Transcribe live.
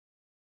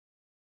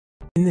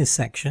In this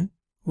section,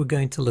 we're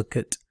going to look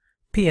at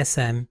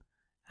PSM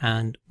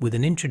and with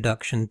an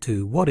introduction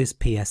to what is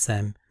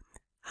PSM,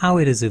 how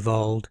it has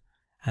evolved,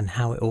 and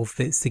how it all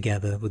fits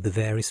together with the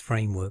various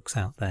frameworks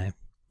out there.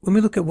 When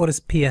we look at what is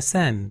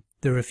PSM,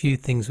 there are a few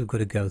things we've got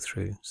to go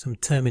through. Some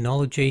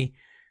terminology,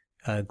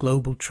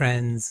 global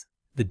trends,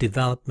 the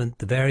development,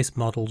 the various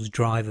models,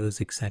 drivers,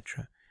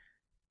 etc.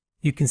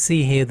 You can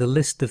see here the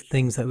list of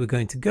things that we're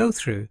going to go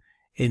through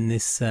in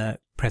this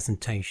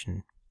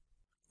presentation.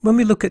 When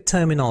we look at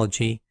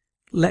terminology,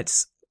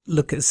 let's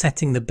look at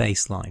setting the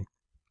baseline.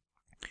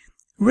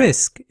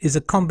 Risk is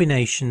a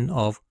combination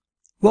of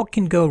what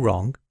can go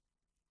wrong,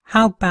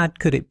 how bad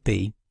could it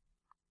be,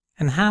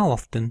 and how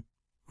often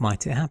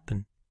might it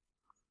happen.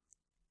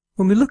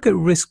 When we look at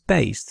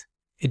risk-based,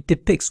 it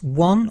depicts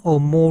one or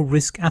more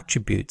risk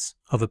attributes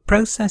of a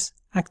process,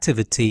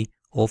 activity,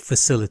 or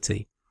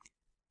facility.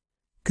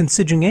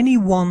 Considering any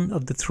one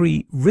of the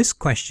three risk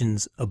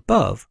questions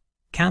above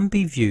can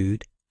be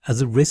viewed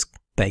as a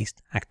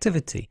risk-based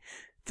activity.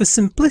 For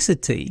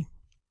simplicity,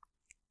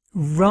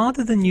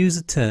 rather than use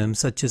a term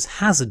such as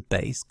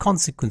hazard-based,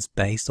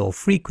 consequence-based, or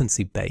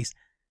frequency-based,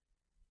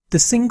 the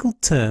single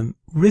term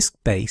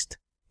risk-based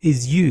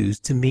is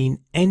used to mean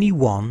any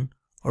one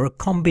or a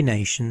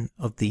combination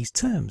of these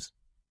terms.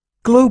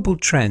 Global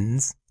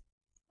trends,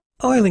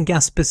 oil and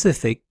gas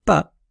specific,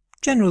 but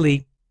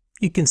generally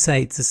you can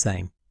say it's the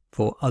same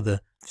for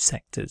other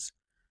sectors.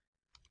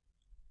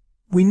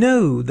 We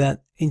know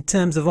that in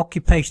terms of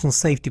occupational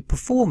safety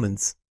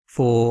performance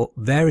for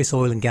various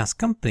oil and gas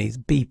companies,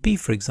 BP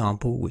for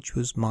example, which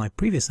was my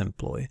previous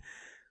employer,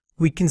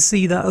 we can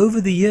see that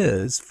over the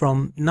years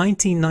from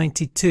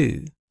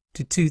 1992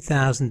 to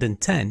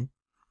 2010,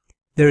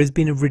 there has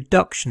been a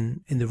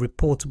reduction in the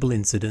reportable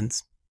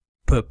incidents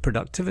per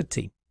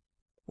productivity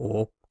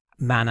or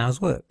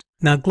man-hours worked.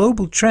 Now,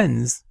 global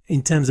trends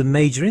in terms of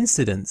major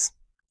incidents,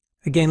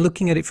 again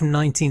looking at it from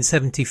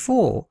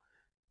 1974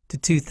 to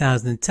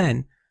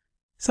 2010,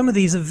 some of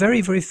these are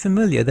very, very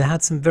familiar. They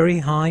had some very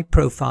high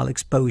profile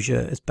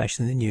exposure,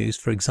 especially in the news.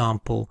 For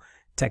example,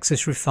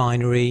 Texas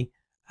refinery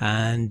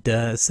and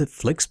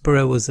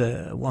Flixborough was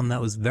one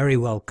that was very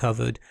well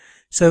covered.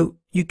 So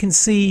you can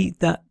see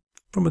that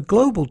from a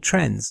global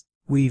trends,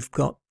 we've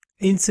got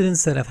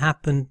incidents that have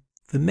happened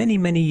for many,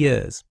 many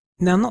years.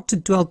 Now, not to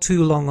dwell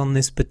too long on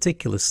this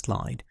particular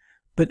slide,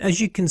 but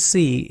as you can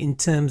see in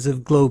terms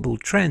of global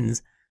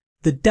trends,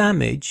 the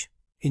damage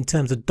in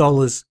terms of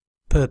dollars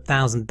per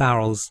 1,000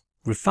 barrels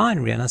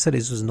refinery, and I said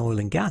this was an oil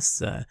and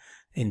gas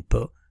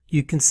input,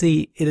 you can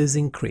see it has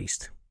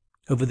increased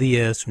over the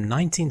years from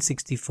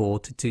 1964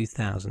 to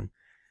 2000.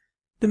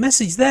 The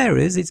message there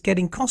is it's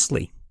getting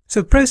costly.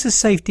 So process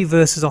safety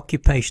versus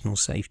occupational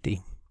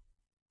safety.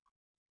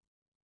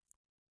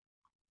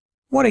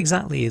 What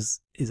exactly is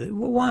it?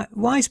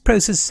 Why is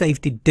process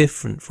safety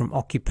different from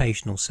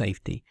occupational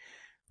safety?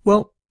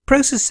 Well,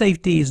 process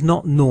safety is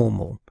not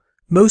normal.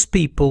 Most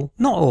people,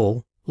 not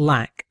all,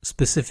 lack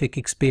specific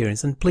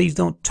experience, and please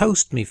don't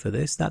toast me for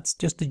this, that's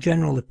just a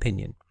general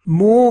opinion.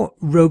 More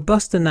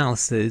robust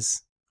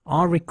analyses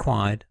are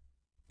required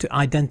to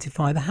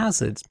identify the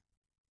hazards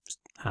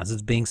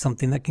being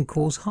something that can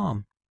cause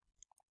harm.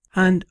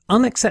 And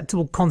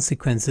unacceptable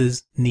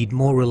consequences need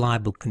more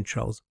reliable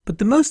controls. But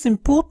the most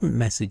important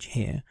message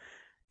here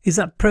is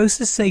that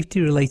process safety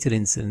related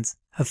incidents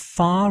have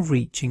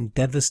far-reaching,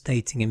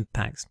 devastating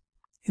impacts.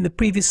 In the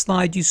previous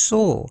slide you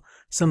saw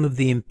some of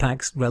the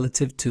impacts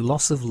relative to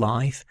loss of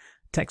life,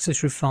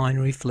 Texas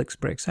refinery,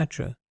 Flixborough,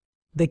 etc.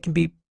 They can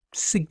be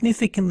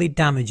significantly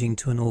damaging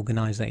to an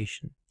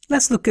organization.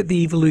 Let's look at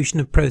the evolution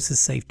of process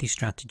safety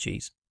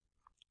strategies.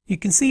 You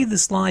can see the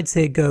slides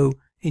here go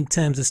in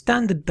terms of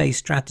standard-based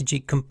strategy,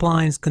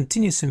 compliance,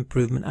 continuous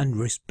improvement, and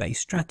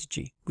risk-based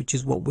strategy, which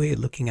is what we're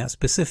looking at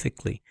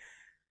specifically.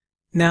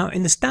 Now,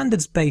 in the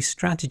standards-based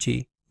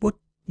strategy, what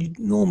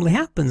normally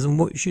happens and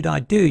what should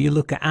I do? You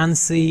look at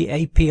ANSI,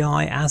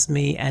 API,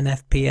 ASME,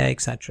 NFPA,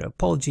 etc.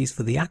 Apologies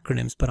for the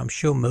acronyms, but I'm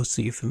sure most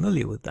of you are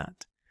familiar with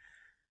that.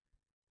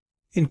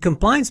 In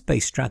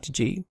compliance-based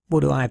strategy, what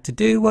do I have to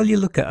do? Well, you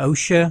look at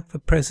OSHA for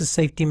process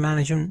safety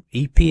management,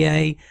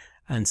 EPA,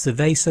 and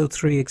Surveyso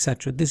 3,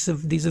 etc. These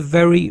are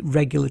very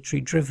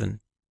regulatory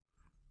driven.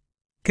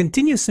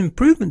 Continuous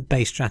improvement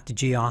based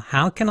strategy are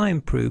how can I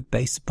improve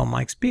based upon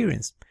my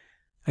experience.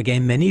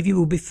 Again, many of you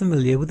will be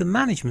familiar with the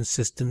management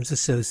systems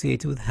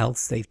associated with health,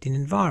 safety and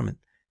environment,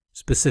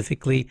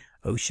 specifically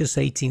OSHA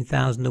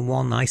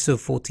 18001, ISO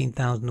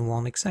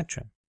 14001,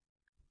 etc.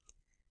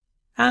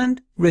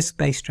 And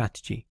risk-based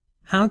strategy.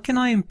 How can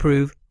I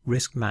improve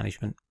risk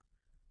management?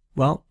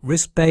 Well,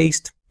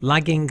 risk-based,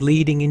 lagging,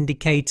 leading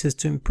indicators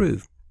to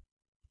improve.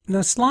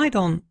 Now, slide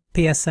on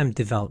PSM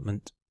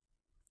development.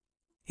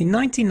 In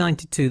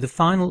 1992, the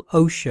final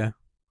OSHA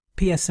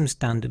PSM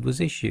standard was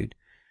issued.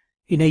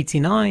 In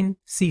 1989,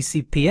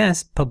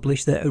 CCPS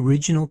published their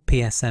original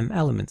PSM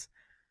elements,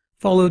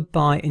 followed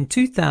by, in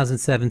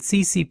 2007,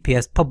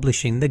 CCPS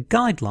publishing the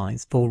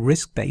guidelines for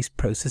risk-based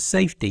process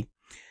safety.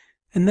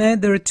 And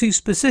there are two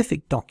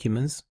specific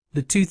documents,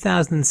 the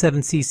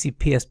 2007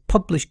 CCPS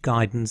published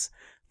guidance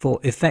for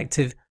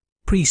effective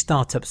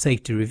pre-startup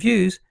safety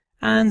reviews,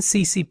 and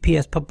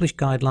CCPS published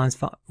guidelines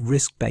for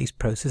risk-based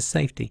process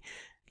safety.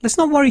 Let's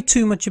not worry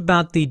too much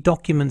about the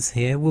documents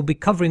here. We'll be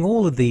covering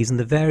all of these and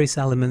the various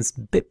elements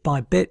bit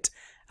by bit,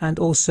 and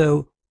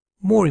also,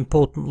 more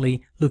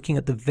importantly, looking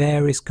at the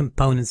various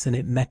components in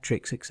it,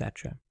 metrics,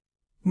 etc.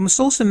 We must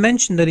also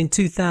mention that in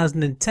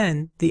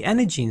 2010, the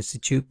Energy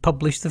Institute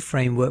published the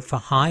framework for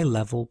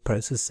high-level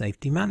process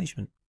safety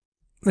management.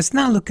 Let's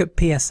now look at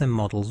PSM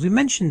models. We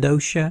mentioned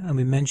OSHA and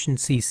we mentioned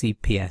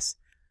CCPS.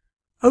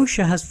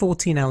 OSHA has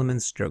 14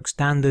 elements stroke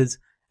standards,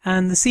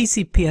 and the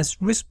CCPS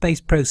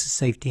risk-based process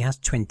safety has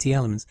 20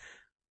 elements.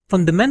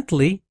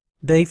 Fundamentally,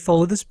 they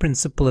follow this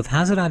principle of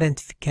hazard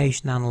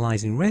identification,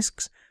 analyzing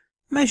risks,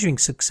 measuring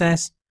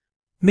success,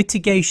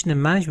 mitigation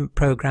and management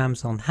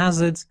programs on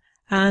hazards,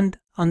 and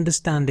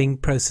understanding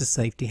process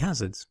safety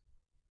hazards.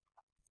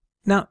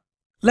 Now,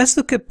 let's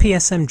look at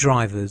PSM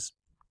drivers.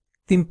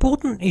 The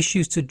important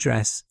issues to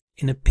address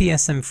in a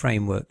PSM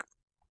framework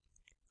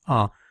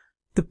are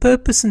the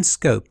purpose and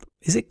scope.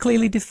 Is it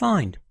clearly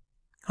defined?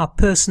 Are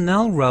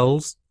personnel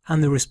roles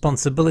and the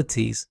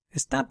responsibilities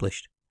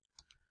established?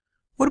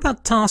 What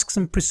about tasks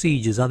and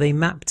procedures? Are they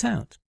mapped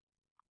out?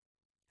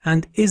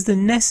 And is the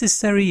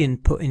necessary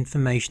input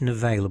information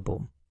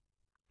available?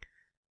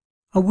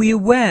 Are we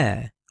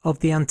aware of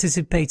the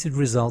anticipated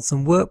results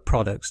and work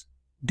products?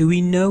 Do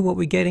we know what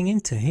we're getting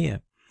into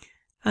here?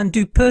 And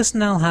do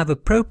personnel have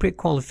appropriate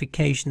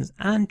qualifications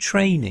and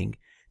training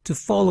to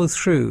follow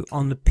through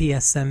on the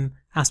PSM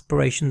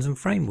aspirations and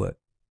framework?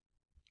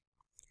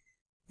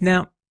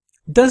 Now,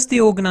 does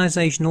the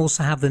organization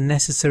also have the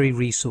necessary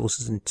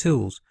resources and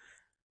tools?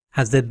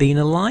 Has there been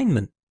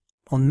alignment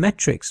on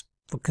metrics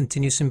for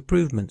continuous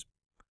improvement?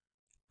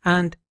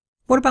 And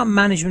what about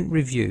management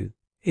review?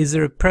 Is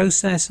there a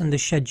process and a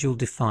schedule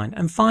defined?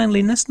 And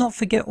finally, let's not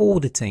forget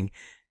auditing.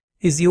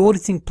 Is the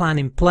auditing plan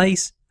in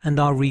place and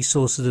are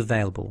resources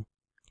available?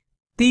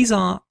 These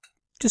are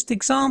just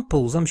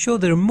examples. I'm sure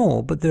there are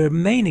more, but there are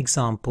main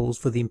examples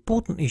for the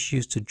important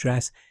issues to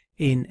address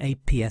in a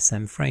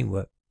PSM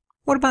framework.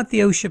 What about the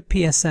OSHA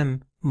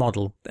PSM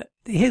model?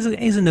 Here's an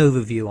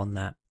overview on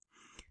that.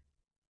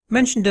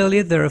 Mentioned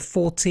earlier, there are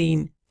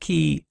 14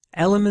 key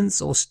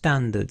elements or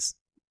standards.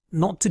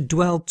 Not to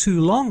dwell too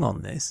long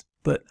on this,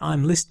 but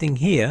I'm listing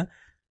here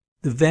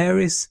the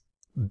various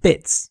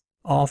bits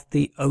of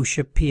the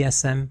OSHA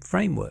PSM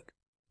framework.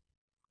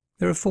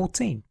 There are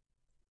 14.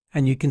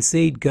 And you can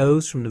see it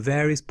goes from the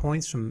various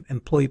points from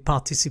employee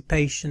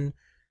participation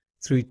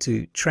through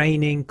to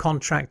training,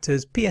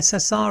 contractors,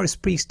 PSSR is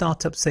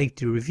pre-startup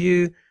safety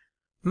review,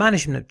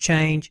 management of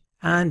change,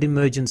 and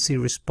emergency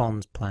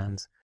response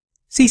plans.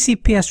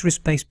 CCPS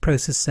risk-based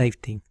process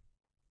safety.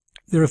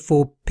 There are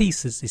 4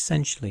 pieces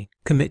essentially.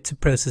 Commit to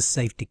process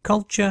safety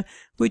culture,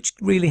 which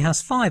really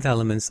has 5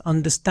 elements.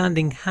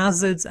 Understanding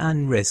hazards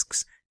and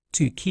risks,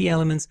 2 key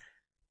elements.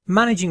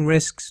 Managing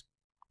risks,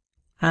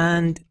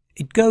 and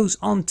it goes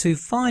on to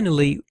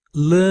finally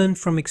learn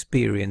from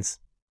experience.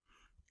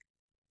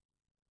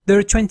 There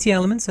are 20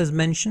 elements as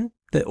mentioned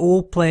that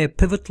all play a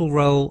pivotal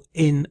role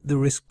in the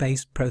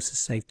risk-based process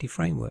safety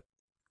framework.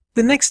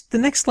 The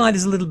next slide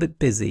is a little bit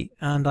busy,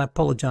 and I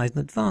apologize in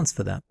advance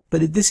for that,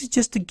 but this is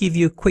just to give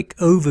you a quick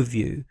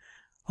overview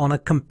on a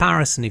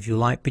comparison, if you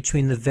like,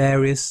 between the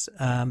various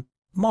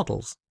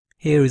models.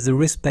 Here is the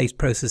risk-based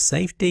process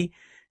safety.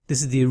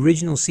 This is the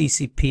original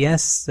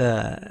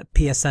CCPS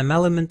PSM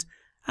element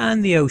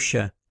and the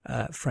OSHA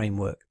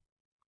framework.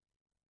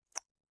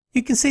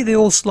 You can see they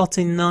all slot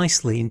in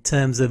nicely in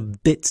terms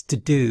of bits to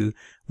do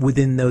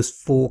within those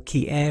 4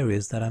 key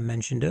areas that I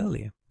mentioned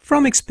earlier.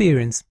 From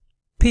experience,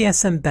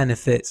 PSM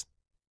benefits.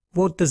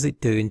 What does it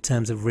do in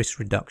terms of risk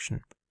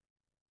reduction?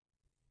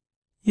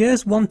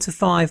 Years 1 to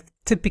 5,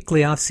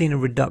 typically I've seen a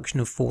reduction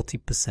of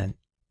 40%.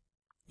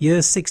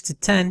 Years 6 to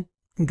 10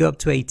 can go up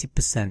to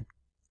 80%.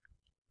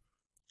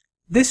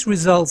 This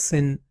results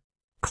in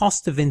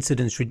cost of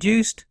incidents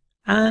reduced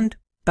and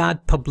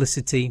bad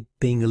publicity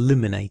being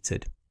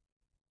eliminated.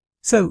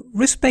 So,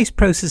 risk-based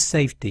process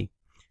safety.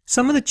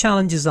 Some of the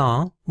challenges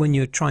are, when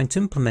you're trying to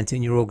implement it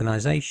in your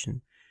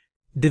organization,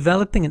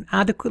 developing an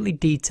adequately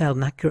detailed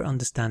and accurate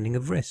understanding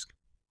of risk.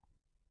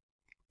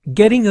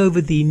 Getting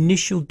over the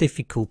initial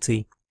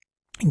difficulty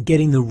and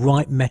getting the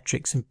right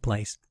metrics in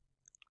place.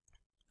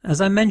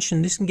 As I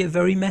mentioned, this can get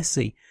very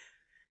messy.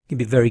 It can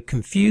be very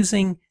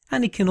confusing,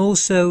 and it can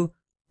also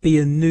be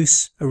a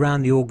noose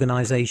around the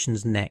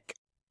organization's neck.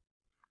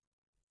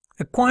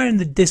 Acquiring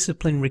the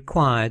discipline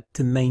required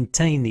to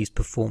maintain these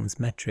performance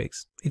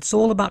metrics. It's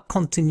all about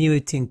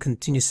continuity and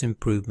continuous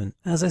improvement.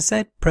 As I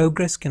said,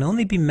 progress can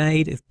only be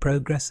made if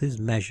progress is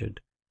measured.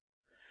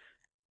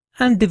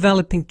 And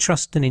developing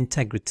trust and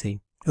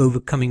integrity.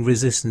 Overcoming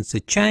resistance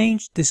to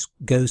change. This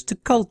goes to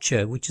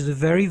culture, which is a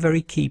very,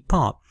 very key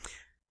part.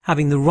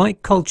 Having the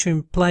right culture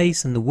in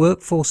place and the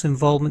workforce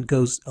involvement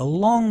goes a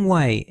long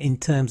way in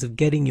terms of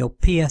getting your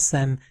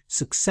PSM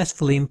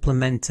successfully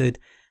implemented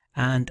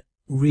and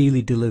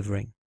really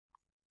delivering.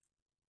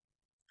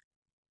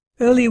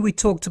 Earlier we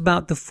talked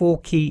about the 4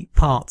 key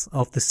parts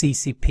of the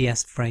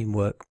CCPS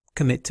framework.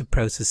 commit to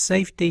process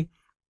safety,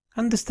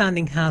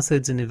 understanding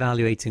hazards and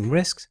evaluating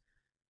risks,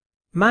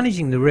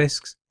 managing the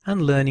risks,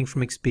 and learning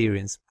from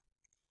experience.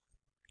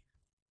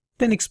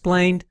 Then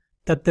explained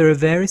that there are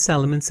various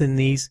elements in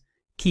these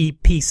key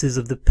pieces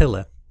of the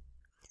pillar.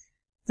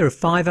 There are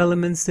 5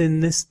 elements in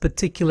this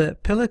particular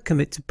pillar: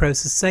 commit to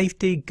process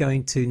safety,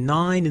 going to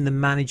 9 in the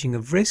managing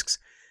of risks.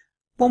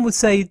 One would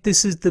say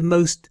this is the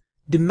most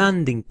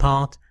demanding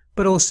part,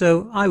 but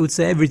also I would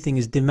say everything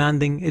is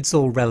demanding. It's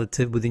all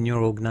relative within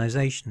your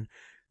organization.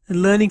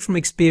 And learning from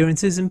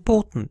experience is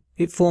important.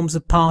 It forms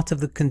a part of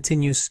the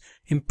continuous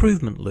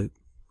improvement loop.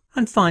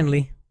 And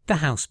finally, the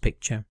house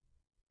picture.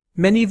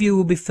 Many of you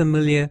will be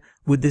familiar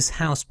with this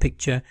house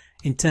picture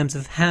in terms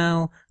of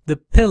how the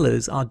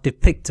pillars are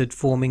depicted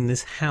forming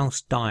this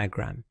house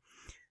diagram.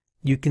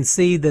 You can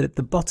see that at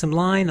the bottom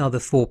line are the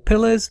 4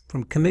 pillars,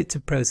 from commit to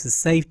process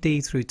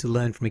safety through to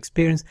learn from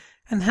experience,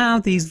 and how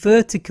these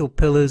vertical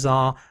pillars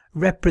are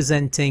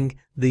representing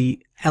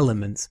the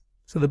elements.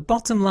 So the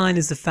bottom line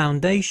is the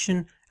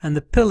foundation, and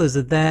the pillars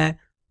are there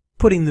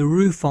putting the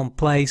roof on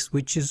place,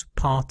 which is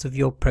part of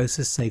your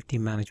process safety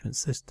management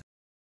system.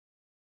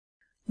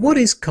 What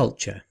is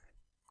culture?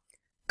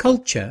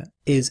 Culture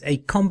is a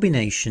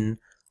combination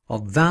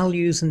of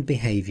values and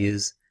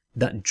behaviors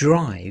that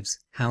drives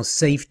how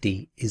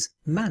safety is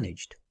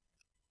managed.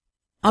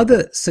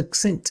 Other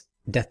succinct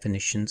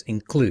definitions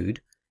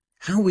include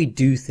how we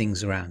do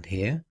things around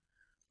here,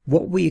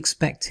 what we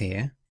expect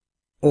here,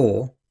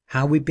 or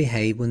how we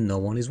behave when no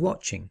one is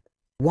watching.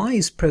 Why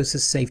is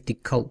process safety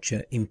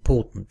culture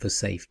important for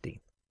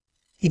safety?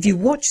 If you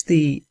watch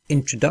the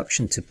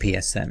introduction to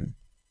PSM,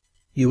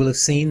 you will have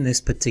seen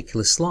this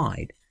particular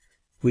slide,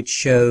 which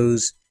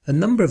shows a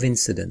number of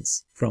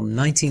incidents from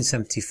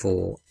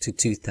 1974 to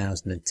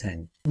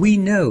 2010. We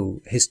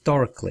know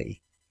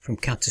historically from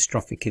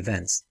catastrophic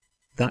events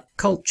that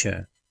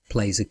culture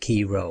plays a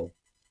key role.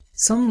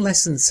 Some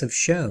lessons have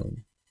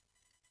shown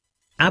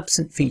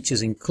absent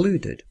features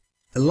included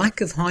a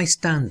lack of high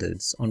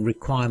standards on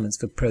requirements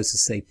for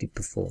process safety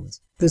performance.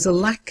 There's a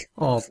lack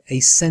of a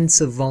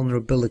sense of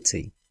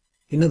vulnerability.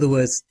 In other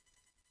words,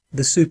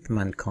 the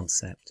Superman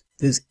concept.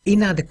 There's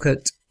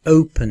inadequate,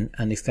 open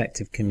and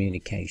effective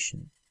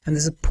communication. And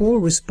there's a poor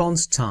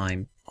response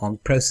time on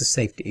process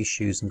safety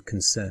issues and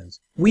concerns.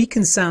 Weak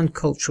and sound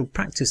cultural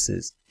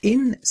practices.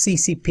 In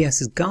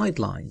CCPS's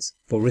guidelines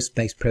for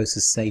risk-based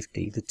process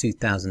safety, the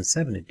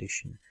 2007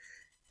 edition,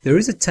 there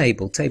is a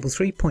table, table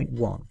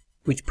 3.1,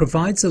 which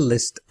provides a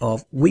list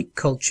of weak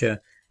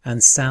culture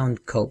and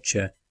sound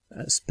culture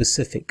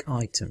specific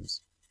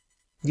items.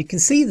 You can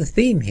see the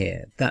theme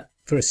here that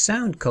for a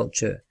sound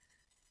culture,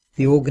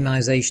 the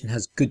organization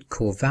has good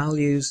core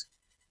values,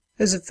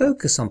 there's a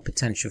focus on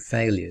potential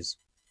failures,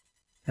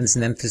 and there's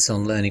an emphasis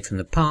on learning from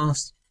the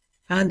past,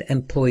 and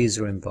employees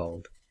are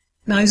involved.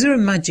 Now, is there a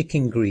magic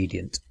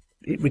ingredient?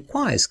 It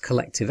requires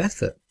collective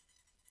effort,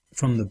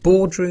 from the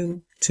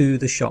boardroom to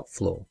the shop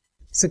floor.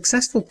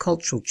 Successful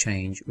cultural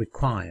change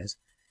requires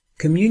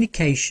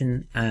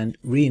communication and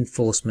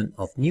reinforcement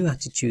of new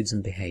attitudes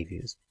and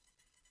behaviors.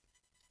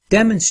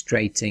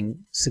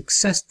 Demonstrating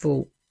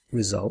successful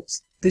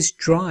results, this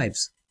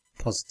drives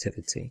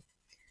positivity,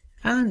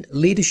 and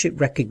leadership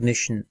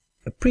recognition,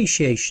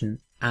 appreciation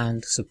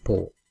and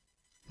support.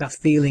 That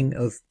feeling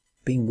of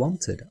being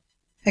wanted.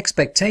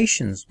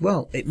 Expectations,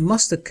 well, it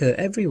must occur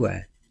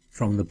everywhere,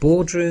 from the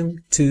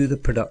boardroom to the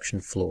production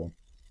floor.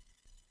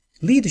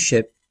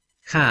 Leadership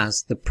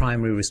has the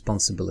primary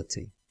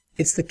responsibility.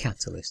 It's the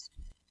catalyst.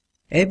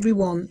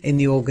 Everyone in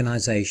the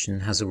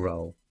organization has a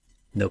role.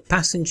 No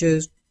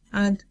passengers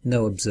and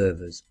no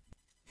observers.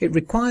 It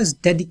requires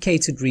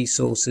dedicated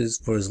resources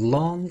for as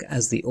long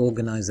as the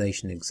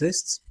organization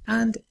exists,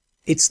 and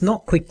it's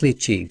not quickly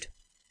achieved.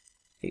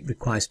 It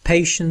requires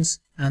patience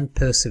and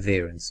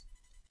perseverance.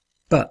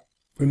 But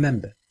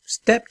remember,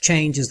 step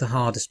change is the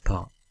hardest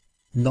part,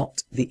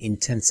 not the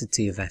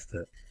intensity of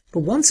effort. But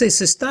once it's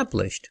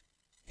established,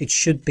 it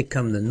should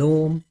become the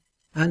norm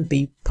and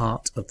be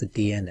part of the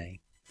DNA.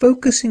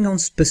 Focusing on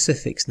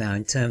specifics now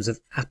in terms of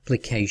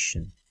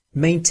application,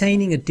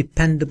 maintaining a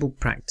dependable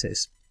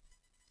practice.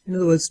 In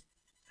other words,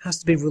 it has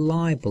to be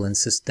reliable and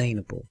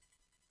sustainable.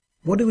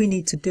 What do we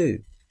need to do?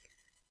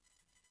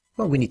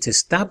 Well, we need to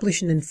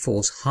establish and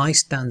enforce high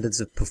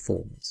standards of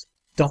performance.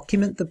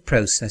 Document the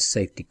process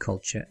safety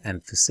culture,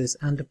 emphasis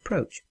and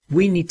approach.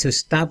 We need to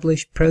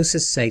establish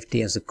process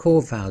safety as a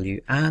core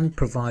value and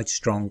provide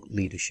strong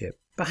leadership.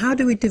 But how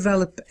do we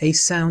develop a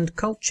sound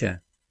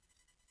culture?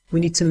 We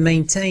need to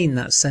maintain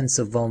that sense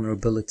of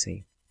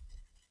vulnerability.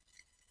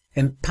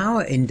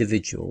 Empower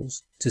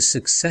individuals to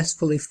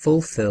successfully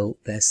fulfill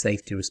their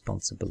safety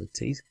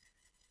responsibilities.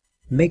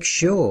 Make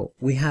sure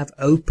we have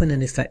open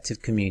and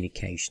effective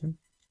communication.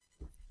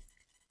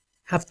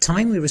 Have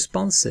timely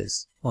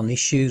responses on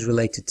issues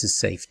related to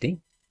safety.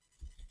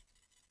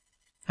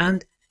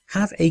 And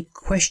have a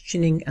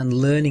questioning and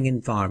learning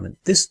environment.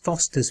 This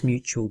fosters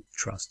mutual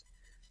trust.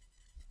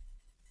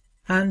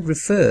 And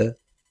refer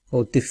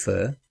or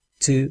defer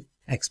to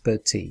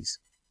expertise.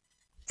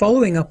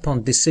 following up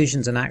on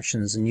decisions and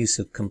actions and use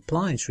of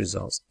compliance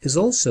results is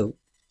also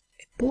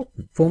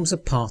important, forms a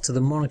part of the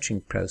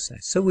monitoring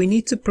process. So we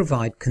need to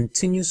provide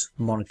continuous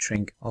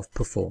monitoring of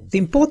performance. The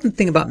important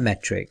thing about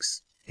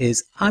metrics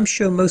is, I'm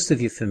sure most of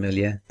you are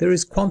familiar, there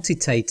is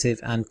quantitative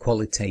and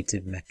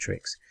qualitative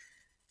metrics.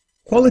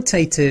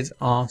 Qualitative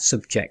are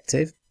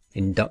subjective,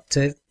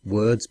 inductive,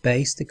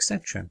 words-based,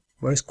 etc.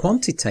 Whereas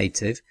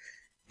quantitative,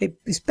 it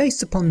is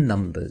based upon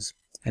numbers,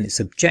 and it's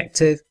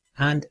objective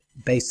and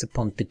based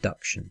upon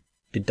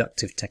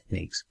deductive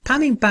techniques.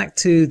 Panning back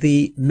to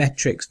the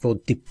metrics for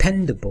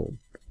dependable,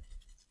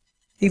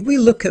 if we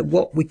look at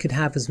what we could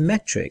have as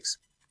metrics,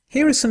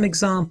 here are some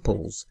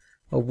examples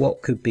of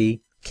what could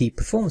be key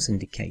performance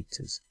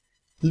indicators.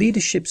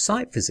 Leadership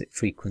site visit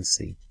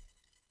frequency,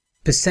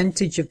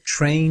 percentage of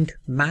trained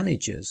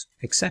managers,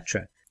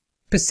 etc.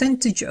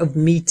 Percentage of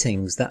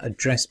meetings that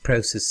address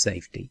process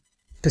safety,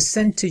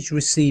 percentage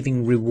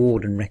receiving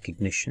reward and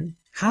recognition.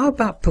 How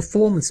about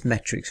performance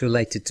metrics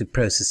related to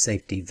process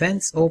safety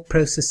events or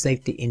process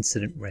safety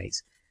incident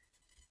rates?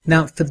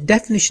 Now, for the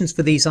definitions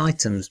for these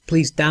items,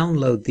 please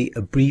download the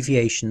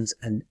abbreviations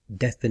and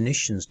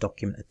definitions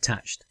document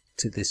attached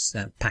to this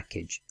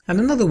package. And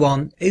another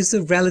one is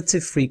the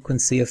relative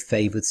frequency of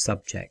favoured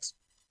subjects.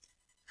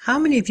 How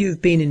many of you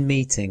have been in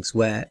meetings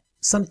where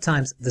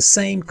sometimes the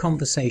same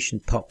conversation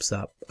pops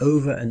up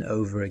over and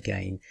over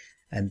again,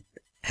 and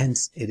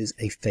hence it is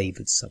a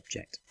favoured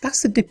subject?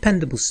 That's the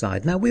dependable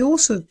side. Now, we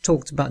also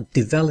talked about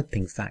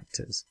developing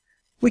factors.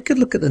 We could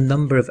look at the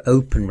number of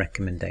open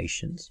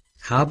recommendations.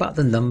 How about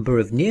the number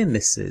of near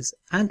misses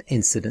and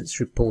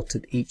incidents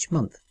reported each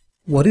month?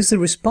 What is the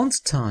response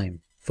time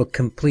for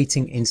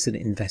completing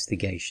incident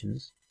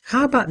investigations?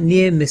 How about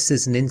near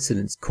misses and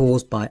incidents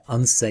caused by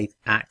unsafe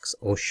acts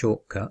or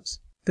shortcuts?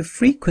 The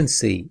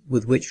frequency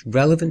with which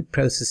relevant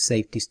process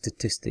safety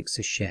statistics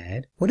are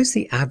shared. What is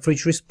the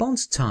average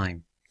response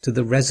time to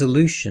the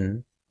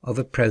resolution of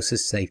a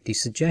process safety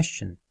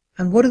suggestion?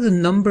 And what are the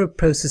number of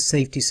process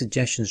safety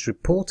suggestions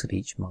reported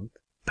each month?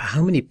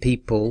 How many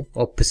people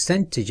or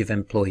percentage of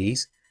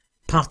employees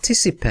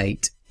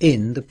participate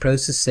in the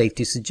process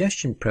safety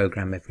suggestion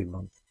program every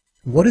month?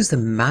 What is the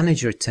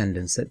manager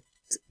attendance at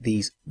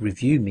these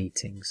review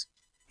meetings?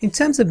 In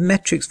terms of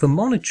metrics for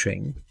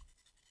monitoring,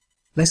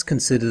 let's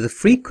consider the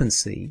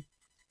frequency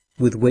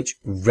with which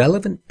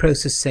relevant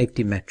process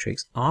safety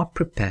metrics are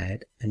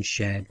prepared and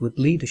shared with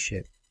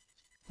leadership,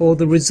 or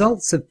the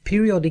results of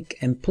periodic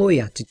employee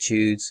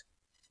attitudes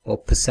or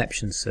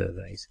perception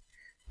surveys.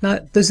 Now,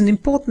 there's an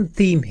important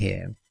theme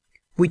here.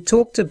 We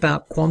talked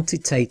about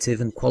quantitative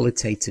and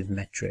qualitative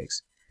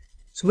metrics.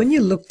 So when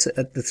you looked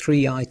at the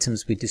three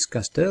items we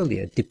discussed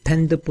earlier,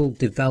 dependable,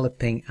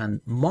 developing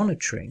and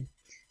monitoring,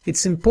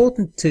 it's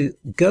important to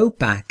go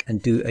back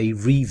and do a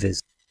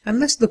revisit. And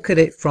let's look at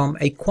it from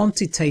a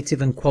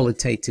quantitative and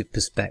qualitative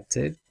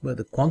perspective, where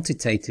the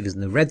quantitative is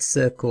in the red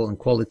circle and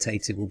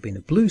qualitative will be in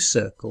a blue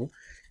circle.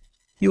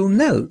 You'll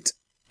note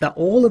that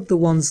all of the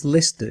ones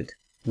listed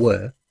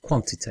were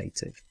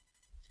quantitative.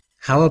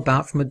 How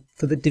about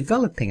for the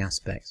developing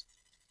aspect?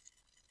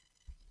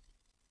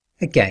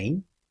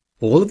 Again,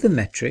 all of the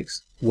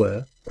metrics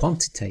were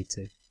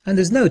quantitative, and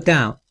there's no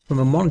doubt from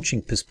a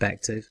monitoring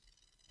perspective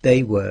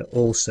they were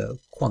also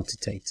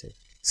quantitative.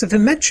 So for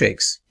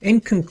metrics,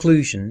 in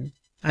conclusion,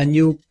 and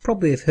you'll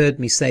probably have heard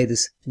me say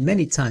this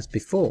many times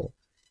before,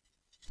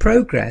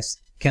 progress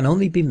can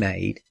only be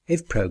made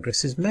if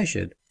progress is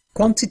measured.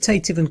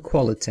 Quantitative and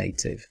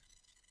qualitative.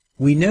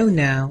 We know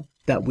now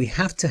that we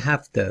have to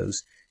have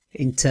those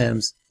in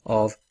terms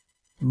of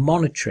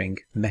monitoring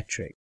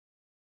metrics.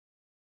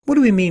 What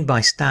do we mean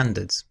by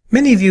standards?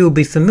 Many of you will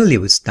be familiar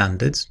with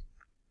standards.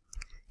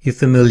 You're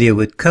familiar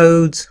with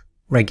codes,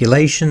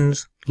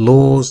 regulations,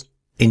 laws,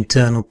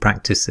 internal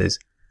practices.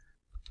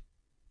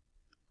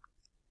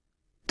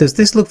 Does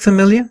this look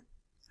familiar?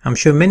 I'm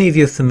sure many of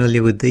you are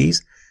familiar with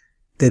these.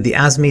 They're the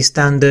ASME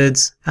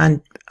standards, and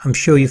I'm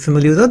sure you're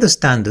familiar with other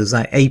standards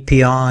like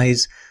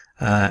APIs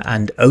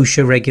and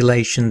OSHA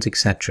regulations,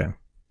 etc.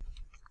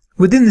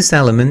 Within this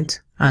element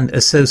and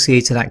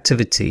associated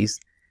activities,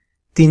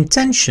 the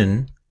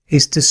intention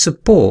is to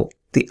support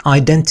the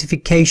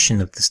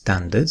identification of the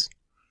standards,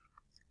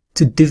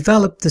 to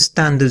develop the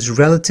standards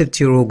relative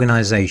to your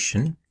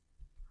organization,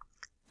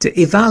 to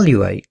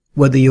evaluate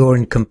whether you're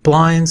in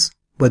compliance,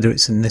 whether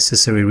it's a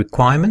necessary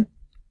requirement,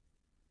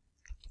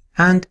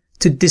 and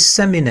to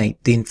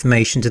disseminate the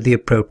information to the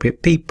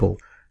appropriate people.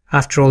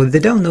 After all, if they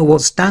don't know what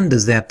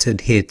standards they have to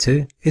adhere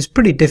to, it's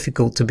pretty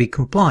difficult to be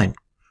compliant.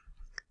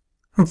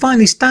 And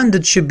finally,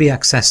 standards should be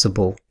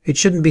accessible. It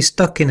shouldn't be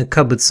stuck in a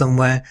cupboard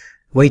somewhere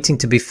waiting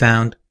to be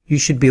found. You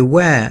should be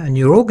aware, and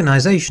your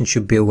organization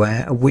should be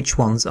aware of which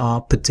ones are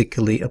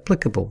particularly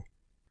applicable.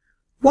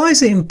 Why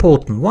is it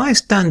important? Why are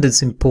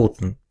standards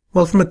important?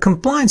 Well, from a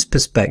compliance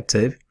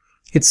perspective,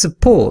 it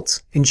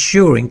supports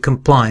ensuring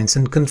compliance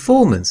and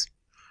conformance.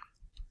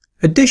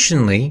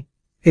 Additionally,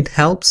 it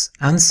helps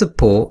and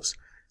supports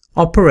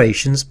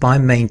operations by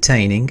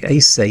maintaining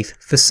a safe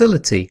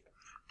facility,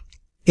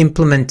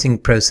 implementing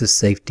process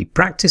safety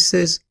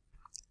practices,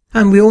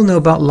 And we all know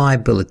about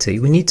liability.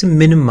 We need to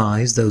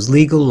minimize those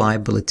legal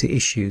liability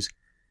issues.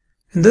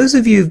 And those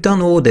of you who've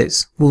done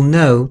audits will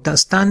know that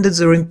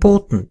standards are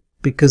important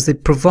because they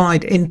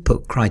provide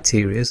input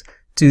criteria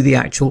to the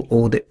actual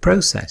audit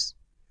process.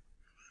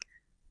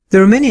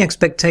 There are many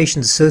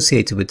expectations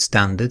associated with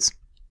standards,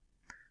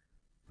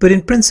 but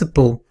in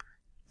principle,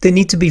 they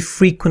need to be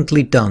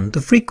frequently done.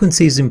 The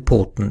frequency is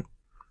important.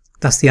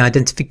 That's the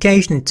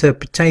identification,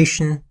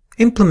 interpretation,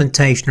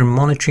 implementation and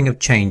monitoring of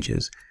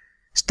changes.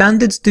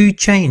 Standards do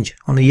change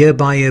on a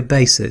year-by-year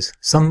basis,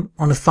 some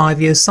on a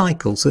 5-year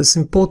cycle, so it's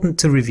important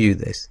to review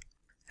this.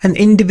 And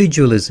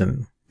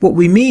individualism. What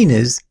we mean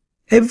is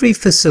every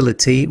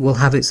facility will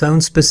have its own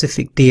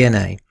specific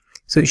DNA,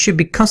 so it should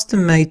be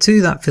custom-made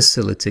to that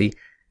facility,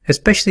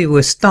 especially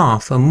where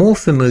staff are more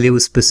familiar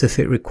with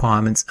specific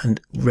requirements and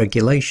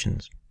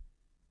regulations.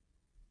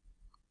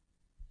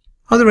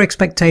 Other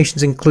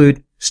expectations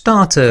include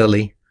start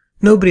early.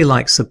 Nobody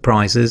likes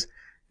surprises,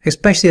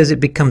 especially as it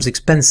becomes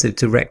expensive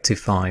to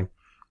rectify.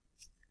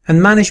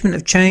 And management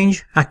of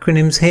change,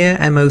 acronyms here,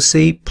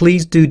 MOC,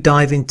 please do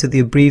dive into the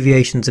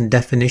abbreviations and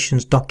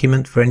definitions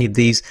document for any of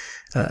these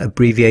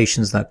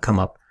abbreviations that come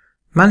up.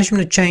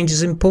 Management of change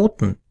is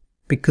important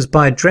because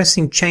by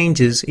addressing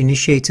changes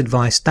initiated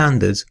via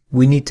standards,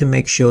 we need to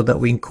make sure that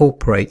we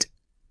incorporate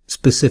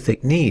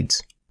specific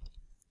needs.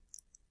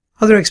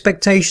 Other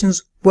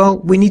expectations, well,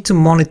 we need to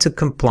monitor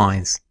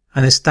compliance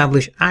and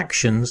establish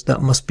actions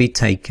that must be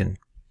taken.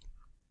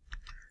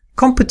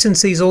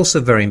 Competency is also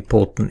very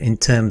important in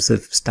terms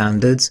of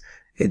standards.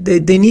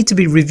 They need to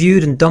be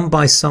reviewed and done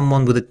by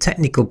someone with a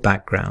technical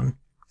background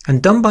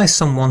and done by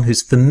someone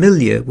who's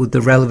familiar with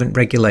the relevant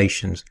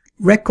regulations.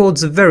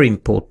 Records are very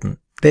important.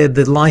 They're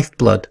the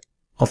lifeblood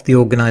of the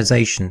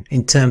organization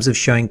in terms of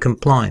showing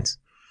compliance.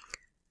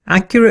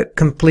 Accurate,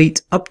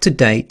 complete,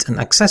 up-to-date and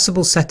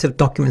accessible set of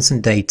documents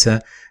and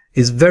data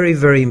is very,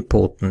 very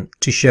important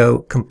to show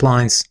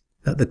compliance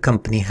that the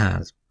company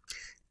has.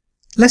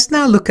 Let's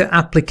now look at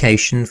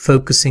application,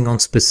 focusing on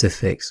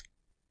specifics.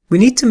 We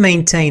need to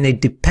maintain a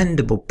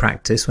dependable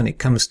practice when it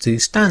comes to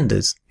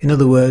standards. In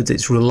other words,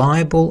 it's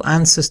reliable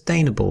and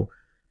sustainable.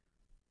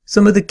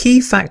 Some of the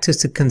key factors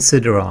to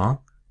consider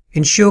are: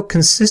 ensure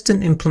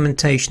consistent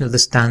implementation of the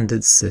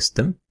standards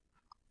system,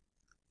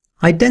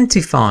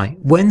 identify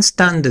when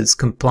standards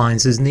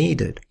compliance is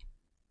needed,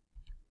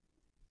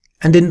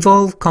 and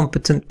involve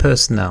competent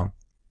personnel.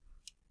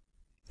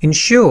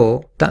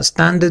 Ensure that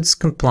standards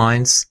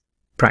compliance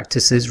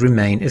practices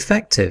remain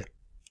effective.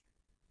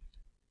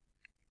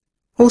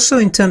 Also,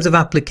 in terms of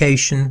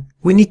application,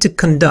 we need to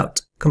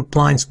conduct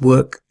compliance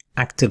work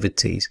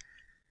activities.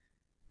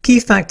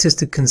 Key factors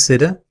to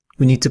consider: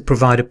 we need to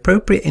provide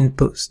appropriate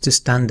inputs to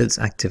standards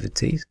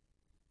activities,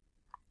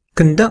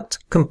 conduct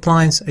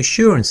compliance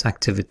assurance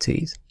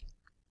activities,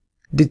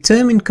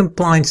 determine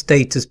compliance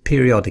status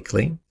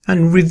periodically,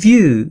 and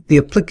review the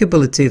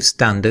applicability of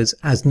standards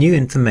as new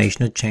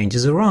information or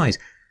changes arise.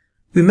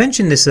 We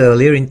mentioned this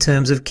earlier in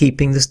terms of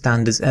keeping the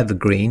standards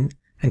evergreen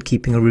and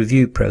keeping a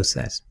review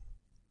process.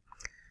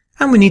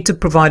 And we need to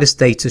provide a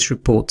status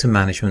report to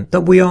management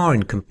that we are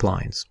in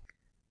compliance.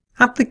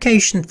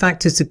 Application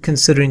factors to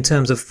consider in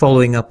terms of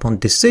following up on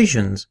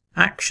decisions,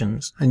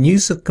 actions, and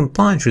use of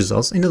compliance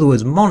results, in other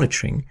words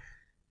monitoring,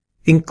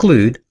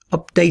 include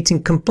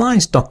updating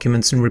compliance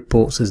documents and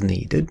reports as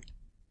needed,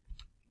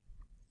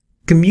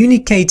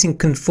 communicating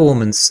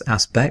conformance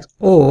aspects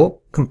or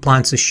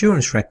compliance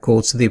assurance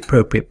records to the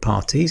appropriate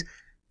parties.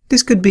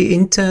 This could be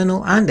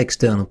internal and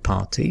external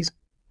parties,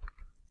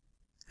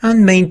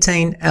 and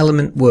maintain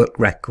element work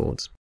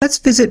records. Let's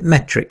visit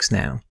metrics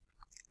now.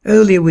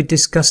 Earlier we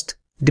discussed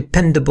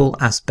dependable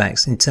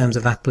aspects in terms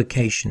of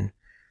application.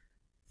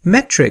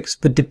 Metrics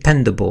for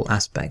dependable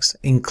aspects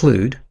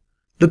include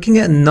looking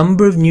at a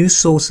number of new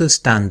sources of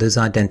standards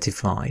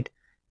identified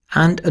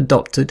and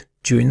adopted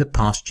during the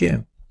past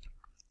year.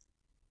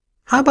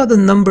 How about the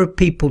number of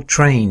people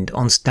trained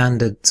on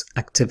standards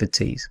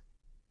activities?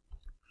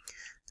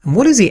 And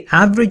what is the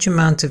average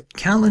amount of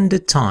calendar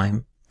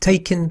time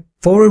taken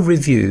for a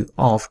review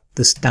of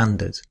the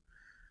standards?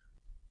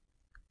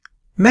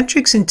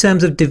 Metrics in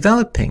terms of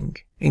developing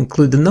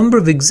include the number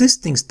of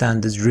existing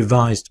standards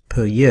revised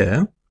per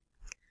year,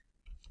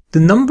 the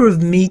number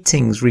of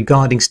meetings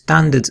regarding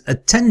standards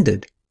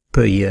attended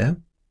per year,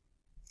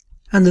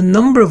 and the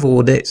number of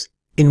audits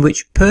in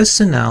which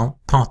personnel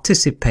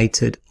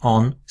participated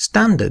on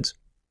standards.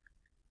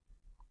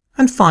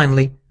 And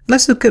finally,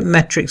 let's look at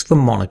metrics for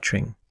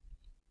monitoring.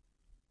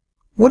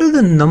 What are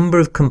the number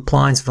of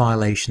compliance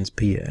violations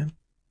per year?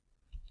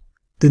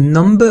 The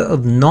number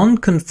of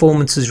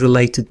non-conformances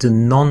related to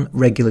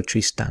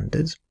non-regulatory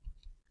standards,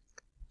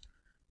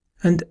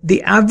 and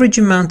the average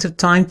amount of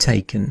time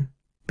taken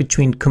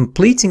between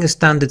completing a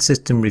standard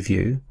system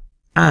review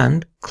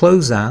and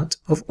closeout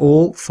of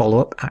all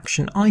follow-up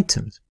action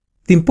items.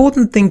 The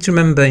important thing to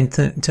remember in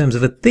terms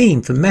of a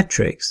theme for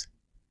metrics,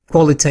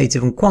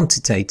 qualitative and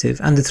quantitative,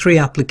 and the three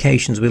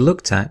applications we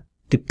looked at,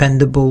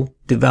 dependable,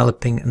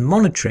 developing and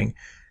monitoring,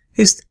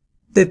 is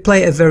they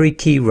play a very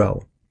key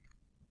role.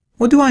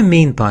 What do I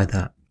mean by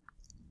that?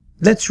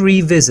 let's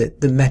revisit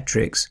the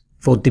metrics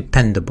for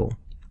dependable.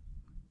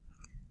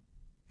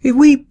 If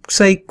we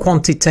say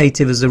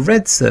quantitative is a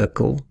red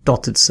circle,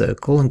 dotted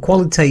circle, and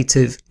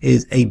qualitative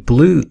is a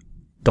blue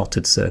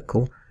dotted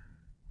circle,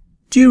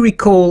 do you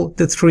recall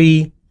the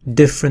three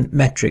different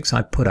metrics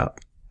I put up?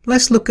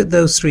 Let's look at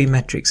those three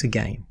metrics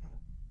again.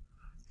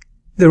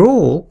 They're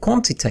all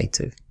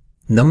quantitative.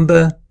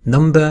 Number,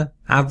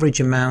 average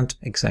amount,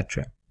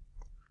 etc.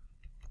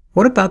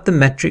 What about the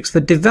metrics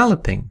for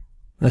developing?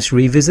 Let's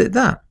revisit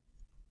that.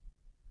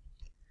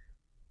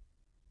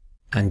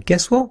 And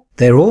guess what?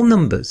 They're all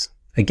numbers.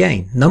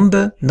 Again,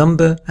 number,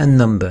 and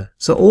number.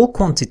 So all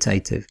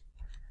quantitative.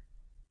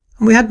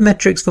 And we had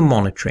metrics for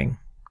monitoring.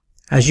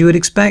 As you would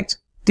expect,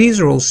 these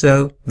are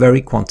also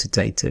very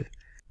quantitative.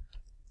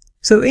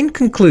 So in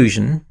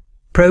conclusion,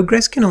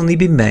 progress can only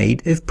be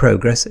made if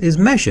progress is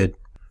measured.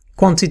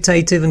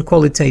 Quantitative and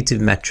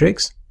qualitative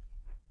metrics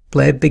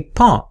play a big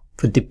part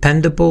for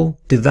dependable,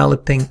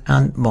 developing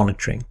and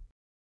monitoring.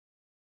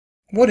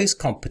 What is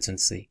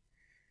competency?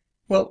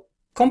 Well,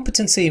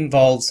 competency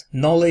involves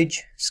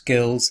knowledge,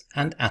 skills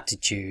and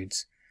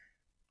attitudes.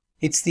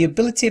 It's the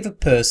ability of a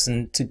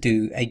person to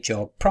do a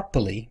job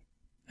properly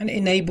and it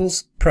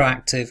enables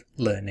proactive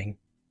learning.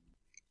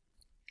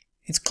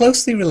 It's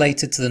closely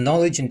related to the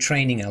knowledge and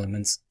training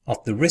elements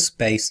of the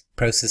risk-based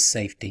process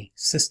safety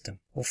system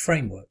or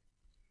framework.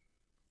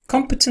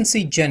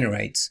 Competency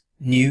generates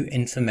new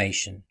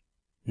information.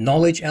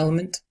 Knowledge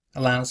element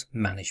allows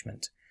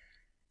management.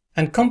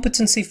 And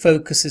competency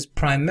focuses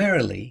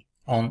primarily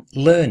on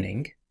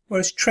learning,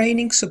 whereas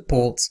training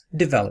supports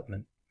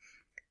development.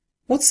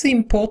 What's the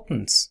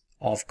importance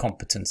of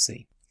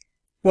competency?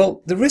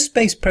 Well, the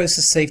risk-based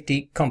process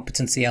safety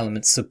competency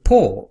element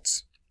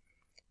supports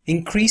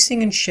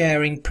increasing and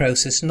sharing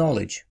process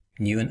knowledge,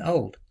 new and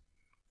old.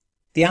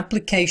 The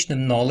application of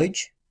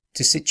knowledge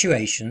to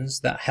situations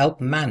that help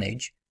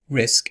manage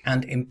risk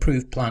and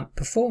improve plant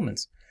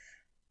performance.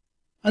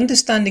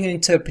 Understanding and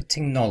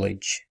interpreting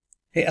knowledge,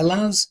 it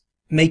allows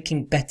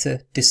making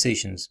better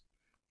decisions.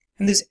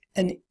 And there's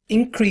an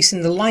increase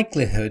in the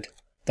likelihood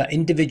that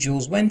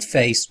individuals, when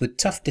faced with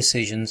tough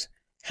decisions,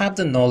 have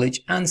the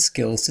knowledge and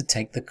skills to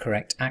take the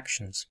correct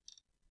actions.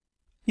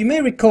 You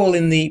may recall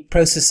in the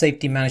Process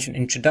Safety Management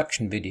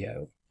Introduction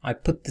video, I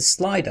put the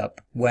slide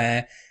up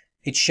where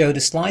it showed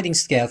a sliding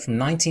scale from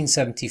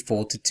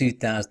 1974 to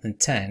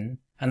 2010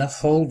 and a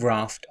whole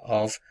raft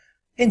of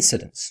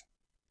incidents.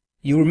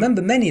 You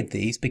remember many of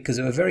these because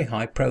they were very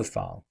high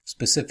profile,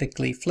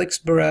 specifically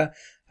Flixborough,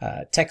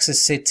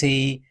 Texas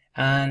City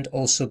and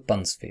also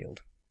Buncefield.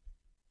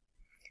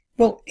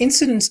 Well,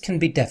 incidents can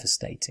be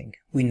devastating,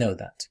 we know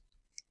that.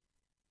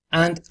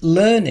 And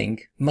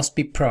learning must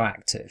be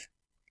proactive,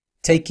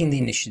 taking the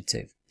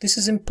initiative. This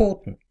is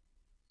important.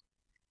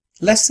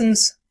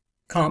 Lessons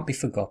can't be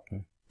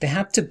forgotten. They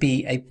have to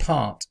be a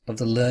part of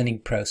the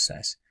learning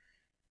process.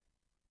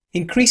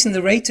 Increasing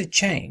the rate of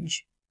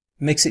change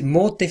makes it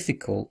more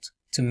difficult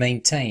to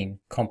maintain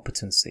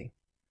competency.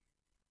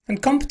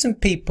 And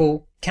competent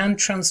people can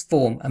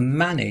transform and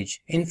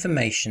manage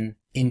information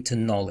into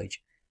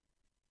knowledge.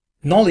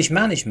 Knowledge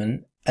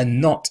management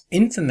and not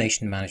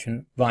information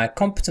management via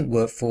competent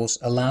workforce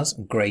allows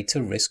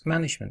greater risk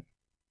management.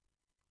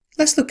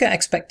 Let's look at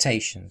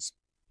expectations.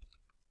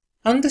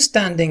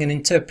 Understanding and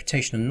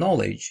interpretation of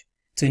knowledge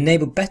to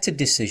enable better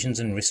decisions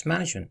and risk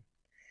management.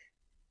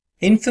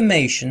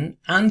 Information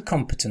and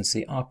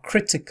competency are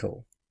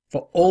critical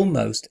for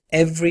almost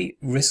every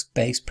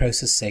risk-based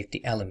process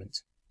safety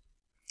element.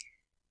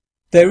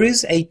 There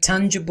is a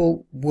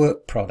tangible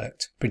work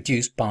product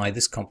produced by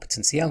this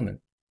competency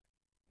element.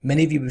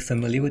 Many of you will be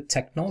familiar with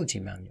technology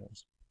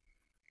manuals.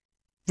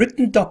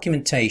 Written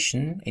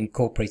documentation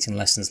incorporating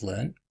lessons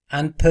learned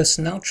and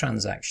personnel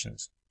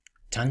transactions,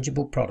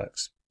 tangible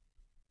products.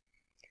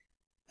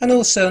 And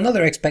also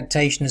another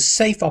expectation is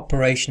safe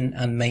operation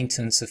and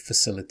maintenance of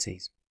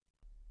facilities.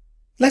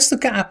 Let's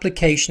look at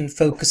application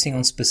focusing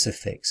on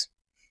specifics.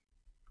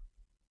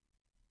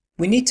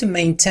 We need to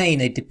maintain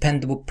a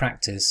dependable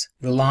practice,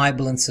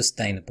 reliable and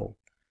sustainable.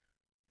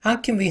 How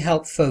can we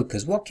help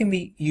focus? What can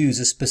we use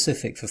as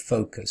specific for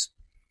focus?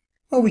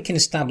 Well, we can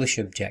establish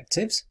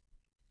objectives.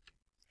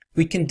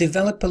 We can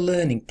develop a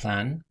learning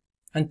plan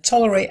and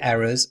tolerate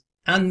errors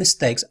and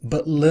mistakes,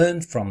 but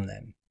learn from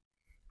them.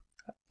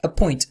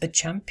 Appoint a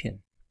champion.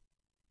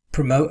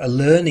 Promote a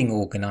learning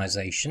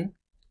organization.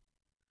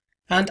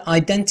 And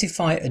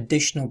identify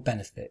additional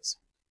benefits.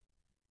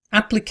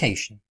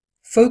 Application.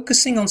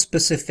 Focusing on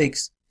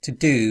specifics to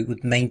do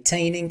with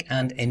maintaining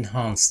and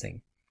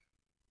enhancing.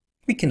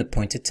 We can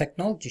appoint a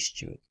technology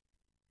steward.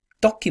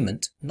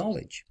 Document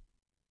knowledge.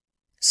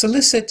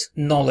 Solicit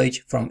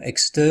knowledge from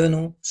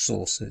external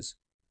sources.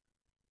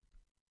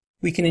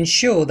 We can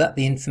ensure that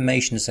the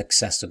information is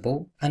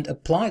accessible and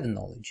apply the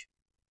knowledge.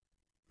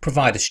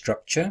 Provide a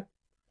structure,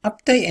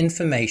 update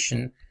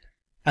information,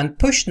 and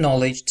push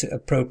knowledge to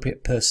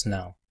appropriate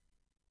personnel.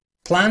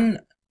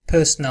 Plan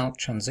personnel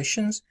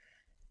transitions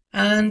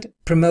and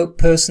promote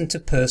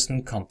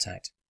person-to-person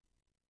contact.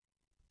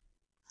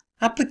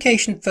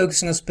 application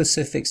focusing on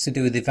specifics to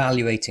do with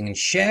evaluating and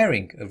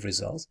sharing of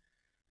results,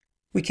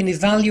 we can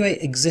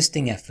evaluate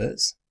existing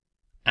efforts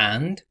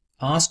and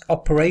ask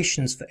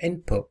operations for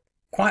input.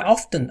 Quite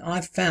often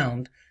I've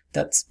found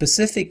that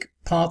specific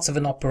parts of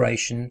an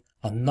operation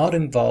are not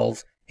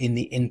involved in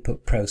the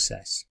input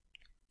process.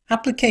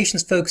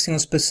 Applications focusing on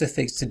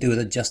specifics to do with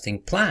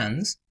adjusting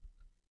plans,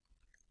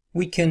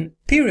 we can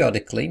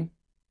periodically,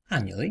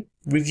 annually,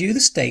 review the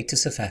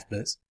status of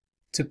efforts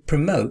to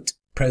promote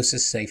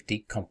process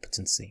safety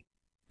competency.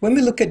 When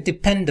we look at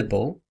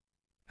dependable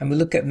and we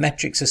look at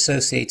metrics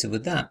associated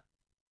with that,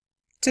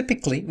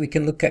 typically we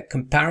can look at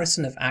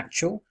comparison of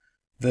actual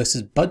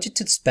versus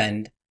budgeted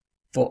spend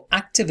for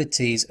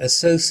activities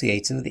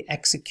associated with the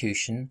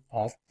execution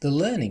of the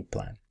learning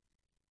plan.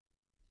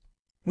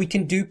 We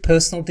can do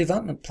personal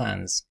development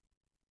plans,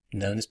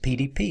 known as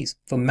PDPs,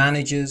 for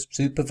managers,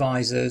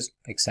 supervisors,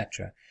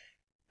 etc.,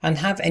 and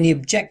have any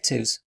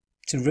objectives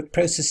to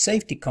process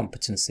safety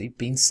competency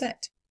being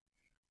set.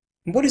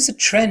 And what is the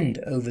trend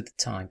over the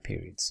time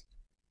periods?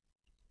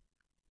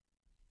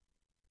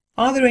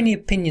 Are there any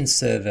opinion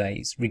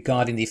surveys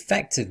regarding the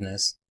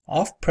effectiveness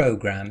of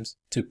programs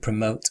to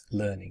promote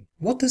learning?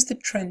 What does the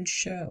trend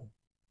show?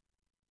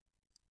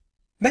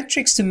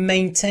 Metrics to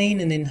maintain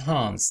and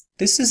enhance.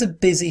 This is a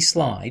busy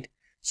slide,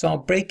 so I'll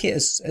break it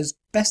as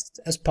best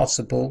as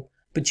possible,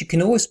 but you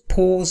can always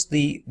pause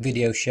the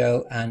video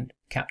show and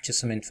capture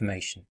some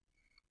information.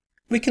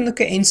 We can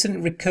look at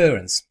incident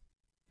recurrence.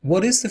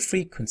 What is the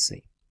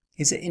frequency?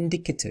 Is it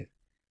indicative?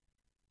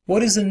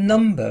 What is the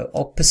number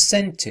or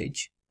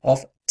percentage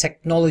of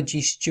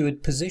technology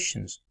steward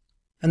positions?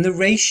 And the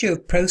ratio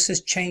of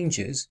process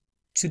changes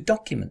to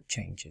document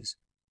changes.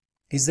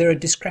 Is there a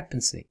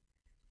discrepancy?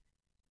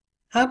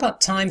 How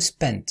about time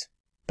spent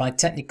by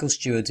technical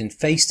stewards in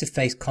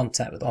face-to-face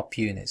contact with op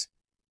units?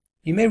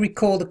 You may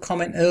recall the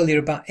comment earlier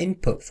about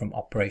input from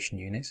operation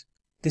units.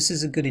 This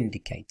is a good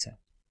indicator.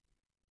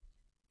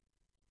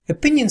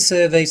 Opinion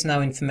surveys and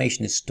how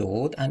information is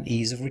stored and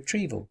ease of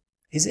retrieval.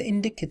 Is it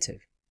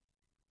indicative?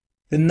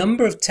 The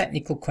number of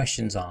technical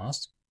questions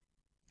asked,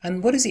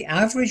 and what is the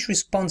average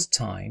response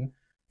time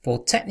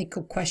for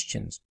technical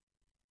questions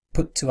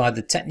put to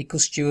either technical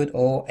steward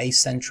or a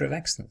centre of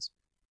excellence.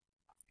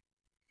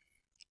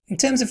 In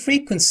terms of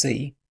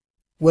frequency,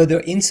 whether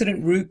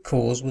incident root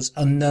cause was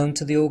unknown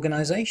to the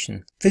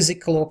organisation,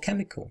 physical or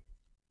chemical.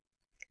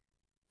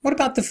 What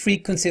about the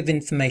frequency of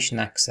information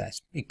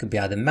access? It could be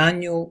either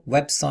manual,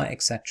 website,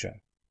 etc.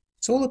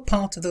 It's all a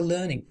part of the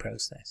learning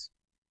process.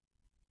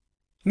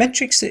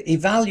 Metrics that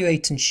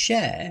evaluate and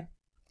share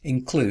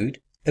include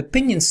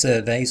opinion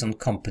surveys on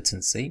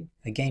competency,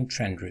 again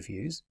trend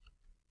reviews,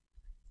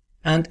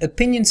 and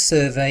opinion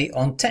survey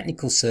on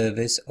technical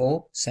service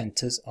or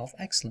centres of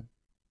excellence.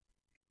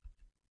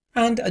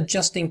 And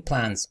adjusting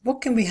plans.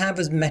 What can we have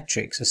as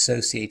metrics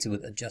associated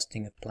with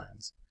adjusting of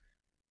plans?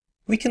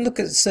 We can look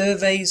at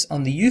surveys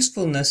on the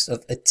usefulness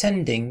of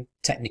attending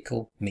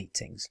technical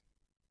meetings.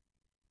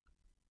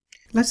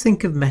 Let's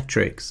think of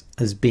metrics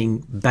as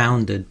being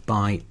bounded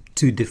by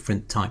two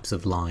different types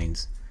of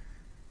lines.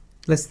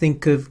 Let's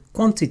think of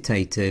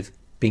quantitative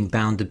being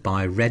bounded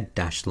by a red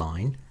dashed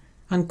line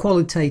and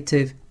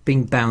qualitative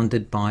being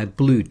bounded by a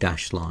blue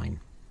dashed line.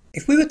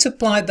 If we were to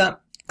apply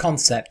that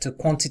concept of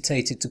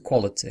quantitative to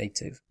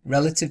qualitative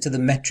relative to the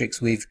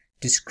metrics we've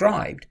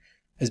described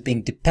as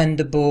being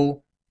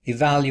dependable,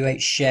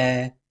 evaluate,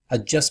 share,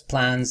 adjust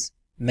plans,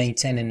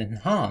 maintain and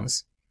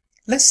enhance,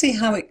 let's see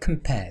how it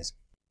compares.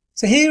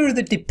 So here are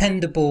the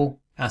dependable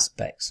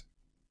aspects.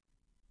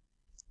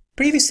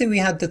 Previously we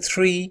had the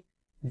three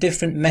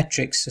different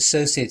metrics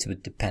associated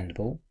with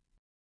dependable.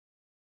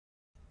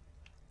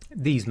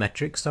 These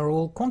metrics are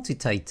all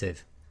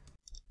quantitative.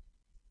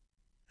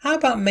 How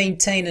about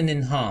maintain and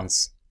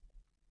enhance?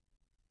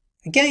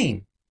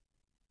 Again,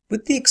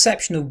 with the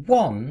exception of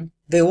one,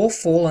 they all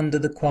fall under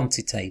the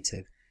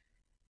quantitative.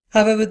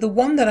 However, the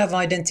one that I've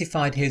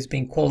identified here as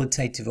being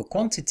qualitative or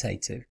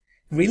quantitative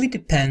really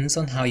depends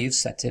on how you've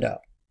set it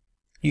up.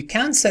 You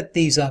can set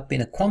these up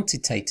in a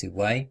quantitative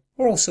way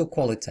or also a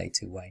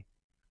qualitative way.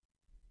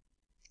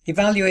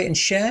 Evaluate and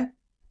share.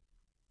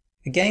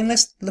 Again,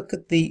 let's look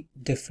at the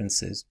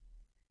differences.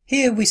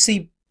 Here we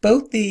see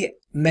both the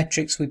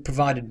metrics we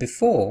provided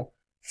before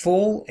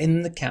fall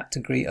in the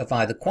category of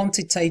either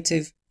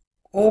quantitative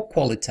or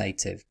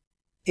qualitative.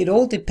 It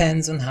all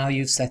depends on how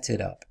you've set it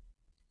up.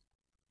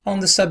 On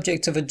the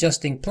subject of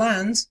adjusting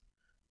plans,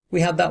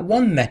 we have that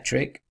one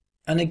metric,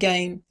 and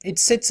again, it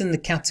sits in the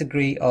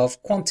category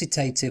of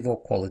quantitative or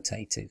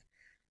qualitative.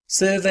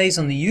 Surveys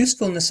on the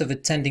usefulness of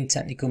attending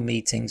technical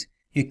meetings,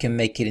 you can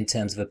make it in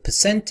terms of a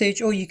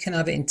percentage, or you can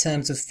have it in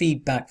terms of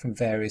feedback from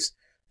various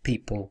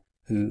people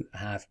who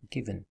have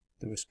given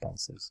the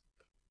responses.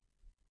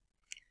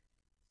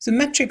 So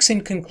metrics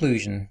in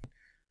conclusion.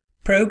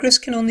 Progress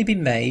can only be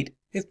made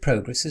if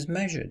progress is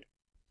measured.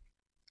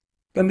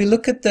 When we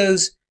look at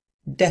those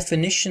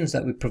definitions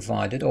that we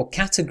provided or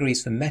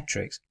categories for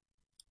metrics,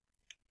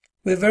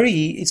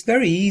 it's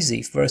very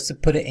easy for us to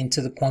put it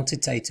into the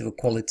quantitative or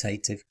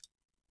qualitative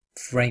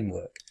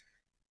framework.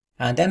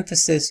 and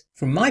emphasis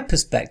from my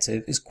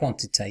perspective is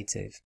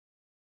quantitative.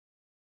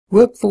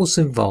 Workforce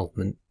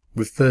involvement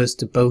refers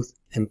to both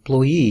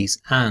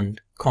employees and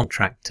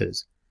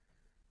contractors.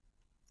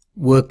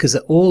 Workers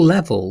at all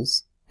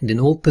levels and in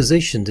all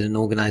positions in an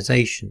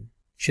organisation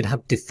should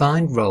have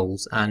defined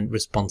roles and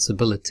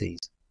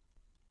responsibilities.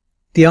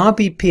 The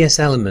RBPS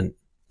element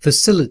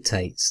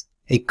facilitates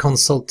a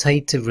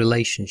consultative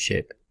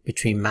relationship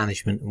between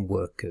management and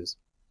workers.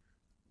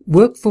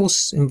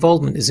 Workforce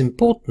involvement is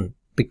important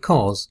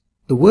because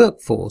the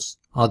workforce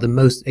are the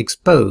most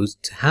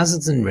exposed to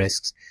hazards and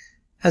risks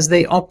as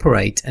they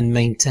operate and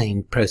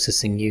maintain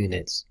processing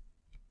units.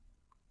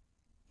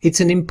 It's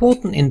an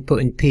important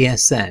input in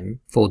PSM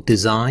for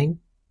design,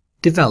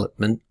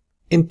 development,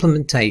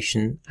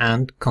 implementation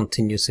and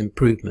continuous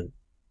improvement.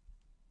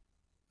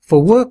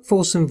 For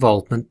workforce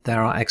involvement,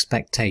 there are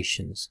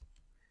expectations.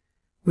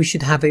 We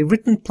should have a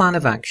written plan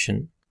of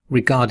action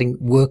regarding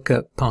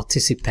worker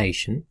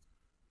participation.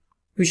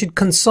 We should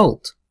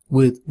consult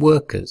with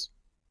workers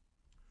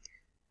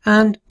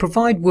and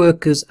provide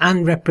workers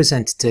and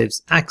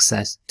representatives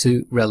access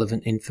to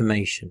relevant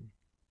information.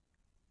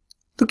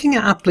 Looking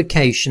at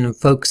application and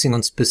focusing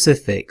on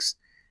specifics,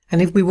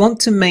 and if we want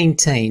to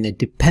maintain a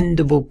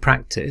dependable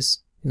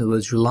practice, in other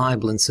words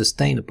reliable and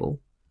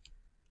sustainable,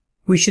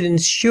 we should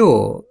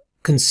ensure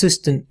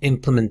consistent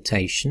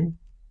implementation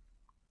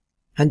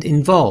and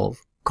involve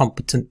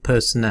competent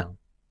personnel.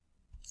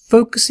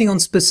 Focusing on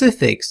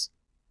specifics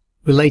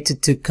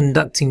related to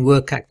conducting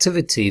work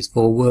activities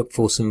for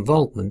workforce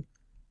involvement,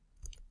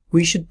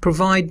 we should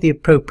provide the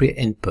appropriate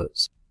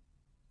inputs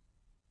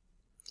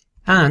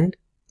and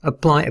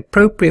apply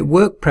appropriate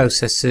work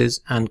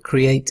processes and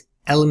create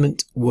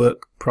element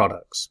work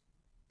products.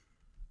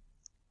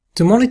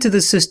 To monitor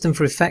the system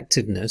for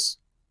effectiveness,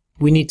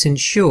 we need to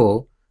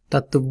ensure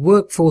that the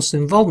workforce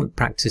involvement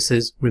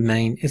practices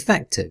remain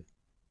effective.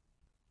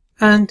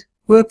 And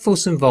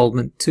workforce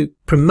involvement, to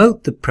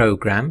promote the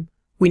program,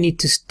 we need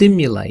to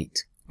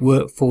stimulate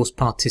workforce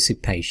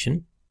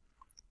participation,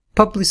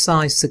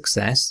 publicize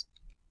success,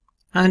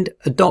 and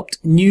adopt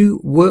new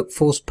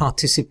workforce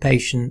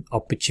participation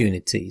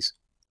opportunities.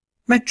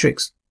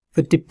 Metrics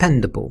for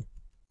dependable.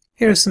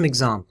 Here are some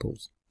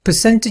examples.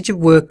 Percentage of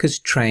workers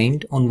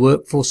trained on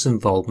workforce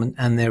involvement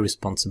and their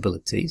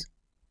responsibilities,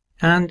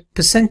 and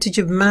percentage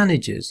of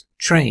managers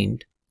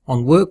trained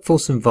on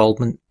workforce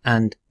involvement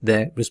and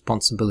their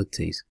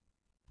responsibilities.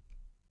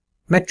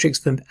 Metrics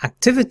for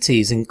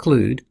activities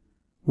include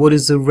what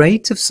is the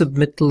rate of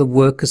submittal of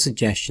worker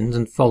suggestions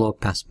and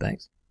follow-up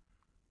aspects,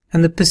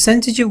 and the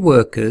percentage of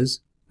workers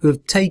who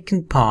have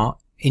taken part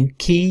in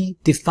key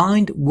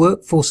defined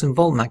workforce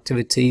involvement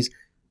activities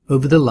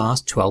over the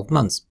last 12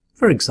 months.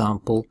 For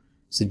example,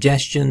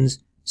 suggestions,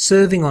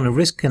 serving on a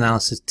risk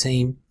analysis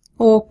team,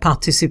 or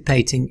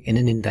participating in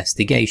an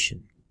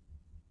investigation.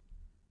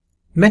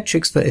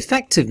 Metrics for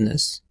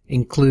effectiveness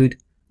include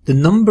the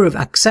number of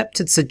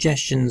accepted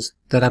suggestions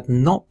that have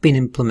not been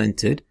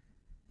implemented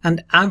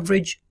and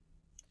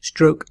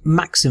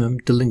average/maximum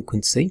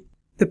delinquency,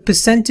 the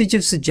percentage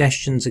of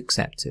suggestions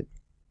accepted.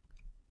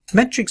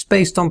 Metrics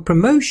based on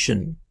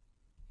promotion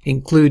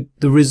include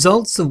the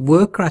results of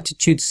worker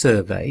attitude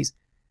surveys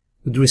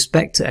with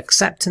respect to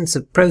acceptance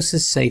of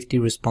process safety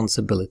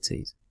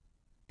responsibilities.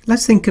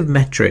 Let's think of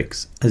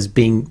metrics as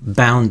being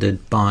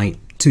bounded by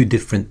two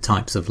different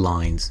types of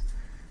lines.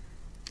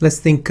 Let's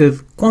think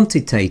of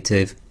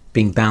quantitative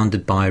being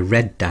bounded by a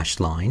red dashed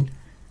line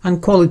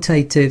and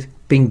qualitative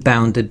being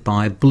bounded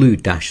by a blue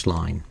dashed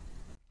line.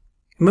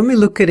 When we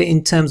look at it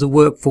in terms of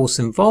workforce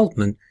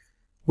involvement,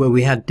 where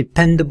we had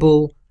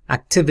dependable,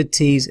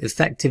 activities,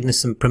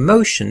 effectiveness and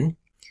promotion,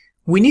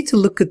 we need to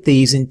look at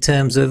these in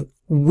terms of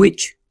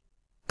which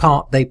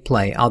part they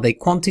play. Are they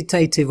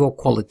quantitative or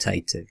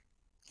qualitative?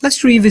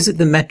 Let's revisit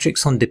the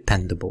metrics on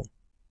dependable.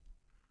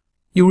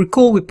 You'll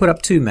recall we put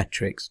up two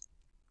metrics,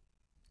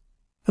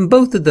 and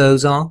both of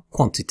those are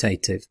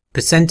quantitative.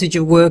 Percentage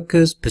of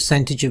workers,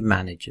 percentage of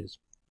managers.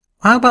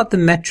 How about the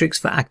metrics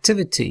for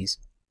activities?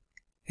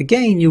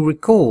 Again, you'll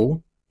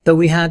recall that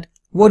we had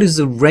what is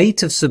the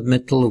rate of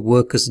submittal of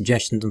worker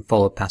suggestions and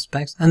follow-up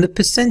aspects, and the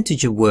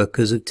percentage of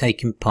workers who have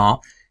taken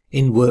part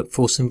in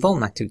workforce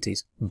involvement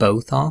activities.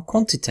 Both are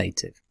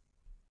quantitative.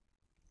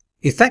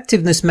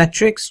 Effectiveness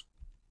metrics,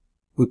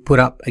 we put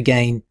up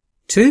again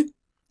 2,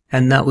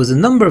 and that was the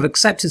number of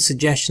accepted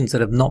suggestions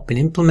that have not been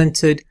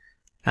implemented,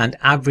 and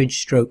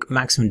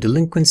average/maximum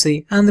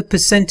delinquency, and the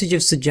percentage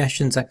of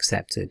suggestions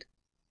accepted.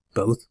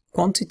 Both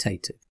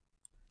quantitative.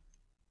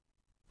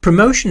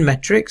 Promotion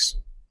metrics,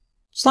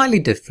 slightly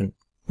different.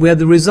 We have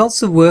the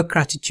results of worker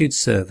attitude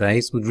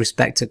surveys with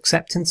respect to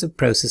acceptance of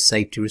process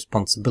safety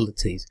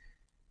responsibilities.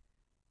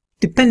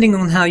 Depending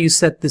on how you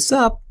set this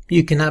up,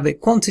 you can have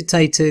it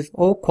quantitative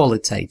or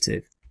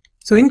qualitative.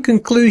 So in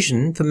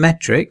conclusion, for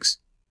metrics,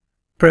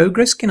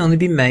 progress can only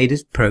be made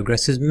as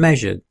progress is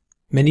measured.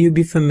 Many of you will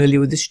be familiar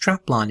with this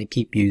strapline I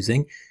keep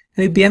using,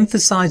 and it will be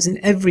emphasized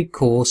in every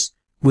course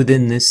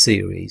within this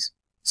series.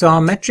 So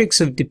our metrics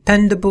of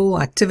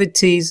dependable,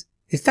 activities,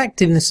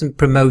 effectiveness and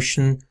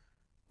promotion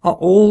are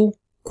all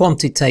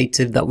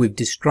quantitative that we've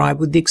described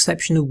with the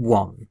exception of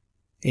one,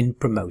 in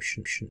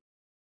promotion.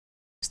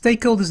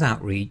 Stakeholders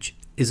outreach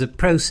is a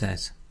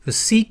process for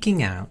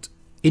seeking out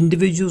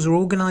individuals or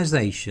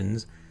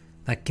organizations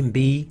that can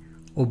be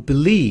or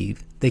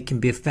believe they can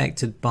be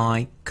affected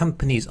by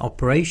companies'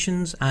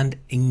 operations and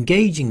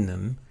engaging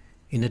them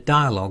in a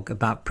dialogue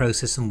about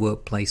process and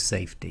workplace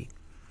safety.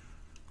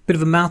 Bit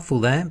of a mouthful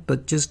there,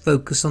 but just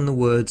focus on the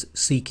words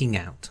seeking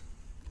out.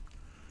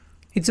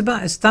 It's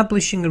about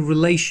establishing a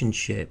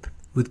relationship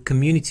with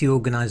community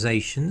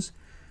organizations,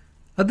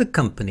 other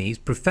companies,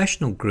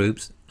 professional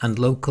groups, and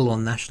local or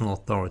national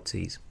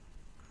authorities.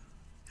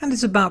 And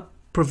it's about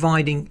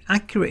providing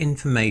accurate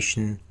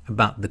information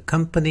about the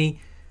company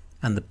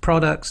and the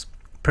products,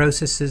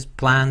 processes,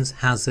 plans,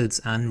 hazards,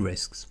 and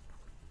risks.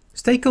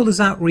 Stakeholders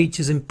outreach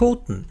is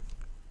important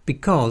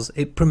because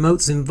it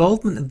promotes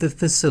involvement of the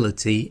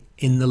facility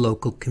in the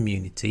local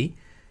community.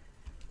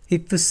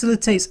 It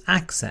facilitates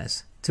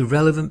access to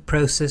relevant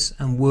process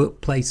and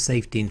workplace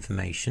safety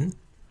information,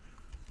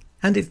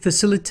 and it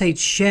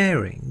facilitates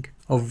sharing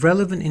of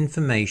relevant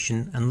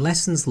information and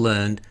lessons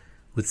learned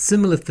with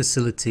similar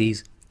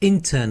facilities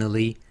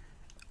internally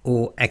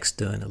or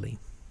externally.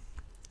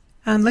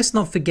 And let's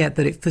not forget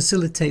that it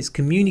facilitates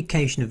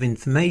communication of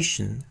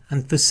information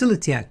and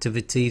facility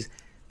activities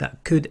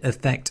that could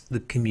affect the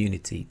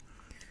community.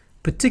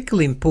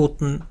 Particularly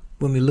important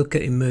when we look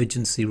at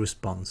emergency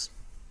response.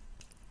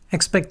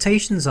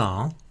 Expectations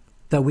are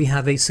that we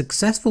have a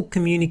successful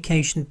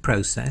communication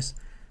process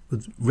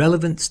with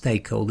relevant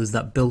stakeholders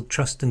that build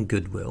trust and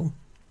goodwill.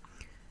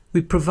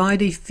 We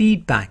provide a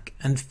feedback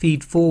and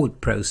feed-forward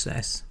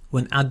process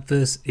when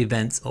adverse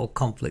events or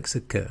conflicts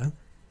occur.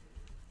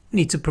 We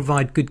need to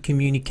provide good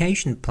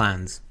communication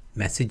plans,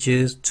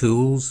 messages,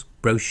 tools,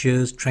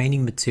 brochures,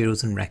 training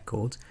materials and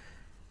records,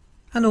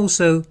 and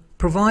also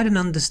provide an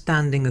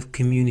understanding of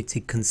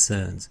community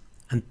concerns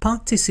and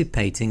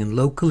participating in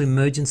local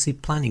emergency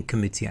planning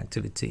committee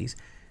activities,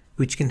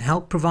 which can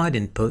help provide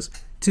inputs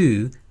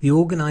to the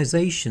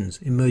organization's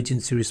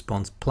emergency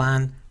response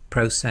plan,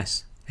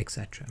 process,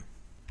 etc.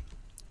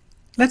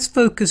 Let's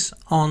focus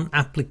on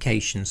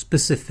application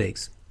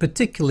specifics,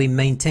 particularly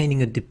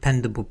maintaining a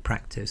dependable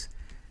practice.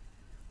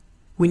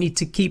 We need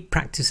to keep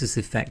practices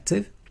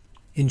effective,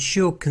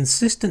 ensure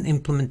consistent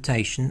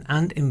implementation,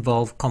 and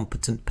involve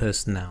competent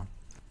personnel.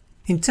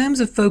 In terms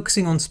of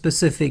focusing on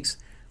specifics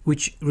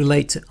which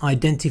relate to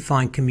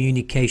identifying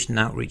communication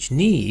outreach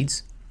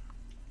needs,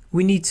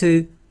 we need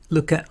to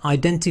look at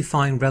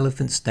identifying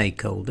relevant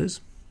stakeholders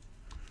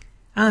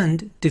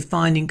and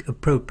defining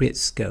appropriate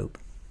scope.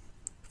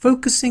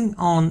 Focusing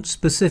on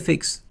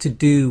specifics to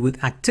do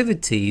with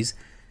activities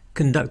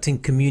conducting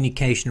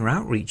communication or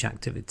outreach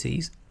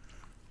activities,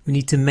 we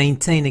need to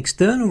maintain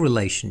external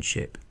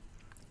relationship,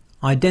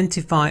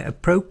 identify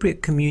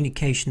appropriate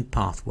communication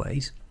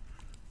pathways,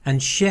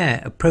 and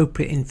share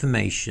appropriate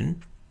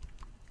information,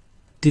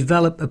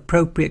 develop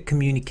appropriate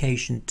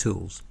communication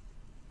tools.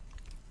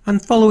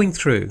 And following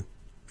through,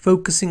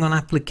 focusing on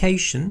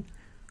application,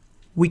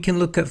 we can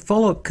look at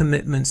follow-up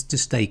commitments to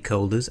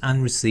stakeholders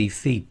and receive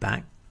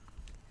feedback,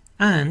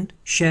 and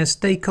share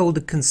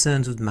stakeholder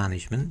concerns with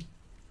management.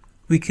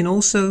 We can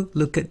also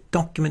look at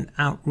document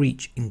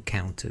outreach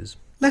encounters.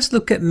 Let's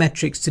look at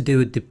metrics to do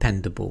with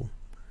dependable.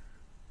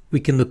 We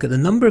can look at the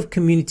number of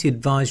community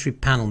advisory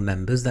panel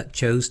members that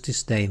chose to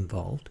stay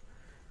involved,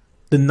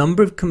 the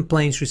number of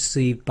complaints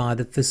received by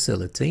the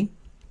facility.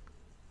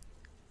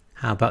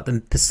 How about the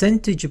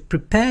percentage of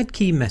prepared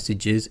key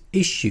messages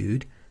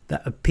issued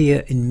that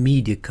appear in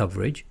media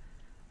coverage?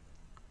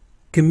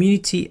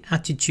 Community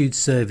attitude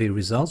survey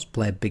results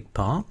play a big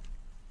part.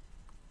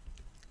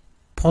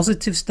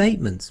 Positive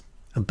statements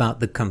about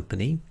the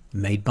company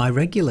made by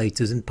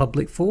regulators in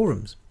public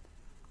forums.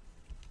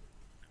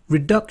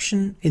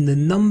 Reduction in the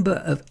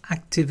number of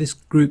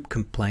activist group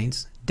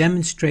complaints,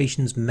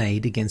 demonstrations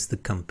made against the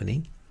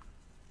company.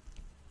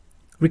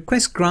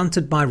 Requests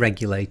granted by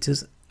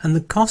regulators and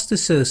the cost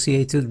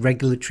associated with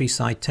regulatory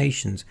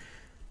citations.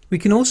 We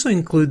can also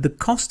include the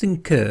cost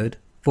incurred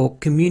for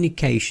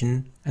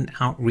communication and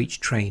outreach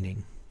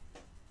training.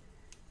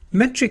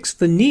 Metrics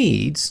for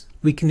needs,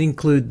 we can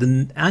include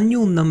the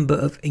annual number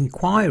of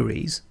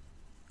inquiries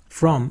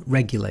from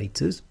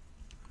regulators,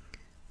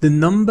 the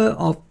number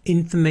of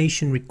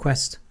information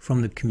requests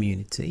from the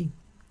community,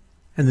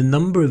 and the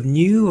number of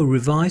new or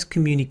revised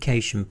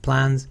communication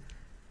plans,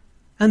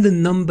 and the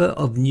number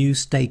of new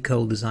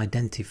stakeholders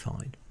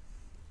identified.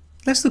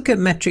 Let's look at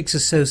metrics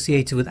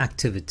associated with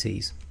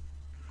activities.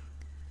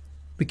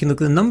 We can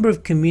look at the number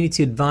of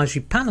community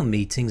advisory panel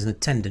meetings and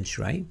attendance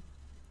rate,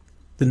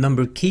 the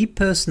number of key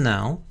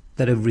personnel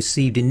that have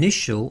received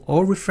initial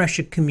or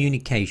refresher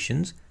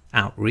communications,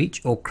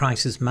 outreach or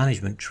crisis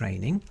management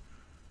training,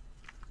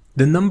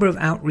 the number of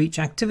outreach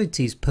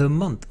activities per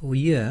month or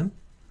year.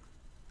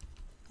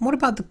 What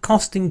about the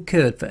cost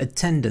incurred for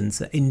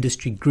attendance at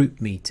industry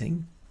group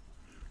meeting,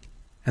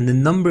 and the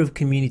number of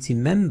community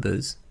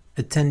members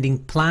attending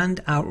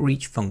planned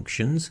outreach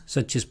functions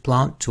such as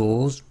plant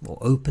tours or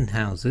open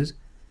houses,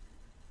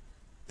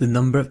 the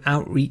number of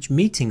outreach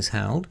meetings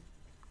held,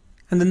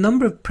 and the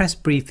number of press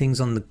briefings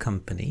on the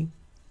company?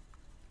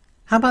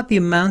 How about the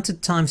amount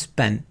of time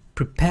spent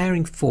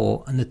preparing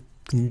for and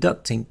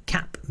conducting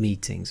CAP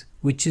meetings,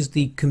 which is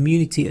the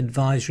Community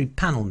Advisory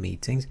Panel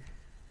meetings?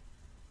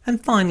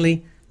 And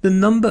finally, the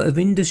number of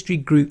industry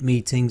group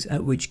meetings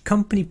at which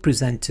company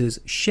presenters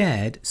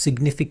shared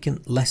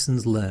significant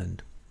lessons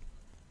learned.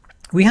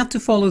 We have to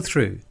follow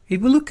through.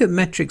 If we look at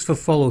metrics for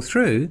follow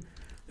through,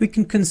 we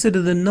can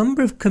consider the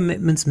number of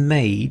commitments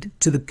made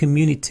to the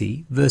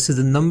community versus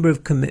the number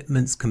of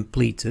commitments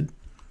completed,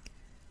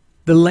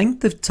 the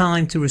length of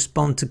time to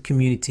respond to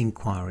community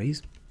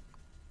inquiries,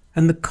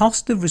 and the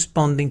cost of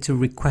responding to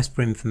requests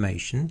for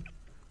information,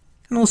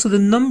 and also the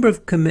number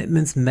of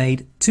commitments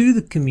made to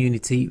the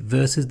community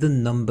versus the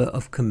number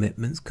of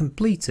commitments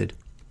completed.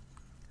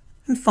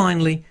 And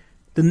finally,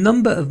 the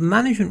number of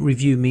management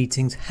review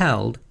meetings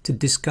held to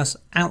discuss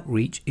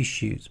outreach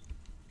issues.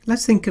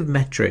 Let's think of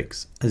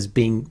metrics as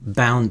being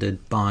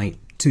bounded by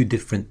two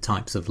different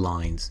types of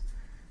lines.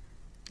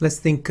 Let's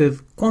think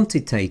of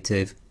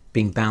quantitative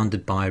being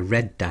bounded by a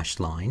red dashed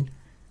line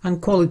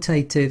and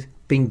qualitative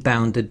being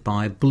bounded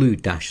by a blue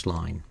dashed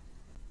line.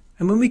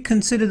 And when we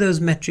consider those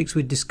metrics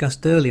we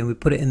discussed earlier and we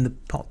put it in the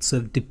pots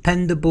of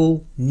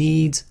dependable,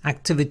 needs,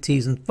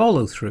 activities and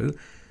follow through,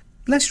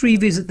 let's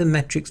revisit the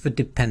metrics for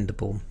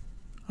dependable.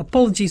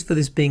 Apologies for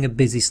this being a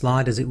busy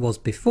slide as it was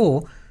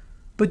before,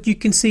 but you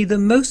can see that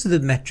most of the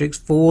metrics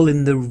fall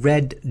in the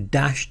red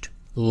dashed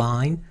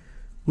line,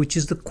 which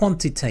is the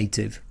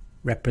quantitative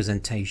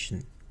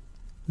representation.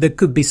 There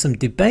could be some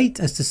debate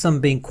as to some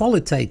being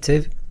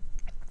qualitative,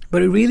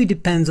 but it really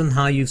depends on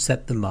how you've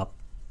set them up.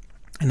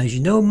 And as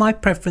you know, my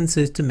preference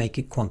is to make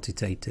it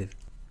quantitative.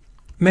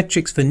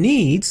 Metrics for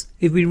needs,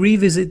 if we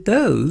revisit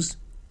those,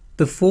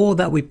 the four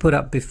that we put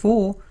up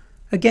before,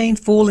 again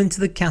fall into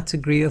the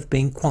category of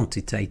being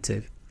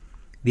quantitative.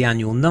 The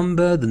annual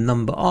number, the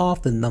number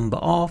of, the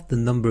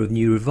number of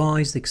new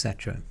revised,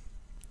 etc.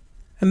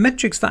 And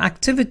metrics for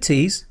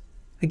activities,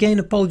 again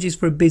apologies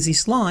for a busy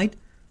slide,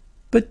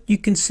 but you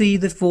can see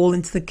they fall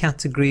into the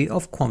category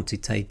of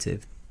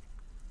quantitative.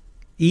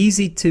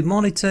 Easy to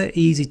monitor,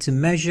 easy to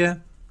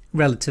measure,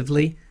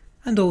 relatively,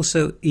 and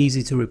also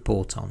easy to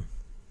report on.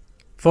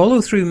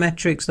 Follow-through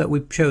metrics that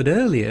we showed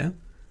earlier,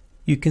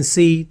 you can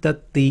see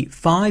that the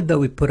 5 that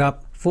we put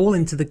up fall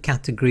into the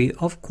category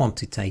of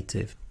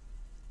quantitative.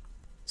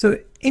 So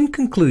in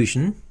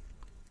conclusion,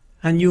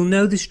 and you'll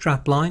know this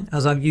strapline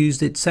as I've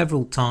used it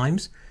several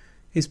times,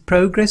 is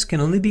progress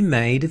can only be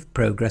made if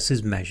progress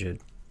is measured.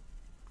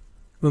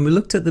 When we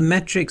looked at the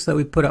metrics that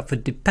we put up for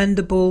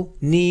dependable,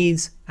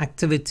 needs,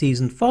 activities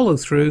and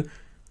follow-through,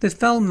 they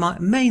fell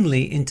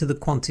mainly into the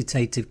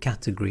quantitative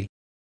category.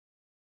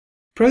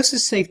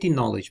 Process safety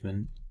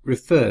acknowledgement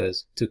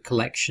refers to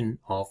collection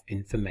of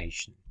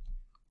information.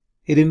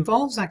 It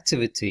involves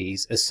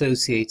activities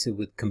associated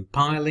with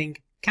compiling,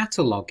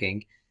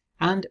 cataloguing,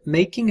 and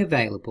making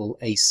available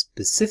a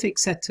specific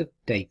set of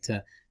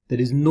data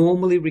that is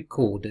normally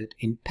recorded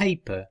in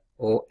paper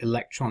or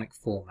electronic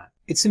format.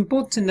 It's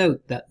important to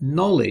note that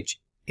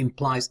knowledge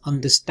implies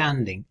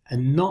understanding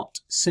and not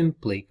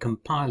simply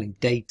compiling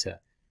data.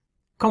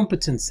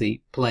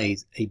 Competency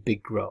plays a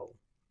big role.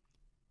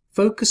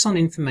 Focus on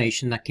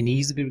information that can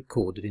easily be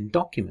recorded in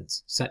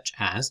documents such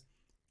as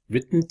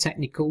written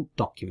technical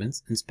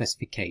documents and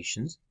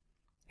specifications,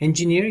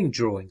 engineering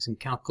drawings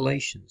and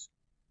calculations,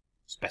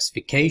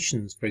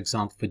 specifications, for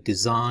example, for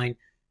design,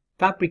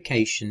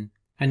 fabrication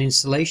and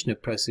installation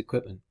of process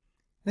equipment.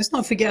 Let's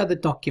not forget other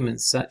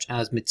documents such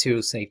as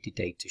material safety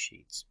data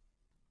sheets.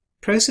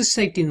 Process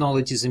safety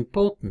knowledge is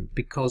important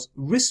because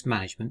risk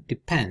management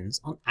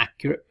depends on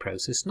accurate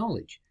process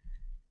knowledge.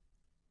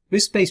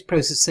 Risk-based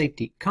process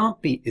safety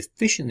can't be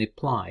efficiently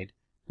applied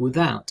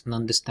without an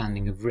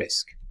understanding of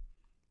risk.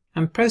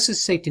 And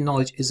process safety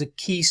knowledge is a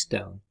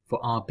keystone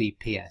for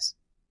RBPS.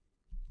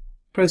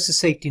 Process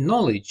safety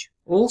knowledge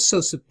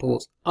also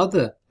supports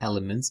other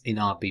elements in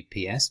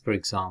RBPS, for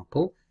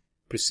example,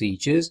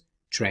 procedures,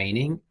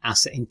 training,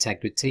 asset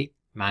integrity,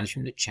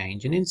 management of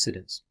change and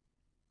incidents.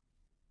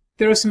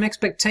 There are some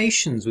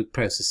expectations with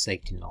process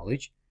safety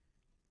knowledge.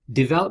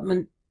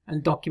 Development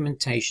and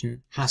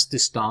documentation has to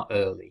start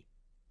early.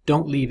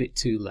 Don't leave it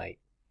too late.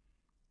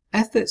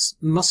 Efforts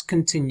must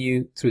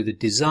continue through the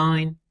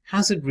design,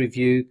 hazard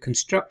review,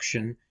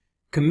 construction,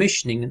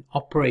 commissioning and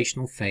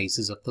operational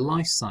phases of the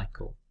life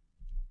cycle.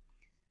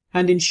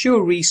 And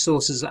ensure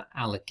resources are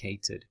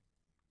allocated.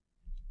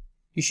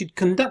 You should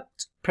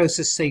conduct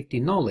process safety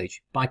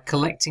knowledge by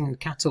collecting and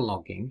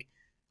cataloguing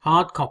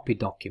hard copy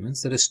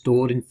documents that are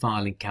stored in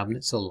filing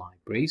cabinets or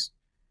libraries,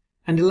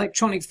 and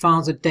electronic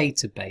files or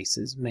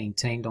databases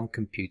maintained on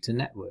computer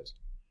networks.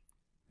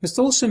 Must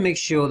also make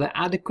sure that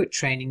adequate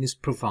training is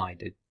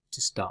provided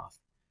to staff,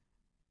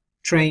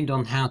 trained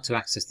on how to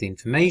access the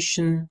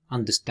information,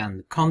 understand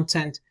the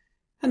content,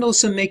 and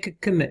also make a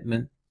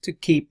commitment to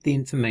keep the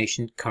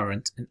information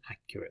current and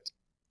accurate.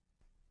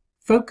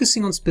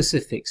 Focusing on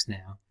specifics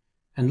now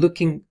and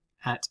looking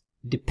at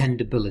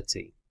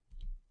dependability.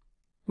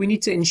 We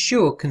need to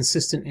ensure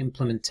consistent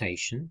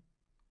implementation,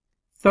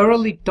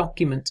 thoroughly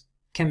document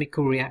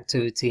chemical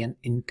reactivity and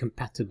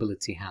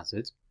incompatibility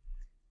hazards,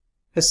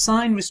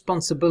 assign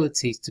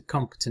responsibilities to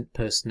competent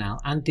personnel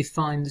and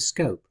define the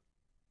scope.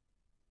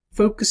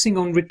 Focusing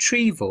on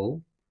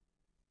retrieval,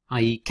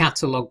 i.e.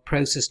 catalogue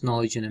process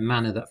knowledge in a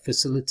manner that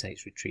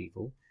facilitates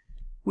retrieval,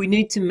 we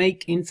need to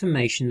make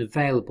information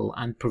available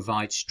and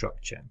provide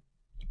structure.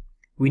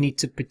 We need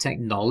to protect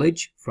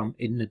knowledge from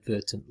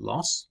inadvertent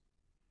loss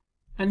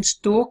and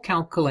store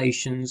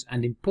calculations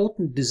and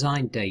important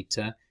design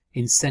data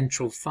in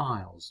central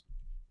files.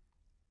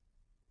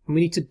 And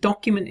we need to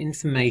document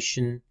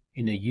information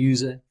in a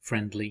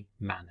user-friendly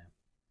manner.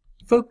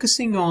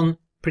 Focusing on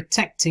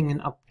protecting and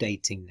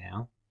updating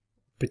now,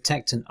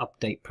 protect and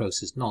update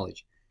process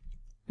knowledge.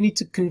 We need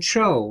to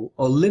control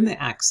or limit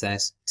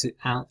access to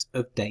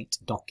out-of-date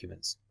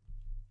documents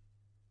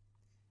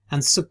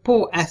and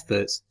support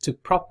efforts to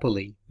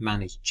properly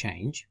manage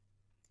change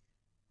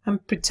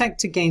and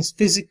protect against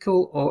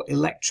physical or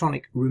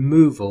electronic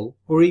removal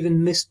or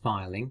even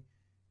misfiling,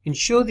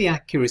 ensure the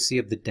accuracy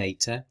of the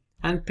data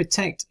and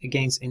protect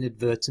against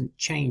inadvertent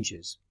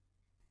changes.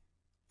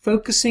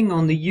 Focusing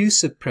on the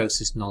use of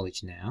process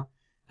knowledge now,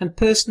 and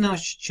personnel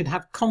should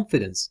have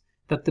confidence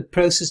that the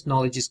process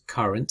knowledge is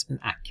current and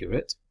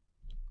accurate,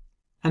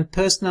 and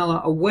personnel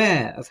are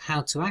aware of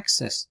how to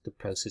access the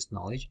process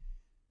knowledge,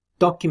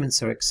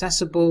 documents are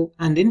accessible,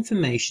 and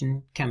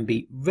information can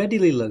be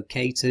readily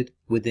located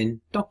within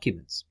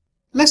documents.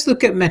 Let's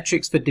look at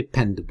metrics for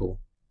dependable.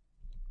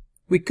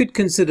 We could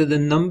consider the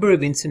number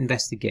of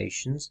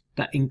investigations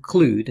that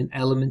include an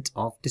element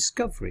of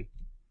discovery,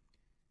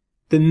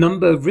 the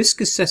number of risk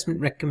assessment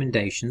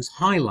recommendations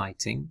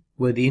highlighting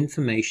where the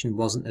information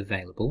wasn't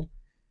available,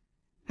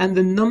 and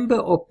the number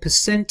or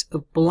percent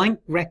of blank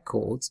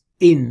records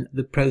in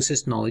the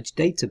process knowledge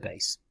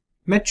database.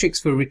 Metrics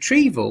for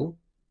retrieval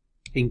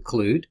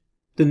include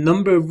the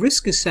number of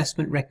risk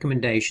assessment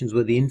recommendations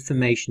where the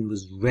information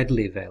was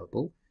readily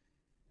available,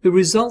 the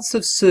results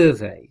of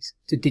surveys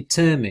to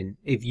determine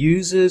if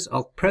users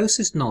of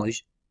process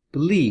knowledge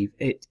believe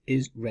it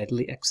is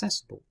readily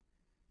accessible,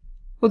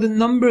 or the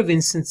number of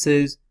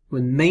instances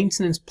when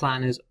maintenance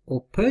planners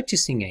or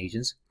purchasing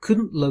agents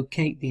couldn't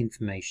locate the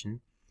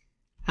information,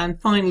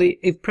 and finally,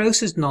 if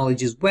process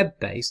knowledge is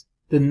web-based,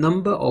 the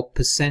number or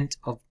percent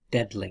of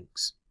dead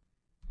links.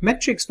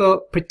 Metrics for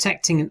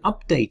protecting and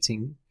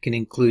updating can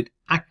include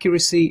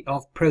accuracy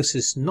of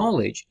process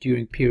knowledge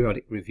during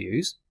periodic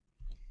reviews,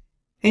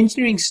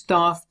 engineering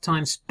staff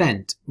time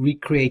spent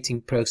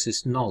recreating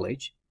process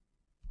knowledge,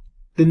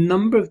 the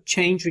number of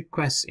change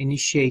requests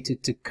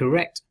initiated to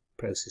correct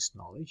process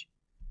knowledge,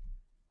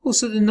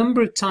 also the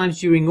number of times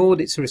during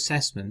audits or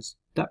assessments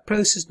that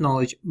process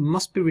knowledge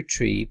must be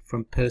retrieved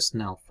from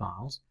personnel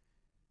files,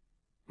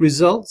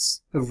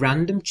 results of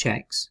random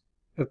checks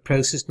of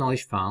process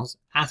knowledge files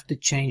after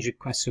change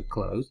requests are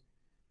closed,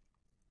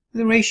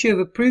 the ratio of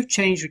approved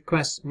change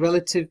requests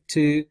relative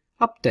to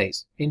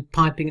updates in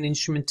piping and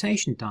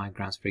instrumentation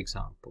diagrams, for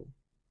example,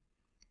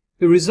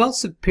 the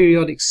results of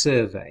periodic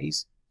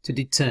surveys to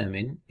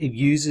determine if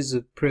users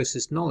of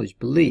process knowledge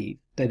believe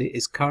that it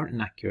is current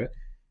and accurate,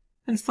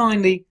 and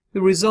finally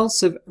the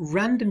results of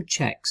random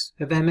checks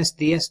of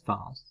MSDS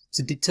files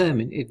to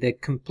determine if they're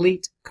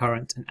complete,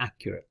 current and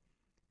accurate.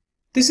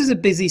 This is a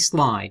busy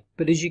slide,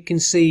 but as you can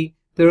see,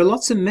 there are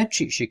lots of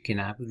metrics you can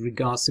have with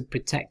regards to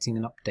protecting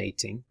and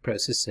updating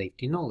process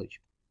safety knowledge.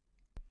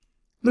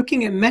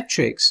 Looking at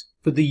metrics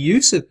for the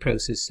use of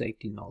process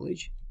safety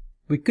knowledge,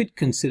 we could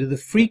consider the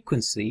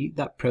frequency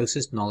that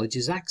process knowledge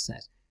is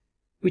accessed,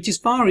 which is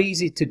far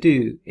easier to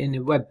do in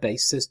a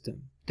web-based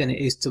system than it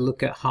is to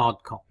look at hard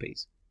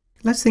copies.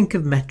 Let's think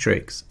of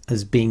metrics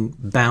as being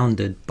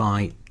bounded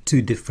by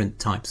two different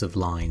types of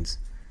lines.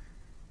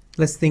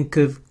 Let's think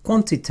of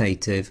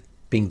quantitative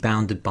being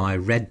bounded by a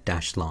red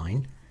dashed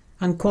line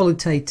and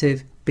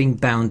qualitative being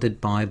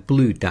bounded by a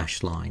blue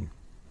dashed line.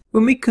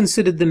 When we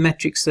considered the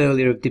metrics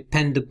earlier of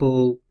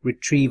dependable,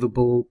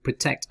 retrievable,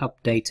 protect,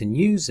 update and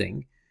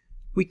using,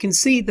 we can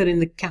see that in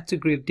the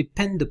category of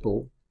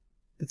dependable,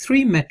 the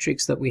three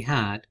metrics that we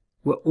had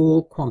were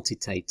all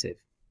quantitative.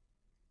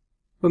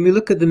 When we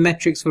look at the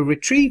metrics for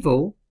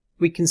retrieval,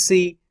 we can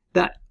see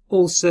that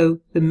also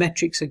the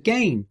metrics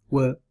again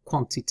were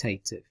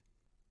quantitative.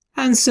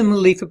 And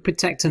similarly for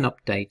protect and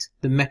update,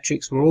 the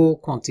metrics were all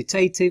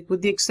quantitative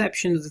with the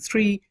exception of the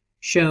three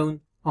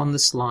shown on the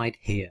slide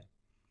here.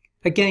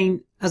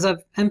 Again, as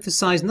I've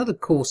emphasized in other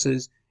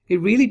courses,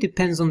 it really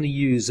depends on the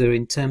user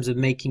in terms of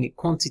making it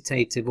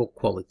quantitative or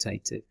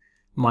qualitative.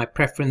 My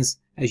preference,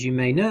 as you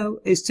may know,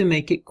 is to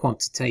make it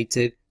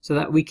quantitative so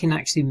that we can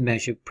actually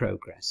measure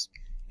progress.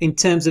 In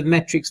terms of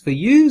metrics for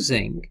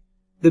using,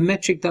 the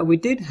metric that we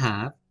did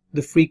have,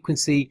 the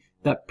frequency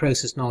that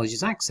process knowledge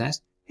is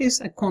accessed, is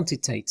a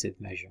quantitative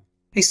measure.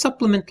 A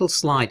supplemental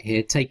slide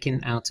here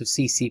taken out of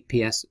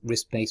CCPS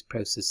risk-based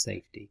process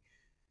safety.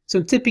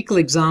 Some typical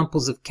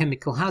examples of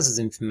chemical hazards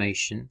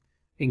information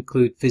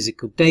include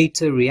physical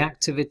data,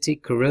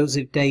 reactivity,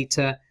 corrosive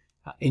data,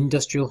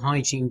 industrial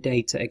hygiene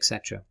data,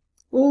 etc.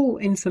 All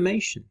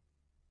information.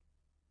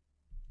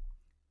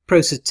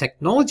 Process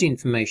technology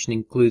information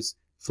includes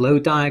flow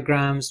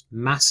diagrams,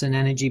 mass and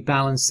energy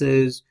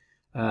balances,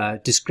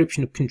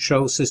 description of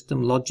control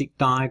system, logic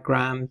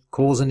diagram,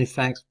 cause and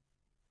effects.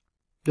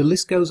 The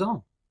list goes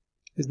on.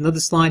 There's another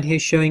slide here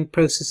showing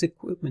process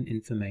equipment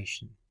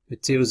information,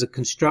 materials of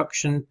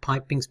construction,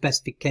 piping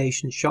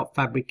specifications, shop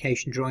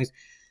fabrication drawings.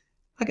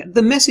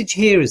 The message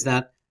here is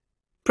that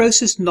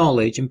process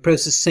knowledge and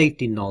process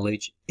safety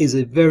knowledge is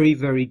a very,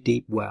 very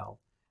deep well,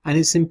 and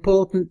it's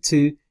important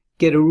to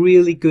get a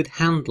really good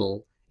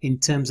handle in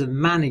terms of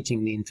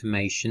managing the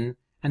information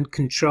and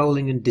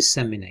controlling and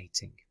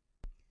disseminating.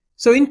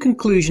 So in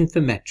conclusion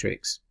for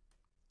metrics,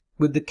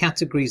 with the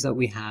categories that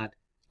we had,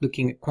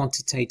 looking at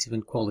quantitative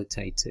and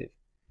qualitative,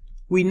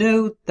 we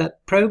know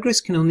that progress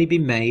can only be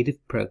made if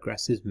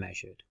progress is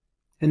measured.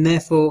 And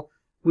therefore,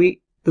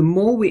 the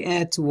more we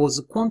err towards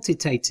a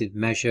quantitative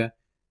measure,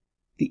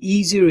 the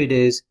easier it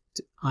is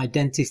to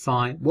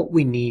identify what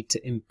we need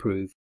to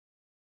improve.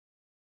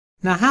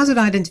 Now, hazard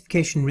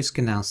identification risk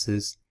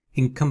analysis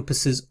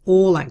encompasses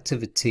all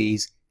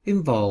activities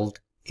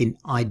involved in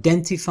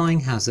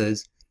identifying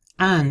hazards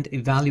and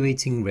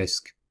evaluating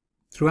risk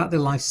throughout the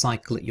life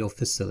cycle at your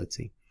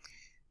facility.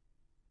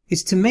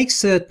 It's to make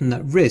certain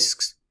that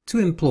risks to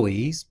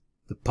employees,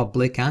 the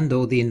public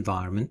and/or the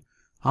environment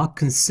are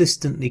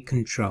consistently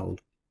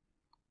controlled.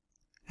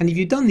 And if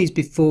you've done these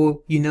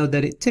before, you know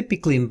that it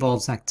typically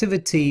involves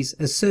activities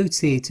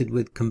associated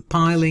with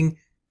compiling,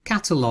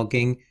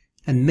 cataloging,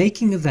 and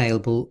making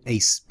available a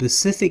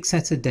specific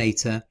set of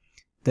data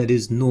that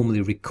is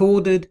normally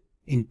recorded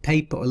in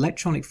paper or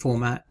electronic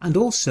format and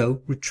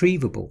also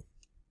retrievable.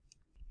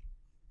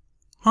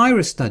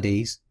 HIRA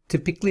studies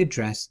typically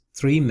address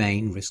three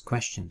main risk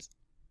questions.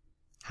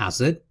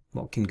 Hazard,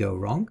 what can go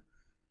wrong?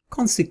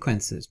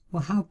 Consequences,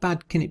 well, how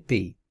bad can it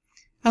be?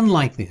 And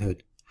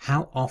likelihood,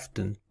 how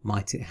often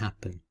might it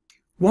happen?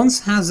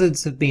 Once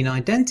hazards have been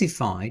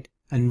identified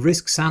and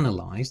risks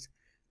analysed,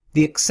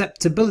 the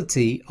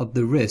acceptability of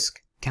the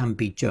risk can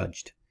be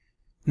judged.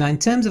 Now, in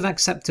terms of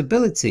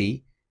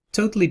acceptability,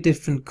 totally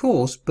different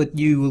course, but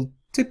you will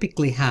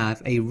typically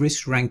have a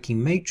risk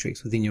ranking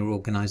matrix within your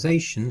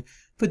organisation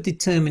for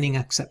determining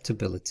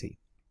acceptability.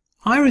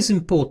 HIRA is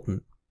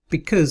important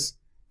because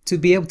to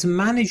be able to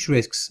manage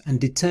risks and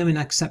determine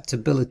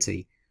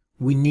acceptability,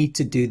 we need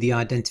to do the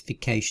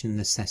identification and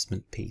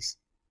assessment piece.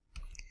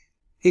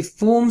 It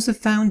forms a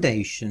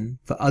foundation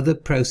for other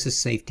process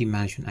safety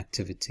management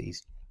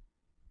activities.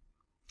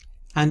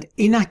 And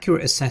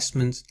inaccurate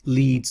assessments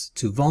leads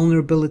to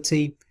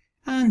vulnerability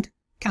and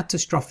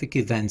catastrophic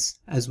events,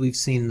 as we've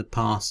seen in the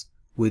past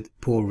with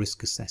poor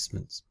risk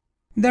assessments.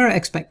 There are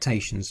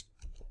expectations.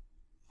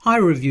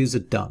 HIRA reviews are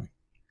done.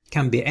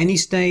 Can be at any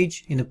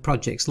stage in a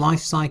project's life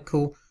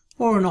cycle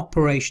or an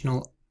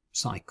operational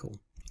cycle.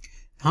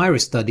 HIRA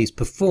studies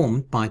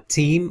performed by a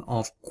team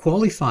of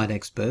qualified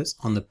experts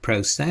on the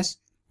process,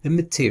 the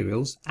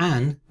materials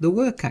and the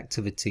work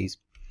activities.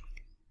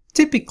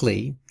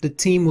 Typically, the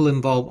team will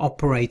involve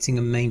operating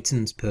and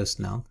maintenance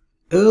personnel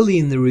early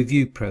in the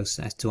review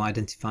process to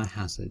identify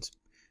hazards.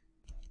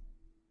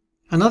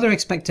 And other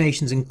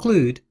expectations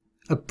include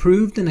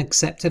approved and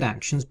accepted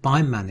actions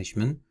by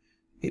management.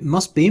 It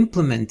must be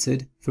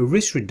implemented for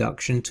risk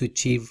reduction to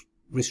achieve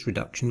risk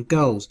reduction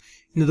goals.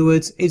 In other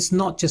words, it's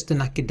not just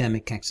an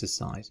academic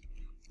exercise.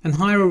 And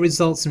HIRA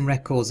results and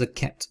records are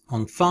kept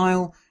on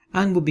file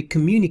and will be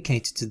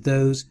communicated to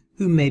those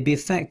who may be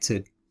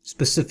affected,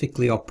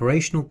 specifically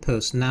operational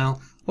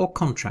personnel or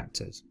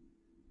contractors.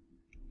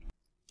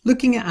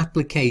 Looking at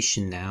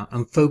application now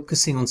and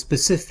focusing on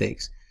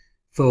specifics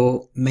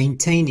for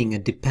maintaining a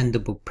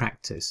dependable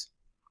practice.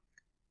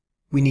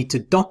 We need to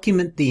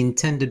document the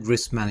intended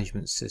risk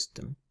management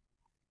system,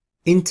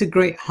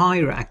 integrate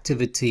HIRA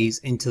activities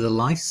into the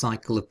life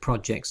cycle of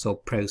projects or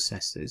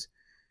processes,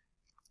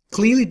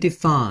 clearly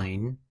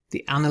define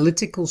the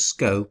analytical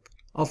scope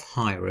of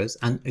HIRAs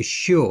and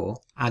assure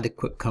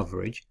adequate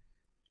coverage,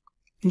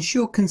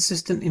 ensure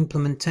consistent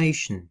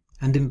implementation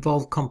and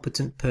involve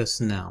competent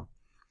personnel,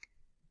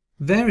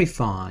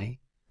 verify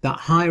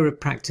that HIRA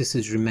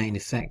practices remain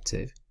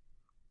effective,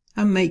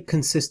 and make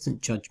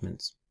consistent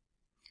judgments.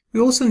 We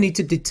also need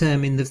to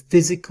determine the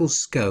physical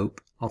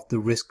scope of the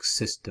risk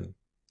system,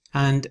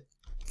 and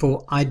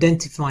for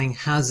identifying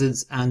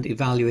hazards and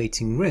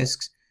evaluating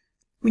risks,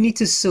 we need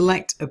to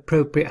select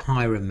appropriate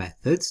HIRA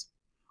methods,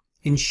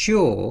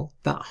 ensure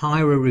that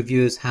HIRA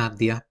reviewers have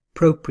the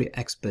appropriate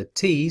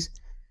expertise,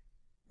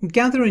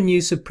 gather and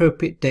use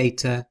appropriate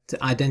data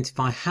to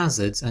identify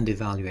hazards and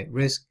evaluate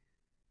risk,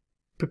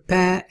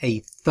 prepare a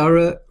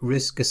thorough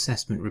risk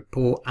assessment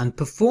report and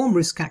perform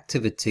risk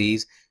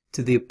activities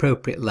to the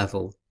appropriate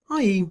level,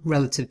 i.e.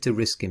 relative to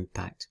risk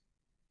impact.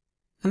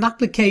 An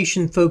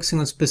application focusing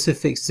on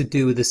specifics to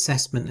do with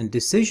assessment and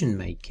decision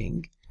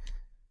making,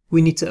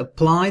 we need to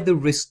apply the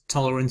risk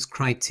tolerance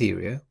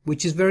criteria,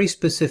 which is very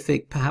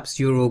specific perhaps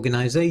to your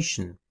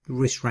organisation, the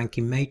risk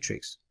ranking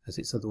matrix as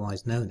it's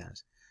otherwise known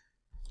as.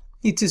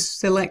 You need to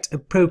select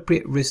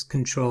appropriate risk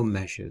control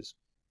measures.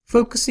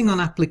 Focusing on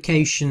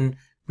application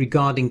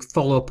regarding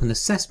follow-up and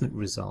assessment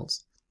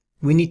results,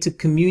 we need to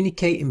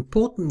communicate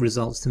important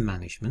results to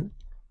management,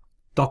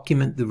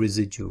 document the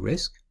residual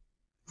risk,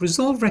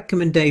 resolve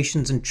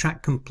recommendations and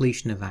track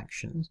completion of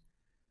actions,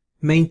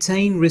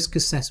 maintain risk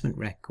assessment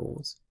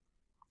records,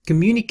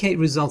 communicate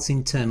results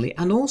internally,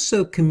 and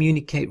also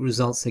communicate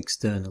results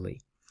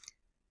externally.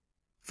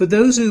 For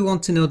those who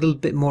want to know a little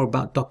bit more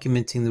about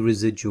documenting the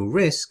residual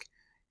risk,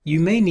 you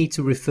may need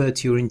to refer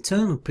to your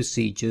internal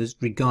procedures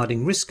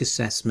regarding risk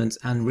assessments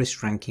and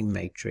risk ranking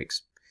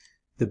matrix,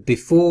 the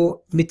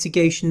before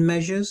mitigation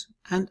measures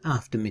and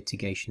after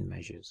mitigation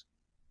measures.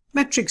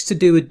 Metrics to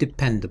do with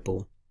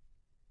dependable.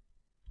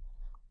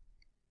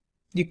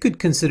 You could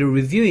consider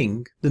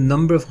reviewing the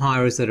number of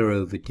HIRAs that are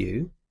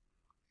overdue.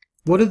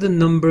 What are the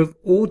number of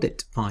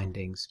audit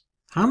findings?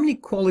 How many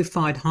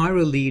qualified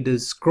HIRA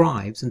leaders,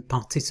 scribes and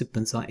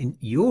participants are in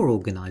your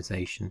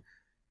organization?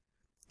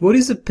 What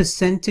is the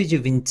percentage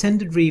of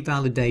intended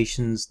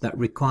revalidations that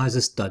requires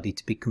a study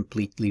to be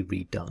completely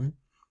redone?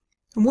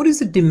 And what is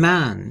the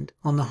demand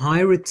on the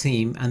HIRA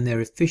team and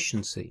their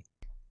efficiency?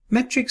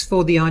 Metrics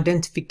for the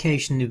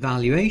identification and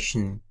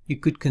evaluation. You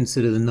could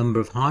consider the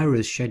number of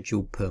HIRAs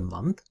scheduled per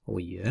month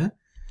or year,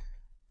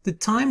 the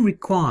time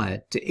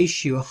required to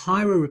issue a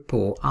HIRA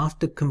report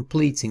after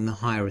completing the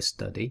HIRA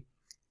study,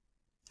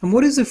 and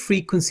what is the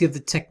frequency of the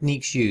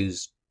techniques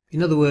used?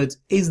 In other words,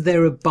 is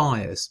there a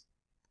bias?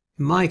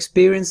 In my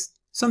experience,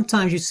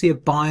 sometimes you see a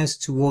bias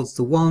towards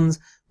the ones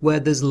where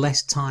there's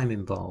less time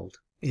involved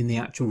in the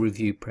actual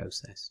review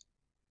process.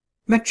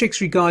 Metrics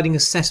regarding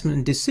assessment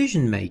and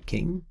decision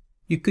making.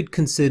 You could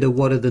consider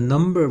what are the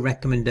number of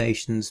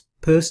recommendations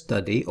per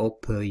study or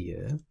per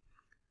year.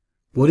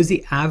 What is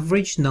the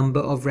average number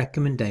of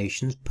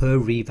recommendations per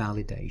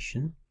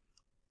revalidation?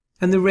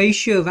 And the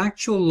ratio of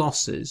actual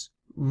losses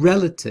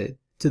relative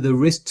to the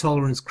risk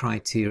tolerance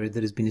criteria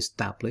that has been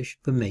established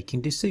for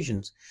making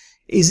decisions.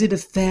 Is it a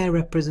fair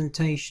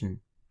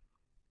representation?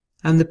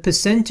 And the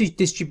percentage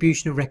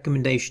distribution of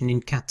recommendation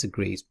in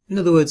categories. In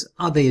other words,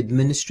 are they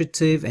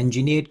administrative,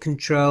 engineered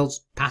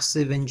controls,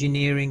 passive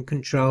engineering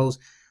controls,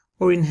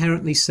 or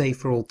inherently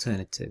safer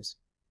alternatives?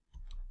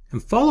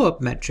 And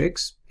follow-up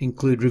metrics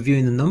include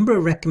reviewing the number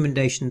of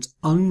recommendations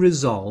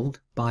unresolved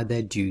by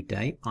their due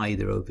date,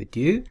 either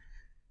overdue.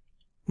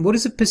 What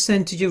is the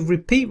percentage of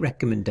repeat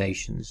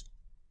recommendations?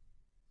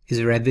 Is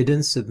there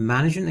evidence of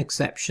management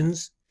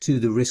exceptions to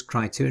the risk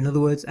criteria? In other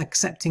words,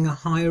 accepting a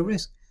higher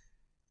risk?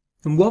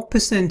 And what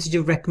percentage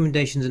of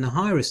recommendations in a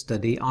HIRA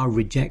study are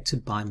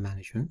rejected by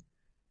management?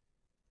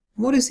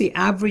 What is the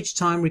average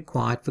time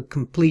required for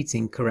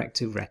completing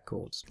corrective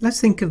records?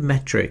 Let's think of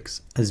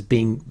metrics as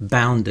being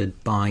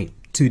bounded by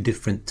two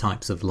different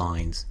types of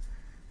lines.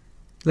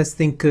 Let's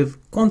think of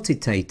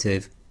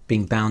quantitative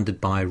being bounded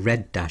by a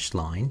red dashed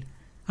line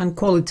and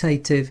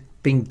qualitative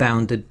being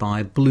bounded by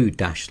a blue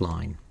dashed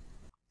line.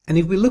 And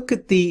if we look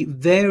at the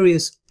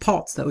various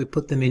pots that we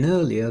put them in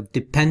earlier of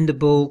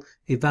dependable,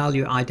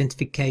 evaluate,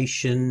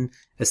 identification,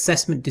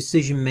 assessment,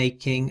 decision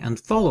making and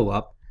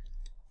follow-up,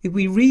 if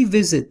we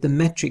revisit the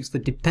metrics for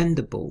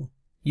dependable,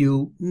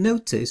 you'll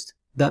notice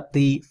that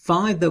the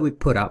 5 that we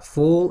put up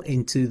fall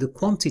into the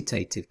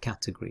quantitative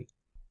category.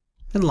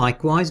 And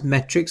likewise,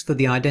 metrics for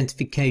the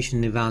identification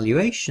and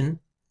evaluation,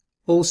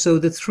 also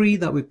the 3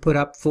 that we put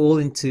up fall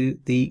into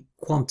the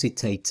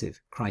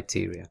quantitative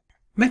criteria.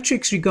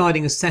 Metrics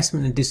regarding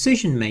assessment and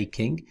decision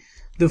making,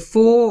 the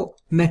 4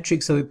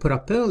 metrics that we put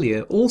up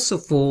earlier also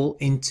fall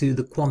into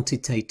the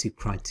quantitative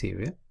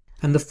criteria.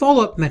 And the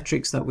follow-up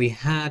metrics that we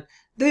had,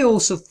 they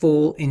also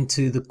fall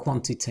into the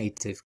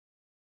quantitative.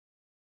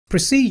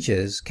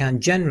 Procedures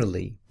can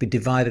generally be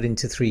divided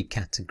into 3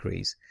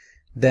 categories.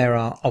 There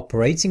are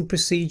operating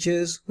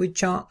procedures,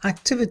 which are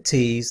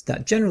activities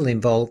that generally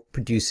involve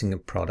producing a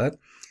product.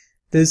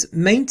 There's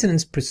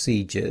maintenance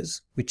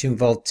procedures, which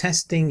involve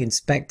testing,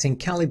 inspecting,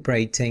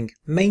 calibrating,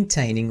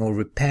 maintaining or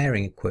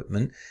repairing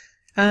equipment,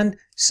 and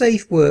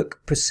safe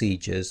work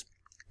procedures.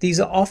 These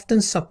are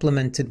often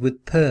supplemented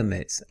with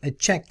permits, a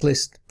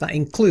checklist that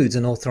includes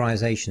an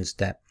authorization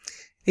step.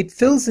 It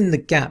fills in the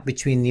gap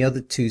between the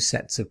other 2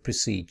 sets of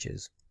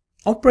procedures.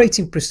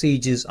 Operating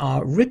procedures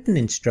are written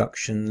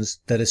instructions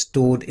that are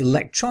stored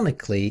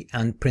electronically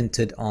and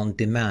printed on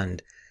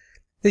demand.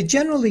 They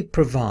generally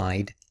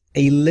provide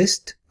a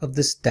list of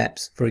the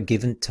steps for a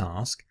given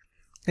task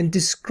and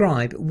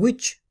describe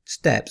which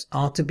steps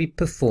are to be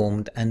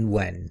performed and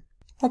when.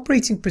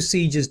 Operating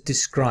procedures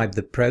describe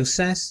the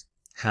process,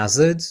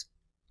 hazards,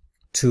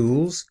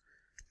 tools,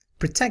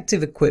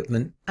 protective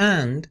equipment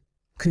and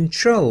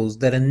controls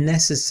that are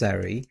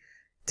necessary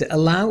to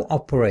allow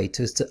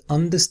operators to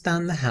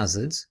understand the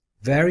hazards,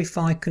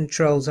 verify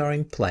controls are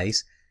in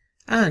place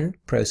and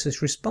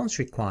process response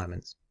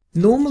requirements.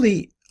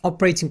 Normally,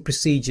 operating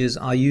procedures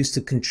are used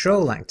to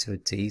control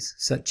activities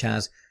such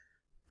as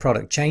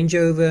product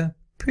changeover,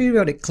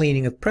 periodic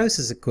cleaning of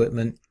process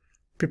equipment,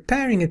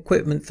 preparing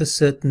equipment for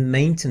certain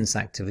maintenance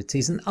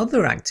activities and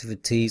other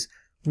activities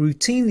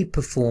routinely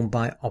performed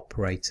by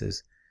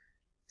operators.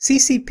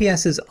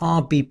 CCPS's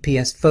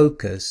RBPS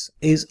focus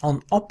is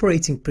on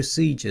operating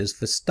procedures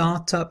for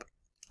startup,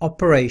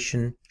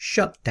 operation,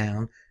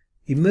 shutdown,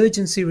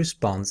 emergency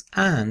response,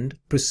 and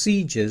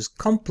procedures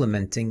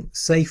complementing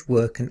safe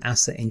work and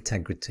asset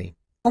integrity.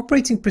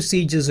 Operating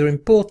procedures are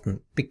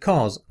important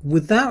because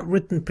without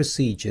written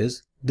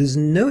procedures, there's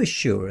no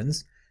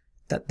assurance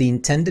that the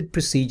intended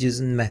procedures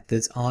and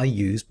methods are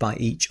used by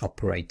each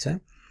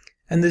operator,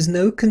 and there's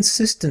no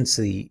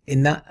consistency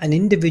in that an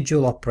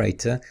individual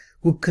operator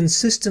will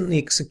consistently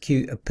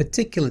execute a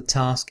particular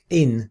task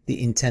in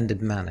the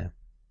intended manner.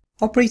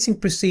 Operating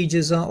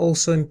procedures are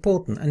also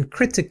important and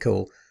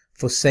critical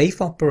for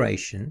safe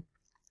operation,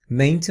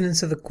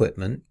 maintenance of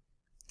equipment,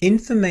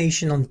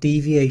 information on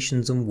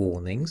deviations and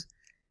warnings,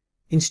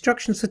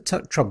 instructions for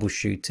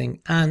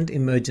troubleshooting, and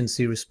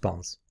emergency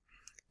response.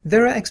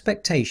 There are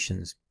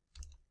expectations.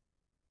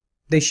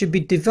 They should be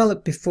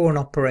developed before an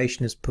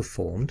operation is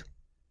performed.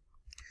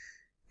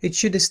 It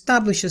should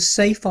establish a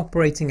safe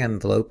operating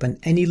envelope and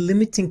any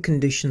limiting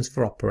conditions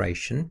for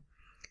operation.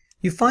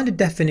 You find a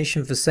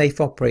definition for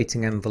safe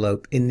operating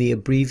envelope in the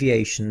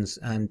abbreviations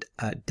and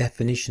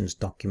definitions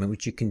document,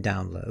 which you can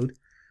download.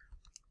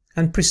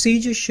 And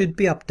procedures should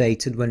be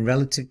updated when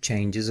relative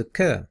changes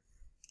occur.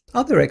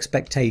 Other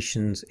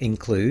expectations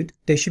include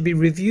they should be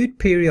reviewed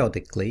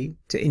periodically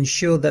to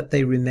ensure that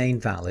they remain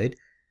valid,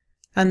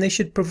 and they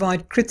should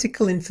provide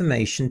critical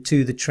information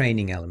to the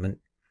training element.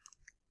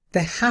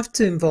 They have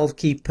to involve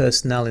key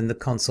personnel in the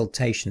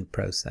consultation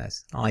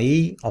process,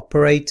 i.e.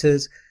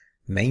 operators,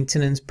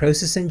 maintenance,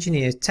 process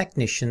engineers,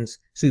 technicians,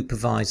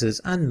 supervisors,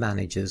 and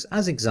managers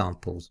as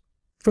examples.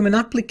 From an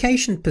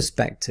application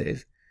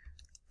perspective,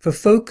 for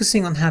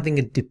focusing on having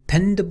a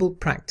dependable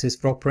practice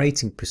for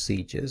operating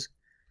procedures,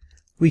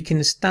 we can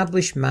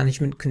establish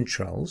management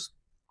controls,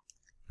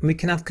 and we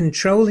can have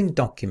controlling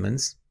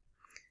documents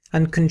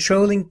and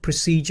controlling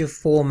procedure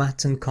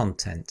format and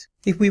content.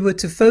 If we were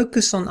to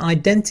focus on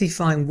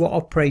identifying what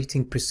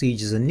operating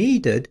procedures are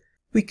needed,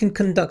 we can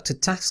conduct a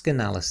task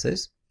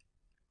analysis.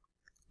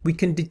 We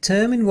can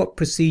determine what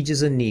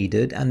procedures are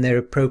needed and their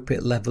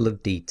appropriate level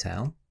of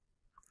detail,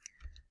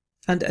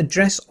 and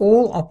address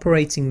all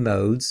operating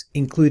modes,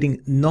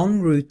 including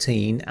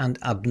non-routine and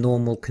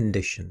abnormal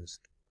conditions.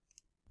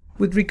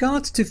 With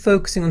regards to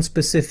focusing on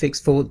specifics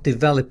for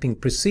developing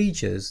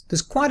procedures,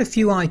 there's quite a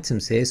few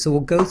items here, so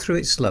we'll go through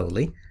it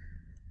slowly.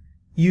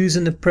 Use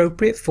an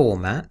appropriate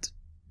format.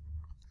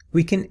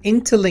 We can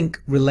interlink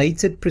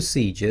related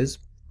procedures.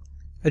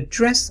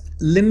 Address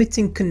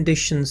limiting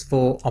conditions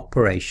for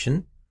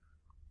operation.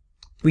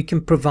 We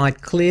can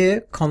provide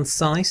clear,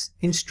 concise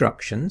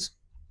instructions.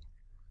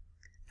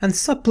 And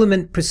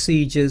supplement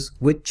procedures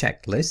with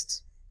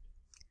checklists.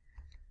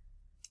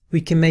 We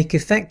can make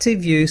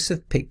effective use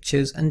of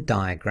pictures and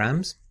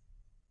diagrams,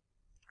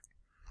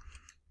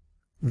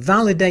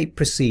 validate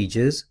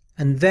procedures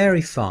and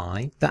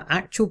verify that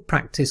actual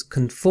practice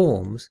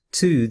conforms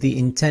to the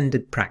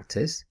intended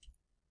practice,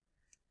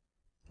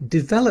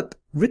 develop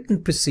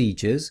written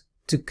procedures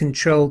to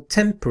control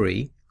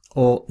temporary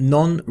or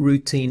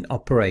non-routine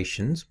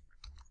operations,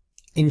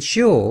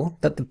 ensure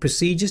that the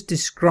procedures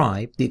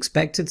describe the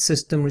expected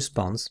system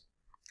response,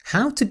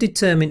 how to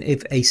determine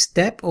if a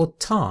step or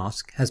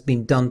task has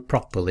been done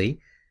properly,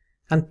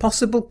 and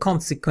possible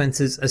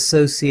consequences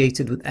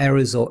associated with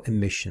errors or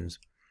omissions.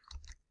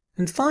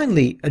 And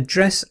finally,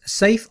 address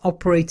safe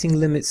operating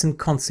limits and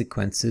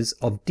consequences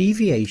of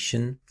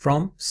deviation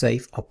from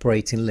safe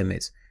operating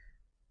limits.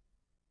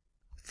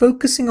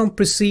 Focusing on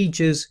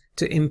procedures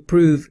to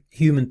improve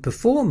human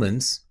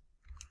performance,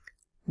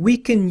 we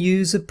can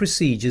use the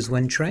procedures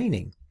when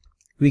training.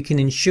 We can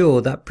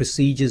ensure that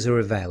procedures are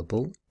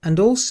available and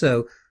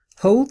also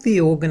hold the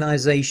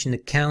organization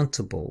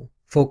accountable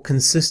for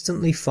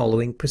consistently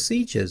following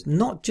procedures,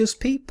 not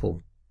just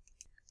people.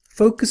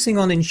 Focusing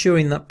on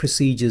ensuring that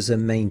procedures are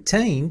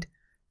maintained,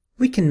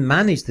 we can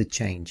manage the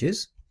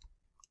changes,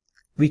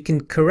 we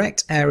can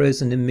correct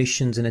errors and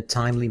omissions in a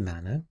timely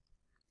manner,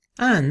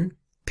 and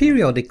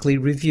periodically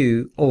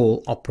review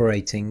all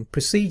operating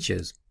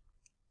procedures.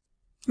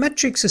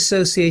 Metrics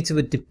associated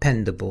with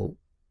dependable.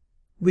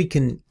 We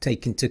can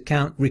take into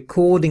account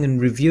recording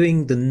and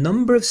reviewing the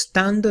number of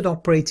standard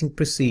operating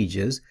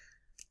procedures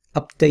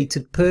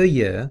updated per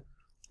year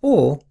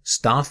or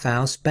staff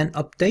hours spent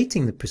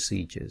updating the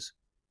procedures.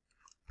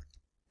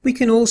 We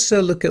can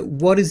also look at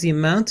what is the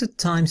amount of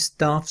time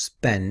staff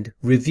spend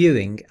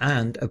reviewing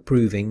and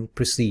approving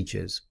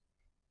procedures.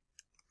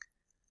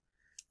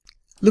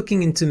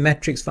 Looking into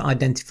metrics for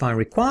identifying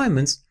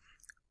requirements,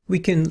 we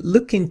can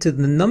look into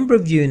the number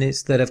of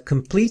units that have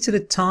completed a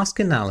task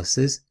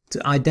analysis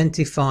to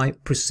identify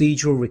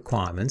procedural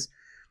requirements,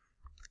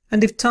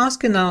 and if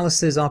task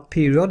analyses are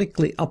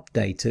periodically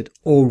updated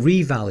or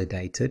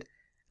revalidated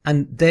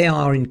and they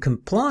are in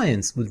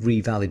compliance with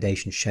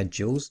revalidation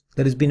schedules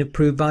that has been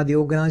approved by the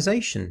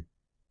organization.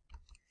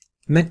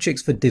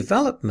 Metrics for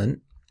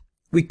development,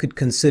 we could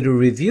consider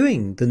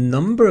reviewing the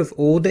number of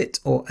audit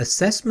or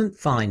assessment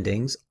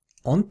findings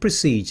on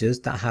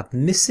procedures that have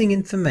missing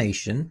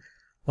information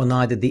on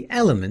either the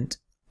element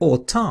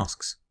or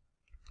tasks.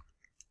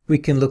 We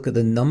can look at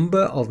the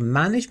number of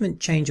management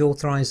change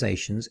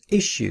authorizations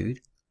issued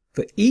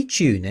for each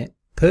unit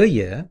per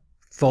year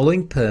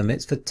following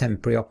permits for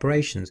temporary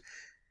operations.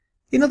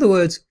 In other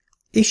words,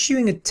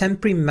 issuing a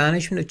temporary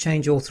management of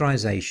change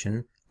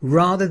authorization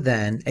rather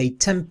than a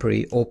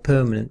temporary or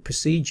permanent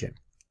procedure.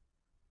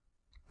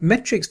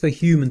 Metrics for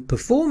human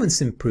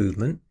performance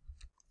improvement.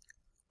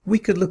 We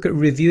could look at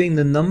reviewing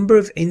the number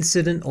of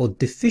incident or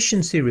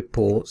deficiency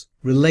reports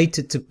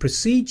related to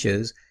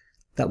procedures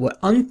that were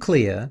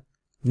unclear,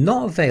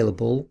 not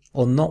available,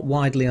 or not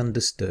widely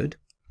understood.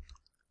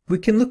 We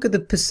can look at the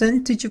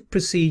percentage of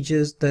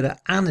procedures that are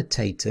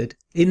annotated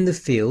in the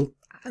field,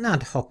 an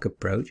ad hoc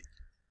approach,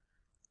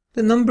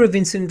 the number of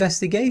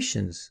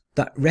investigations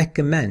that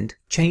recommend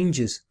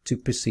changes to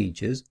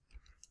procedures,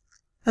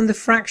 and the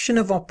fraction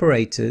of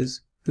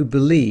operators who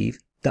believe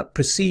that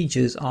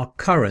procedures are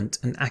current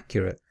and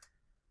accurate.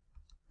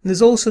 And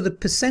there's also the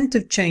percent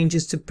of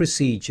changes to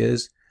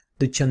procedures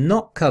that are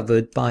not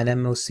covered by an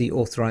MOC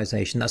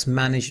authorization, that's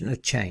management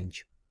of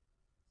change.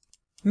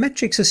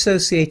 Metrics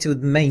associated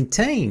with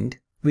maintained,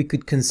 we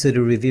could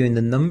consider reviewing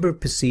the number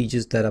of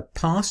procedures that are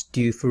past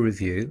due for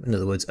review, in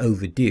other words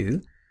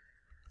overdue,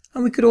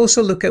 and we could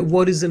also look at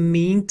what is the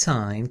mean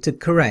time to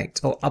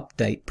correct or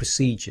update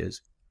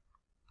procedures.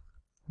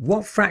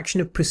 What fraction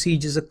of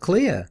procedures are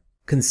clear,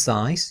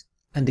 concise,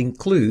 and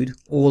include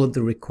all of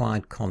the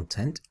required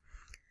content?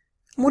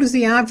 And what is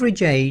the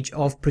average age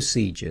of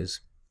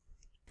procedures?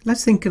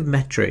 Let's think of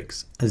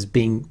metrics as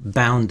being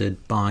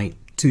bounded by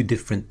two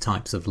different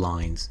types of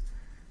lines.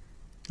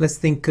 Let's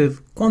think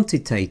of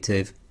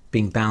quantitative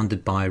being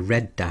bounded by a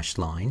red dashed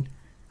line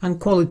and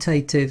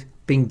qualitative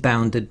being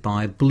bounded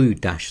by a blue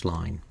dashed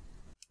line.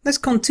 Let's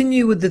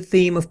continue with the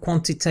theme of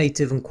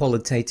quantitative and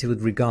qualitative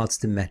with regards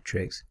to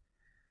metrics.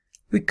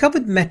 We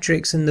covered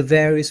metrics in the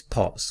various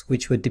pots,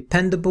 which were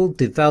dependable,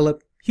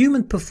 develop,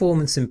 human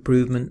performance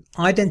improvement,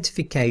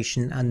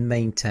 identification, and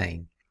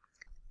maintain.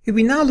 If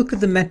we now look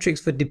at the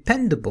metrics for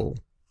dependable,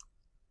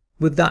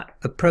 with that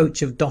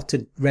approach of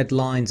dotted red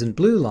lines and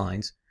blue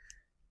lines,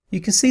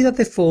 you can see that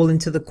they fall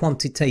into the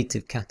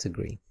quantitative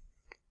category.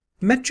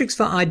 Metrics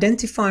for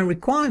identifying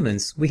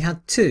requirements, we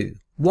had two.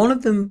 One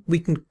of them we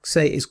can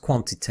say is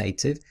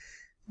quantitative.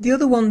 The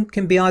other one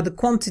can be either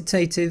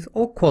quantitative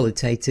or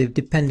qualitative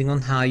depending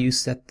on how you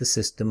set the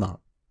system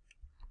up.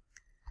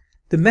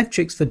 The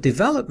metrics for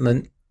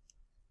development,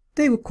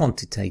 they were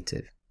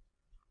quantitative.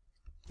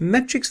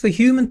 Metrics for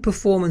human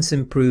performance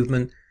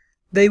improvement,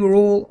 they were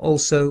all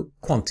also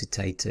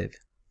quantitative.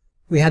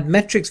 We had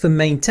metrics for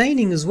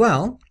maintaining as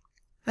well,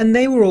 and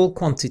they were all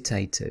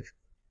quantitative.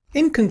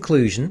 In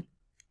conclusion,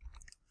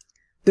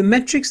 the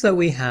metrics that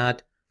we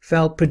had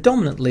fell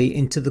predominantly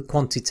into the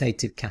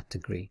quantitative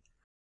category.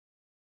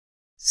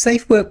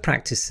 Safe work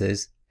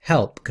practices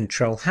help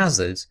control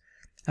hazards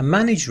and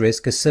manage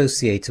risk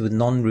associated with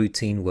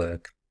non-routine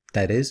work,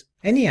 that is,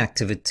 any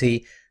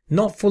activity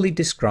not fully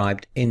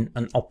described in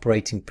an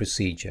operating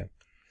procedure.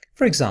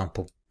 For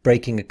example,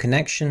 breaking a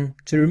connection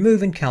to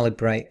remove and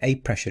calibrate a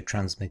pressure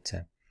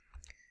transmitter.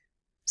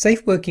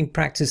 Safe working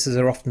practices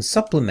are often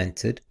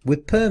supplemented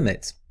with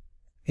permits.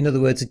 In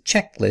other words, a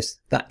checklist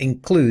that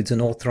includes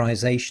an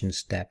authorization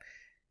step.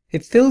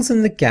 It fills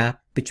in the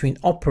gap between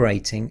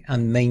operating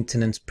and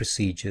maintenance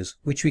procedures,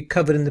 which we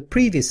covered in the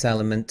previous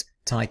element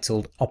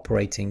titled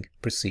Operating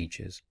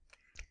Procedures.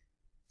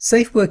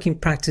 Safe working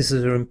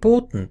practices are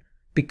important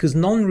because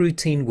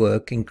non-routine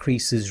work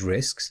increases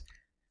risks,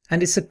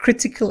 and it's a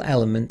critical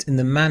element in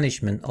the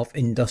management of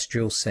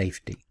industrial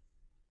safety.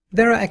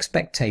 There are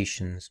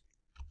expectations.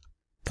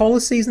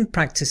 Policies and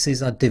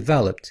practices are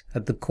developed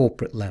at the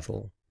corporate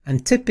level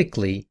and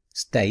typically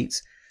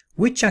states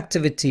which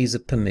activities are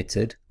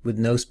permitted with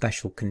no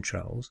special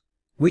controls,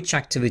 which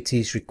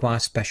activities require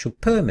special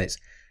permits,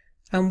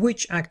 and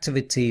which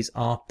activities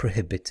are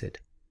prohibited.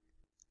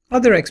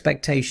 Other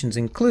expectations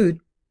include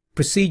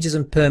procedures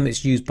and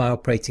permits used by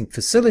operating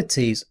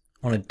facilities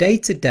on a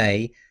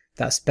day-to-day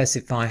that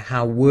specify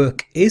how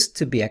work is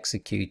to be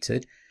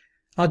executed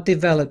are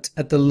developed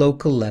at the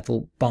local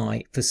level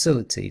by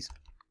facilities.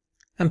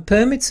 And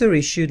permits are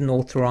issued and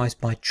authorized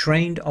by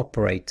trained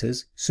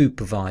operators,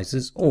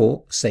 supervisors,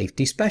 or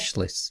safety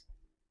specialists.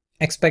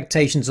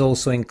 Expectations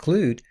also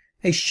include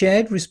a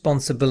shared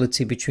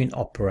responsibility between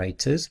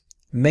operators,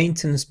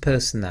 maintenance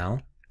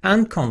personnel,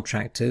 and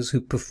contractors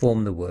who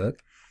perform the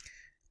work,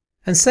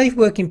 and safe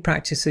working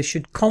practices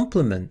should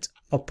complement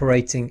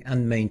operating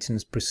and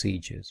maintenance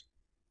procedures.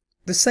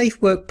 The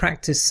safe work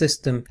practice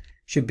system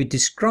should be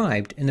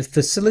described in a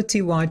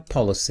facility-wide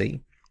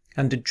policy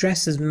and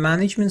addresses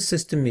management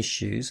system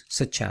issues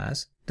such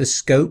as the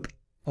scope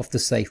of the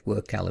safe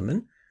work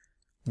element,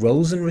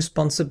 roles and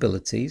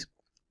responsibilities,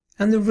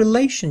 and the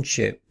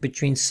relationship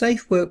between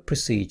safe work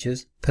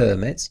procedures,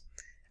 permits,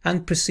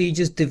 and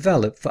procedures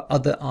developed for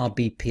other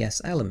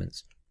RBPS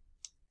elements.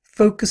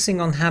 Focusing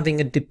on having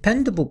a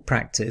dependable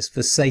practice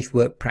for safe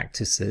work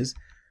practices,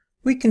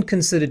 we can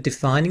consider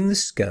defining the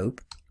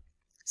scope,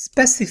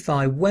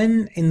 specify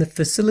when in the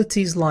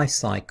facility's life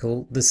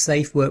cycle the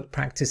safe work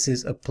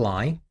practices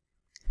apply,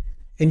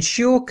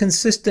 ensure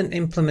consistent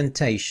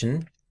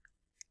implementation,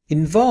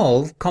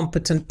 involve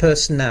competent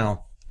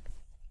personnel.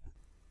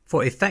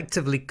 For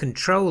effectively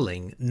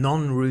controlling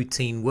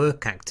non-routine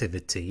work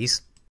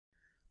activities,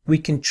 we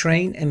can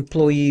train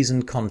employees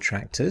and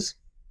contractors.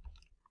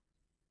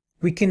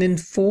 We can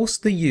enforce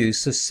the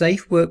use of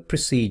safe work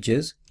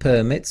procedures,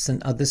 permits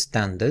and other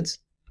standards.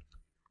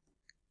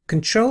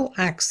 Control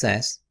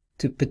access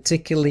to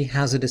particularly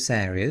hazardous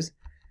areas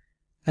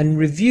and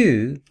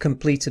review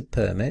completed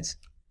permits.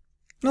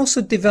 And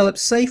also develop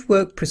safe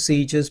work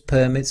procedures,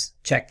 permits,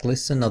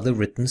 checklists and other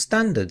written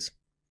standards.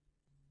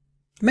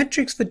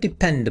 Metrics for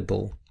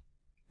dependable.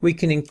 We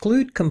can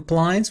include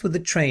compliance with the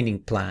training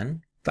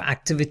plan for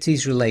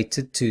activities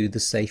related to the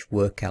safe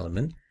work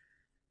element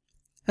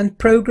and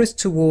progress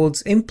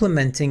towards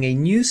implementing a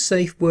new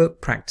safe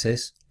work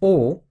practice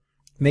or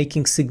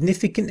making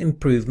significant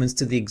improvements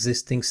to the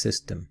existing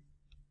system.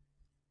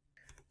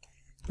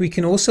 We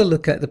can also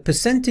look at the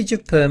percentage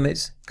of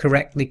permits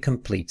correctly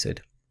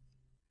completed.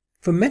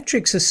 For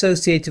metrics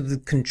associated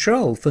with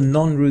control for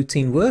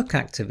non-routine work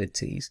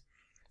activities,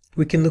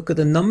 we can look at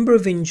the number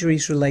of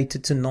injuries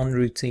related to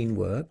non-routine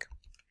work,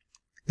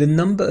 the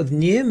number of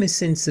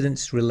near-miss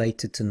incidents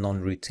related to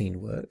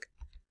non-routine work,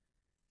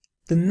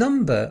 the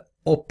number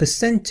or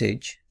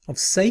percentage of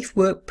safe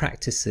work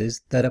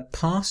practices that are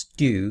past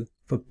due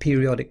for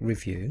periodic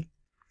review,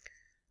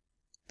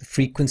 the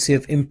frequency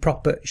of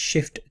improper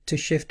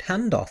shift-to-shift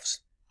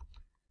handoffs.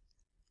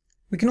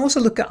 We can also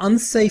look at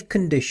unsafe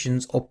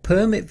conditions or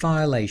permit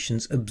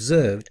violations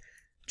observed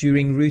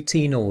during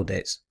routine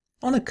audits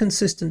on a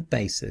consistent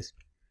basis.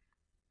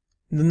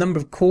 The number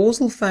of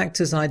causal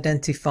factors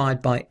identified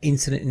by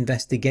incident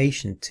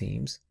investigation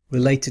teams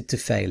related to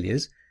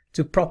failures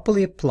to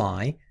properly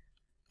apply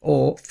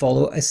or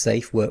follow a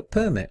safe work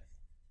permit.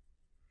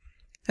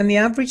 And the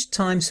average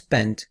time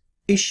spent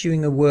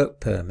issuing a work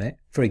permit,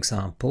 for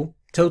example,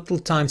 total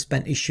time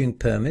spent issuing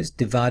permits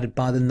divided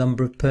by the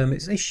number of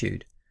permits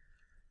issued.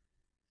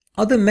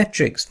 Other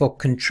metrics for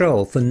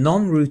control for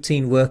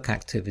non-routine work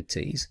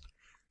activities,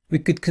 we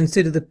could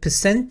consider the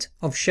percent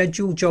of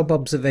scheduled job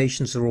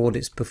observations or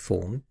audits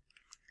performed,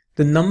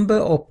 the number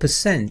or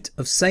percent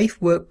of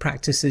safe work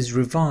practices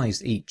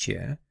revised each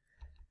year,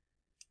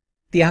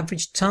 the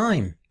average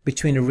time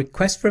between a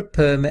request for a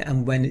permit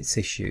and when it's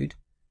issued,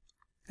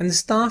 and the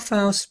staff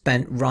hours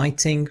spent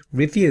writing,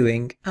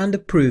 reviewing and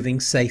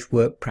approving safe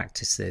work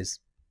practices.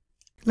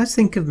 Let's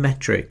think of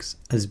metrics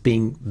as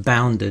being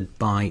bounded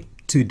by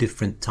two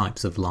different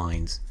types of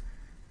lines.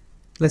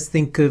 Let's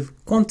think of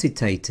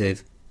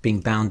quantitative being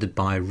bounded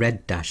by a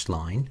red dashed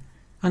line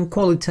and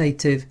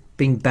qualitative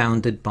being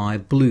bounded by a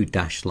blue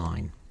dashed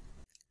line.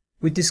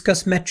 We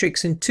discuss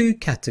metrics in two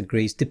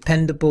categories,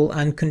 dependable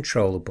and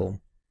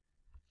controllable.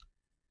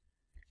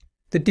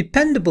 The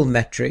dependable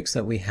metrics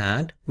that we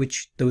had,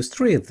 which there was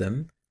 3 of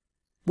them,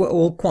 were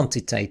all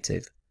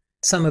quantitative.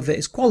 Some of it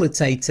is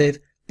qualitative,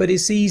 but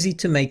it's easy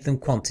to make them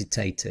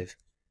quantitative.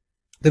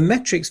 The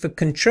metrics for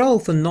control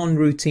for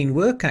non-routine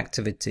work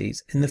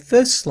activities, in the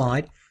first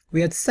slide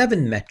we had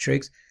 7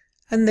 metrics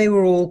and they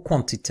were all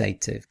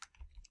quantitative.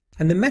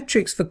 And the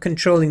metrics for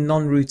controlling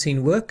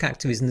non-routine work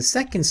activities in the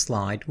second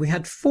slide we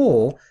had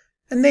 4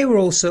 and they were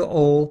also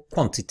all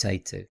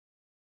quantitative.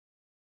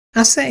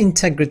 Asset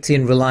integrity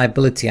and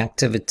reliability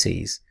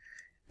activities,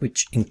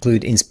 which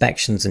include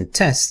inspections and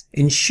tests,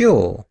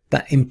 ensure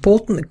that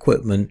important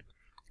equipment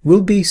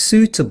will be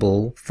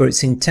suitable for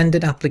its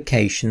intended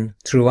application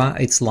throughout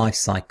its life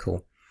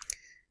cycle.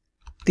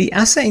 The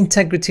asset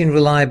integrity and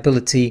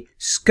reliability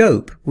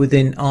scope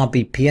within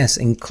RBPS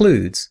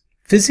includes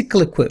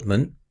physical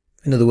equipment,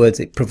 in other words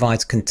it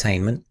provides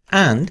containment,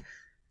 and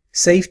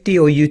safety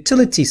or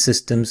utility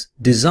systems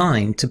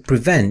designed to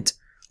prevent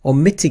or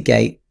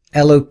mitigate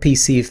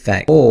LOPC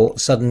effect or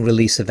sudden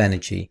release of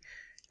energy.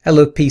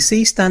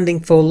 LOPC standing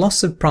for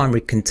loss of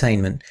primary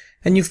containment,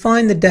 and you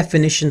find the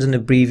definitions and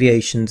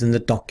abbreviations in the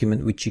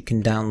document which you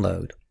can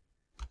download.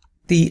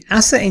 The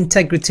asset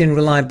integrity and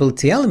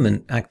reliability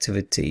element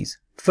activities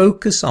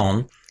focus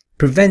on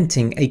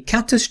preventing a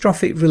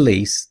catastrophic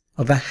release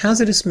of a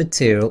hazardous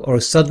material or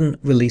a sudden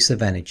release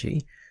of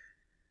energy,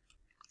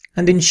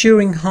 and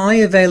ensuring high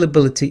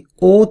availability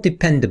or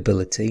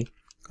dependability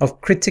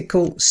of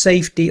critical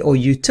safety or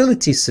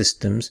utility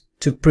systems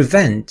to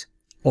prevent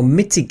or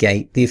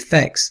mitigate the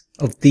effects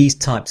of these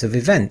types of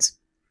events.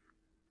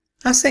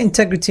 Asset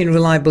integrity and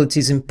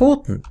reliability is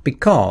important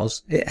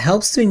because it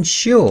helps to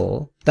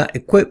ensure that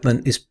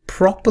equipment is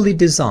properly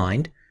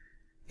designed,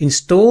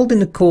 installed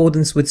in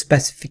accordance with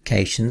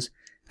specifications,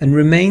 and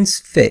remains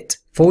fit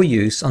for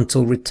use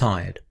until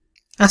retired.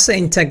 Asset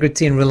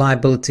integrity and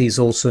reliability is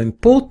also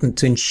important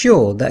to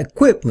ensure that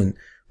equipment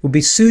will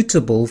be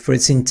suitable for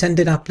its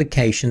intended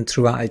application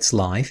throughout its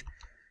life,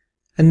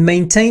 and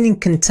maintaining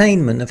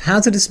containment of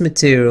hazardous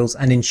materials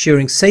and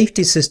ensuring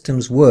safety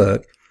systems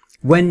work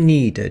when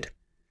needed.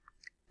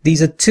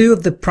 These are 2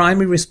 of the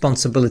primary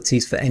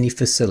responsibilities for any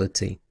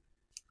facility.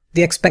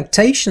 The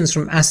expectations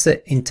from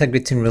asset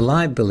integrity and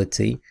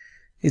reliability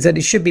is that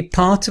it should be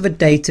part of a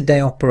day-to-day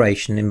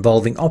operation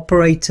involving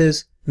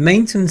operators,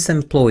 maintenance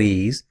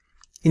employees,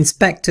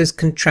 inspectors,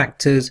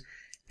 contractors,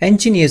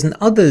 engineers and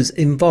others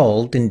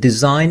involved in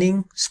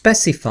designing,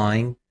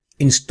 specifying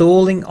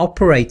installing,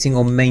 operating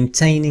or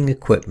maintaining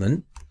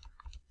equipment.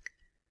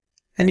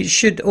 And it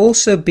should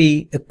also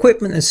be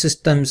equipment and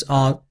systems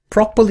are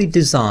properly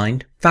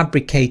designed,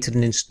 fabricated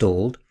and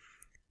installed,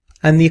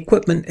 and the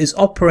equipment is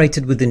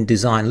operated within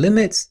design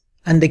limits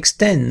and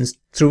extends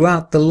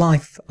throughout the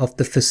life of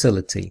the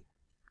facility.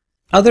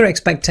 Other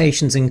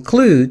expectations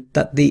include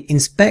that the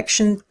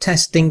inspection,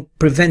 testing,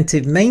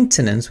 preventive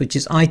maintenance, which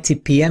is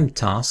ITPM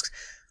tasks,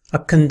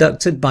 are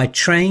conducted by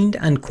trained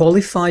and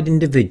qualified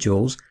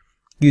individuals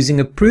using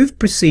approved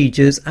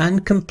procedures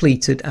and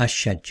completed as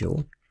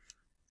scheduled.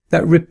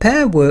 That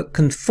repair work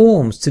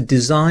conforms to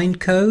design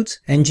codes,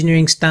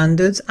 engineering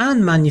standards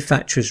and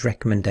manufacturers'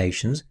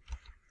 recommendations,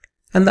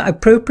 and that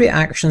appropriate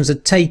actions are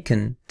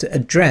taken to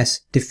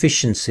address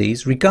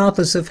deficiencies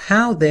regardless of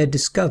how they're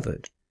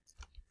discovered.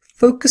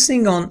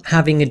 Focusing on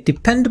having a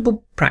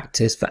dependable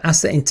practice for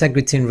asset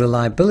integrity and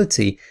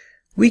reliability,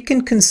 we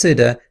can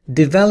consider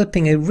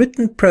developing a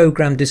written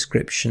program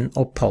description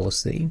or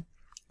policy.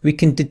 We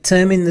can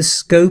determine the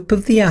scope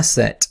of the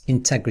asset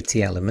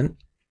integrity element.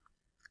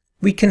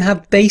 We can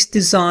have base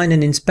design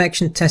and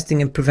inspection,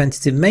 testing and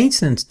preventative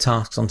maintenance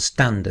tasks on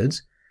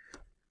standards.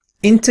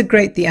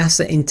 Integrate the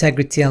asset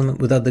integrity element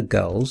with other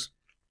goals.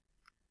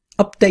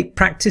 Update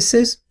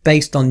practices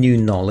based on new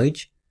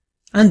knowledge.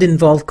 And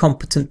involve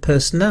competent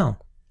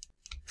personnel.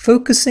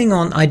 Focusing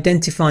on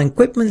identifying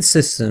equipment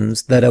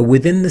systems that are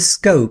within the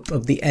scope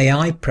of the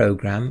AI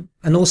program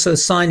and also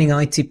assigning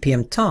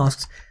ITPM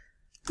tasks,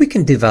 we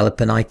can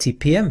develop an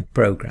ITPM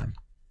program.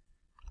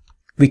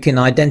 We can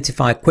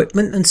identify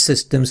equipment and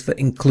systems for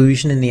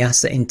inclusion in the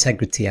asset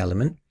integrity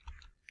element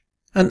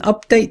and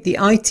update the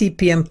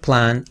ITPM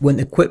plan when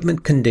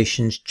equipment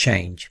conditions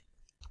change.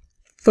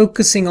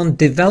 Focusing on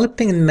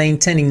developing and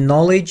maintaining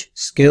knowledge,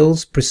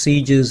 skills,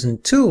 procedures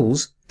and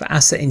tools for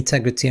asset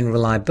integrity and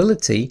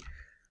reliability,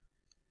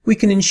 we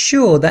can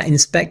ensure that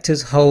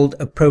inspectors hold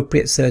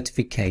appropriate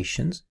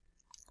certifications,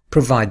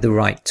 provide the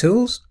right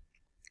tools,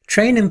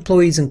 train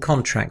employees and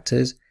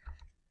contractors,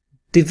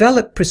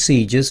 develop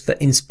procedures for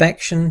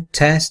inspection,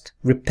 test,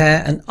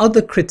 repair and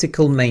other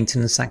critical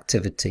maintenance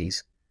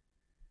activities.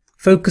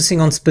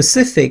 Focusing on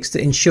specifics to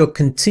ensure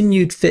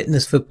continued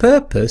fitness for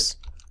purpose,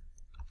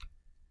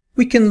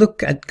 we can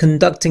look at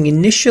conducting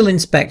initial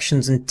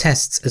inspections and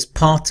tests as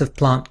part of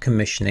plant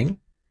commissioning.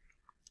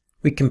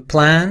 We can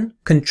plan,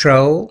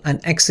 control and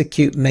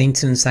execute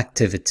maintenance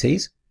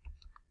activities,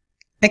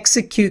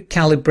 execute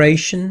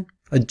calibration,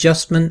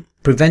 adjustment,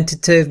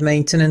 preventative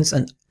maintenance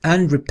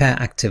and repair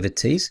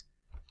activities.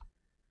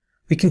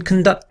 We can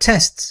conduct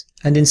tests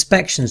and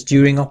inspections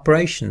during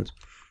operations,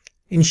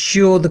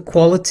 ensure the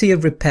quality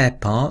of repair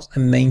parts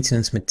and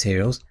maintenance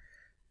materials,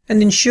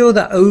 and ensure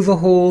that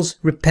overhauls,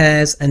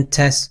 repairs and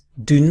tests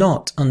do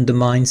not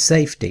undermine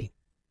safety.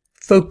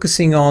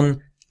 Focusing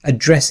on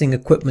addressing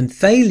equipment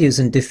failures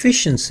and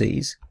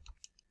deficiencies,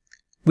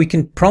 we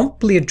can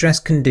promptly address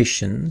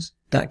conditions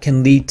that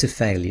can lead to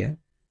failure,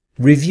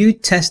 review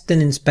test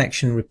and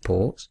inspection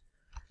reports,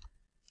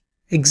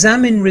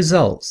 examine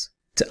results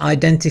to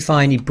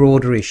identify any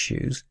broader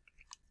issues,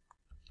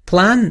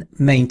 plan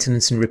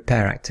maintenance and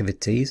repair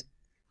activities,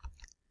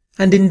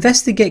 and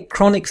investigate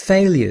chronic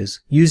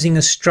failures using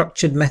a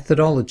structured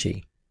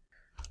methodology.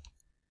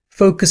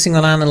 Focusing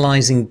on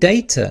analysing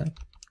data,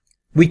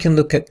 we can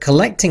look at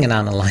collecting and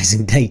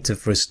analysing data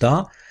for a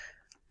start.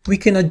 We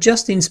can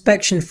adjust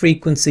inspection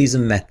frequencies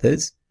and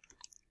methods,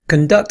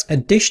 conduct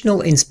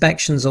additional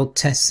inspections or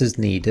tests as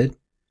needed,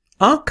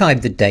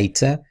 archive the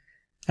data,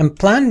 and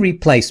plan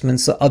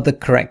replacements or other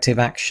corrective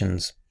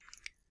actions.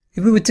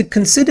 If we were to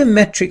consider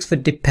metrics for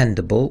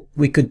dependable,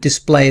 we could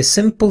display a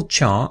simple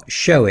chart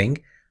showing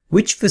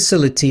which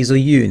facilities or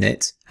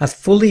units have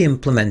fully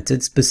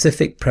implemented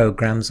specific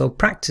programs or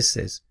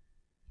practices.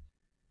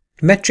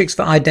 Metrics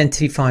for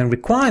identifying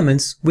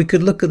requirements, we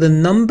could look at the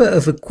number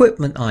of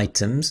equipment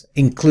items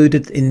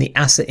included in the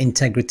asset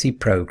integrity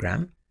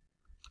program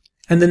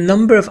and the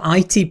number of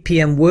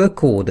ITPM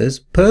work orders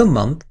per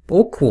month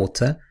or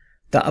quarter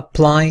that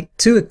apply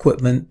to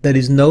equipment that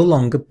is no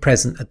longer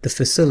present at the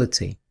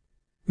facility.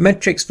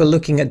 Metrics for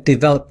looking at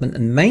development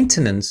and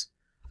maintenance,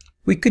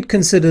 we could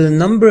consider the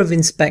number of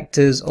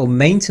inspectors or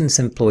maintenance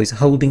employees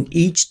holding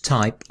each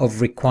type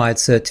of required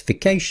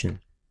certification.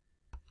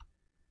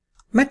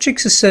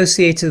 Metrics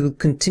associated with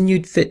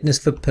continued fitness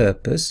for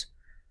purpose,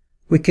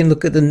 we can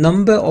look at the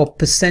number or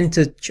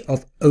percentage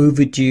of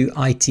overdue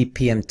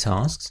ITPM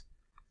tasks,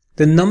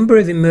 the number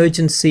of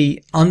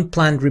emergency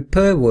unplanned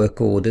repair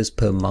work orders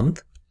per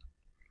month,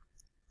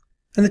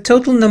 and the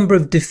total number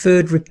of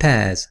deferred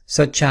repairs,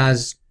 such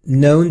as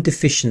known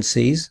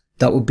deficiencies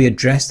that will be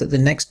addressed at the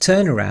next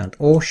turnaround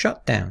or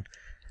shutdown,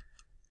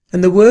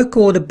 and the work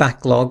order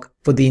backlog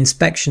for the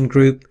inspection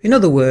group, in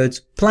other words,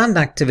 planned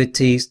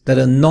activities that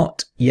are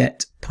not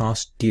yet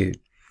past due,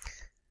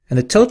 and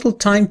the total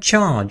time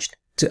charged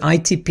to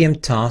ITPM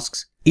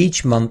tasks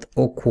each month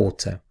or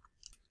quarter.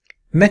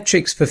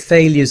 Metrics for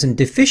failures and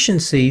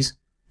deficiencies,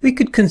 we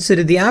could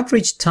consider the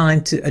average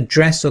time to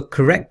address or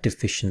correct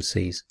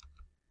deficiencies.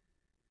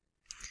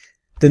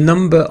 the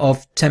number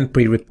of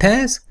temporary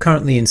repairs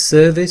currently in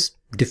service,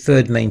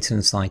 deferred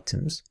maintenance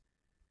items.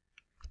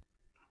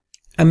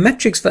 And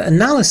metrics for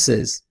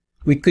analysis,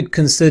 we could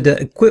consider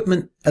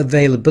equipment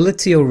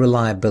availability or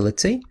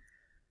reliability.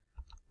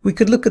 We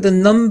could look at the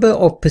number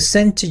or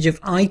percentage of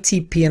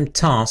ITPM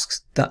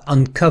tasks that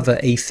uncover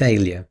a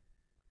failure.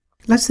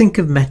 Let's think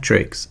of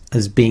metrics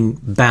as being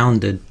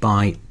bounded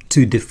by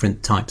two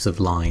different types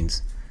of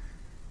lines.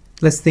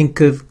 Let's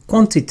think of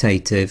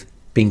quantitative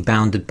being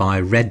bounded by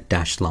a red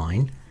dashed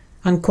line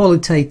and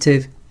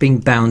qualitative being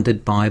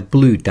bounded by a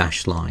blue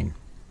dashed line.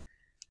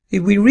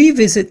 If we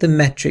revisit the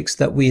metrics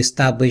that we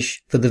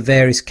establish for the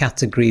various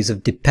categories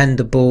of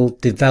dependable,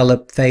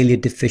 develop, failure,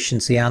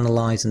 deficiency,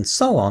 analyze and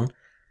so on,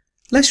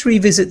 let's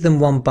revisit them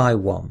one by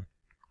one.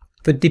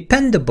 For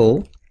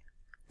dependable,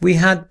 we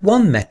had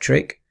one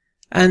metric,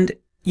 and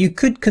you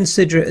could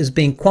consider it as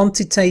being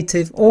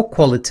quantitative or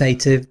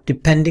qualitative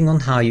depending on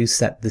how you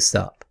set this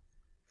up.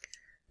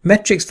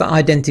 Metrics for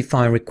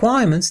identifying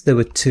requirements, there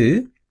were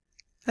two,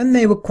 and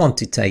they were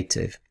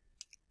quantitative.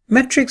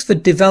 Metrics for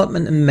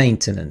development and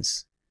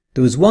maintenance,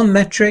 there was one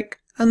metric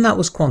and that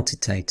was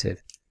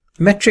quantitative.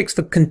 Metrics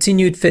for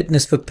continued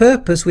fitness for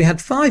purpose, we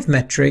had 5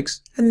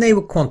 metrics and they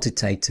were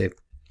quantitative.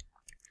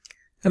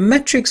 And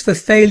metrics for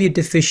failure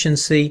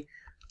deficiency,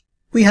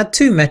 we had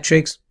 2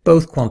 metrics,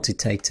 both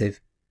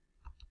quantitative.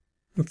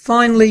 And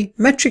finally,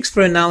 metrics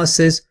for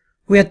analysis,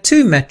 we had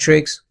 2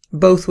 metrics,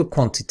 both were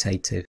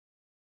quantitative.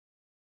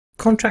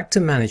 Contractor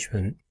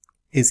management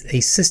is a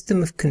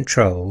system of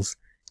controls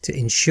to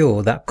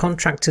ensure that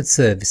contracted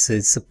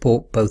services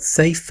support both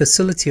safe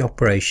facility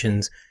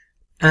operations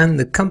and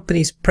the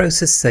company's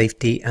process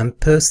safety and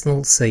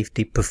personal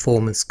safety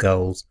performance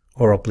goals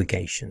or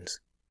obligations.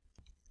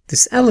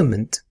 This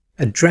element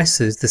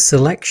addresses the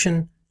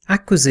selection,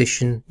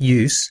 acquisition,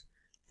 use,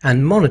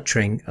 and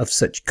monitoring of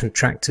such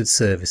contracted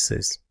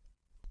services.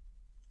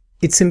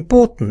 It's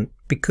important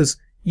because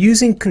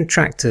using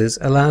contractors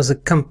allows a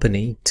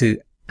company to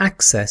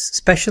access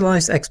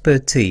specialized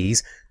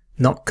expertise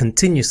not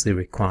continuously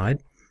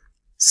required,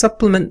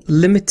 supplement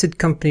limited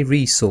company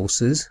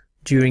resources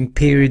during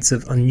periods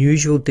of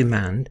unusual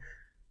demand,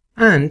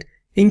 and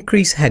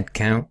increase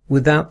headcount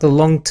without the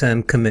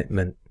long-term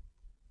commitment.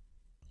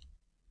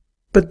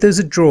 But there's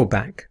a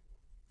drawback.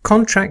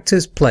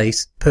 Contractors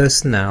place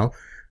personnel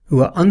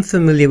who are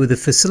unfamiliar with the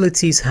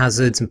facility's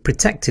hazards and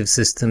protective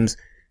systems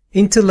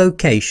into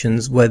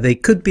locations where they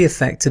could be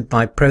affected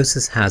by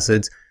process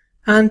hazards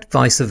and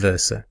vice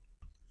versa.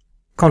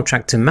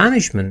 Contractor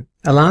management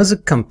allows a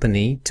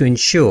company to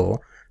ensure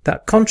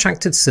that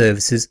contracted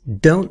services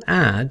don't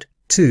add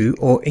to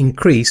or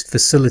increase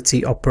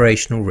facility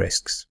operational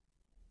risks.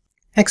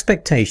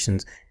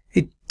 Expectations.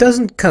 It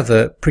doesn't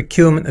cover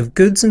procurement of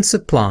goods and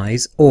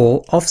supplies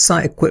or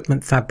off-site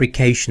equipment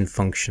fabrication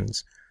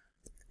functions.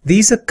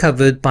 These are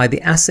covered by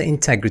the asset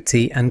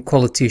integrity and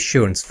quality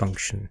assurance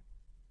function.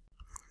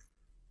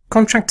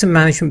 Contractor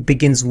management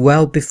begins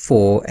well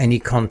before any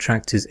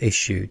contract is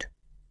issued.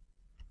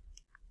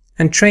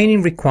 And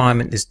training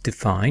requirement is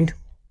defined.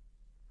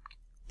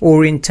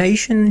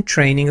 Orientation and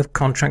training of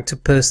contractor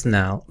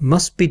personnel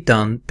must be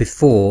done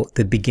before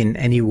they begin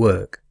any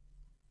work.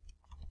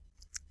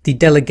 The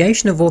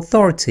delegation of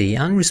authority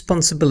and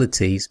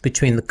responsibilities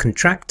between the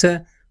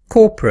contractor,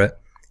 corporate,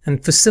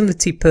 and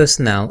facility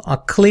personnel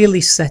are clearly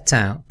set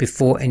out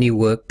before any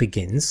work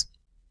begins.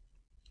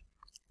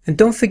 And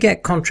don't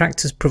forget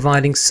contractors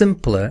providing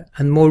simpler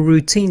and more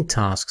routine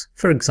tasks,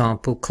 for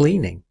example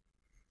cleaning.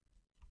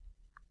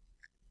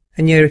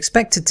 And you're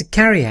expected to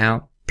carry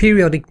out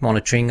periodic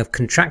monitoring of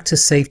contractor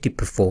safety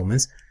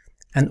performance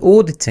and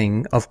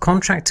auditing of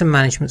contractor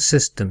management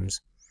systems.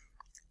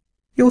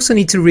 You also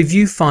need to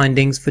review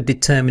findings for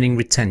determining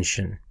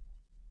retention.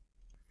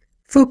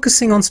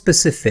 Focusing on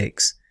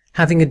specifics,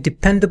 having a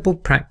dependable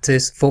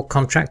practice for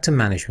contractor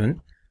management,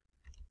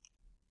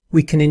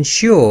 we can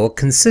ensure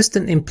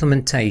consistent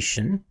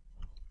implementation,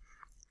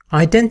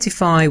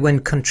 identify when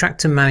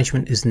contractor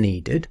management is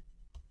needed,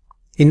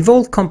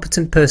 involve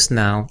competent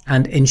personnel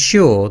and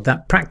ensure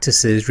that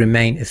practices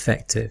remain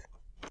effective.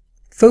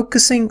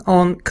 Focusing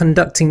on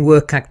conducting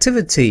work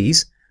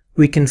activities,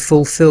 we can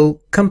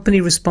fulfill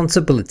company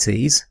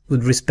responsibilities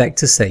with respect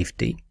to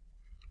safety.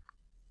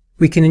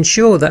 We can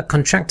ensure that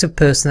contractor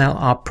personnel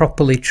are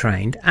properly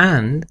trained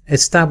and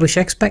establish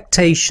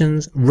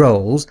expectations,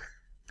 roles,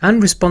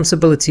 and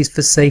responsibilities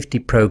for safety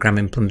program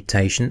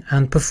implementation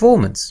and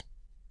performance.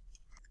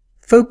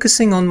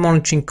 Focusing on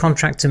monitoring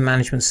contractor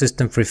management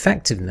system for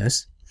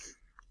effectiveness,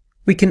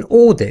 we can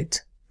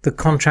audit the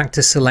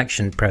contractor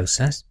selection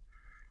process,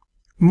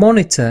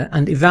 monitor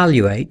and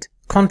evaluate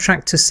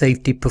contractor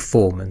safety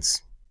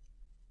performance.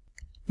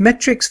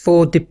 Metrics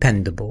for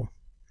dependable.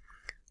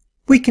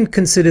 We can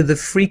consider the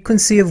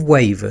frequency of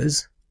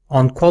waivers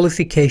on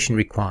qualification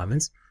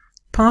requirements,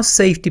 past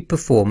safety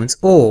performance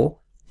or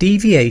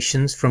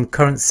deviations from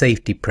current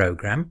safety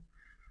program.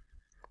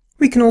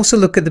 We can also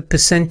look at the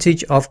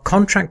percentage of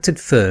contracted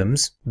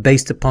firms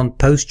based upon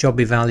post-job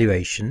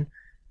evaluation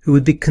who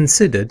would be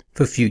considered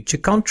for future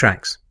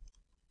contracts.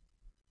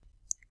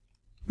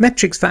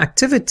 Metrics for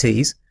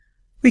activities,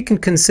 we can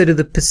consider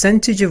the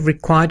percentage of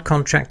required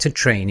contractor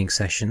training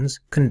sessions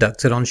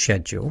conducted on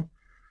schedule.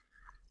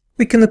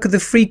 We can look at the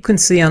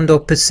frequency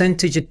and/or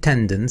percentage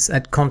attendance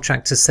at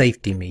contractor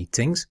safety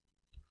meetings,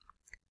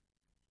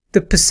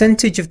 the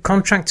percentage of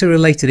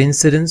contractor-related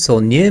incidents or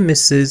near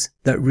misses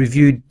that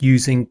reviewed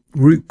using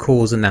root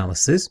cause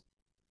analysis,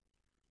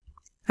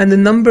 and the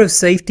number of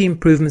safety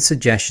improvement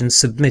suggestions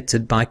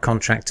submitted by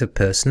contractor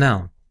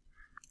personnel.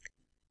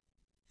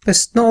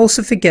 Let's not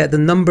also forget the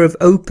number of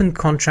open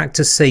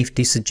contractor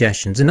safety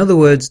suggestions, in other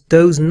words,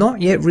 those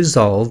not yet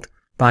resolved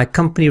by a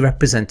company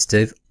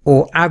representative,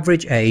 or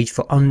average age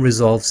for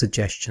unresolved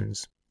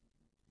suggestions.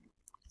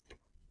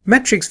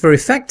 Metrics for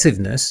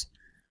effectiveness,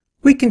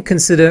 we can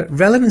consider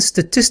relevant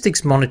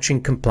statistics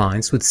monitoring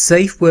compliance with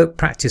safe work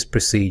practice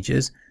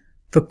procedures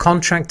for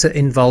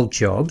contractor-involved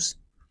jobs,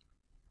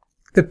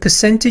 the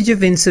percentage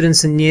of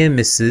incidents and near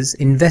misses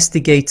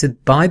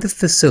investigated by the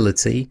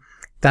facility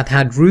that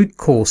had root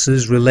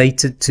causes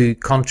related to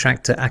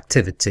contractor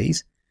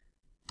activities,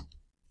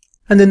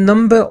 and the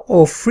number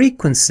or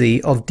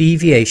frequency of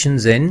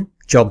deviations in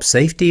job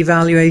safety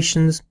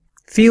evaluations,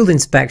 field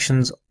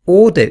inspections,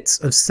 audits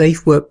of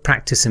safe work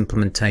practice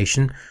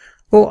implementation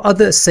or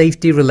other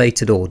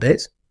safety-related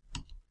audits,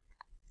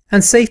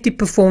 and safety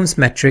performance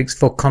metrics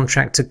for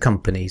contractor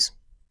companies.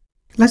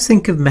 Let's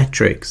think of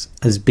metrics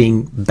as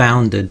being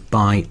bounded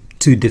by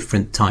two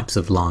different types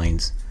of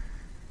lines.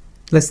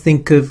 Let's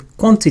think of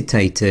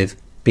quantitative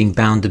being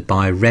bounded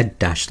by a red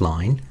dashed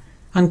line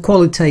and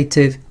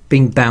qualitative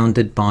being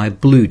bounded by a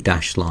blue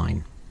dashed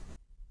line.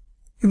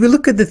 If we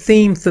look at the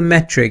theme for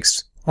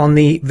metrics on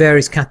the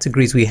various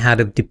categories we had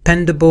of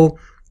dependable,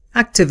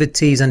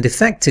 activities and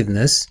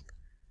effectiveness,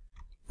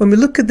 when we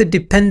look at the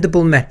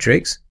dependable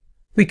metrics,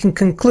 we can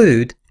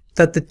conclude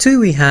that the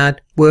two we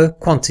had were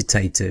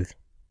quantitative.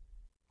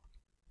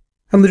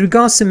 And with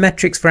regards to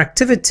metrics for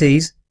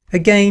activities,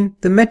 again,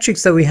 the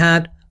metrics that we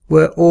had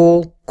were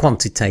all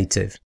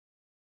quantitative.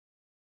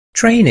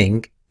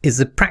 Training is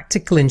the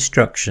practical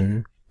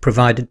instruction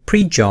provided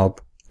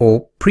pre-job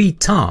or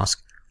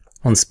pre-task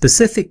on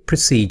specific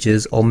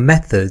procedures or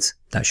methods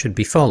that should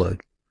be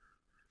followed.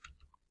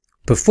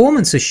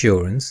 Performance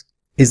assurance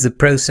is the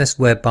process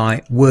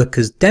whereby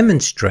workers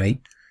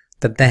demonstrate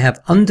that they have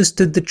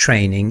understood the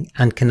training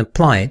and can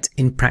apply it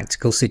in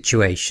practical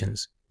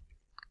situations.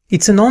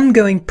 It's an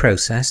ongoing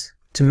process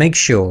to make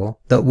sure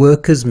that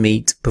workers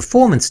meet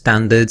performance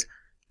standards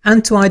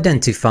and to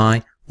identify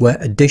where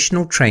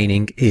additional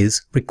training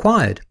is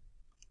required.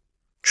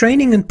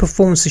 Training and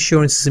performance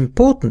assurance is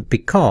important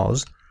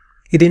because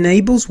it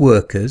enables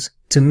workers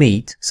to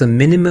meet some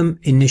minimum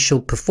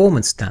initial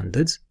performance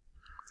standards,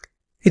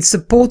 it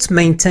supports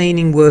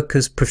maintaining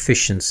workers'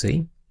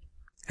 proficiency,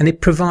 and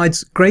it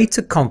provides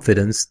greater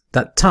confidence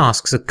that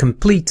tasks are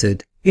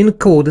completed in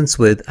accordance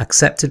with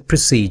accepted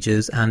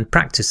procedures and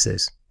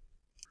practices.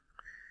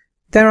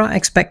 There are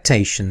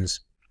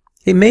expectations.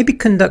 It may be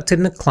conducted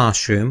in a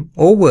classroom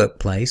or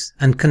workplace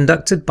and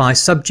conducted by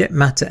subject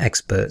matter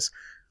experts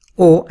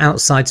or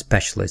outside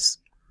specialists.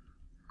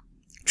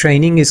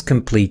 Training is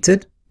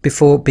completed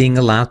before being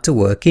allowed to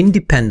work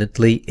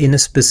independently in a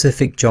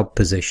specific job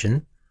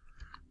position,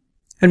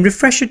 and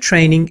refresher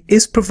training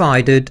is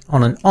provided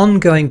on an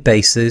ongoing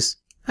basis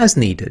as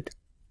needed.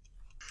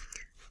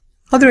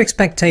 Other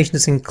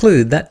expectations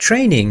include that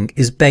training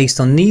is based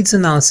on needs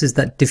analysis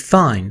that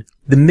define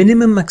the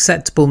minimum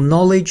acceptable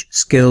knowledge,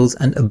 skills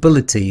and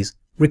abilities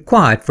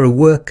required for a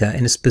worker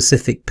in a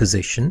specific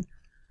position.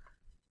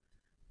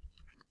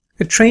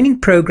 A training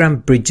program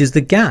bridges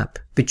the gap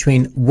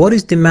between what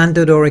is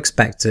demanded or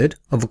expected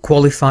of a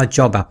qualified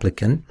job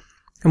applicant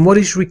and what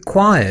is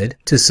required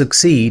to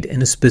succeed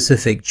in a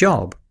specific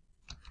job.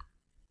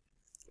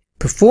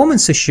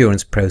 Performance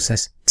assurance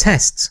process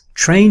tests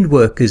trained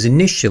workers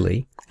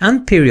initially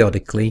and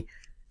periodically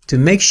to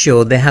make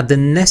sure they have the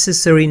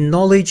necessary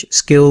knowledge,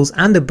 skills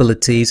and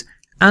abilities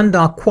and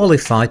are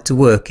qualified to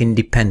work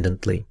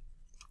independently.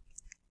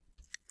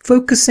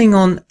 Focusing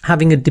on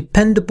having a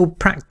dependable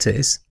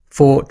practice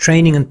for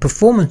training and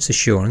performance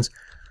assurance,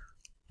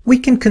 we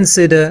can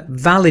consider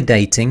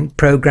validating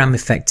program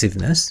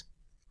effectiveness,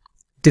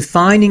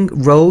 defining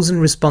roles and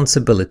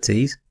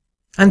responsibilities,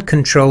 and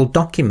control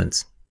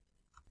documents.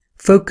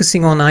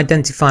 Focusing on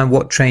identifying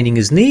what training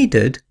is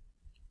needed,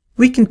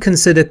 we can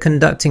consider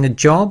conducting a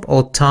job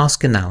or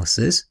task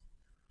analysis,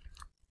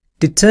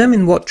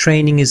 determine what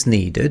training is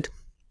needed,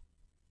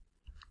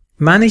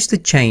 manage the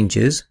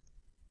changes,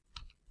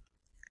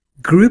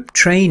 group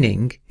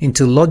training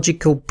into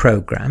logical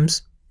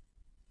programs,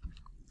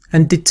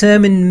 and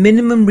determine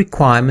minimum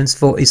requirements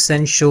for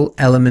essential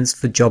elements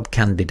for job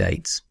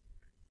candidates.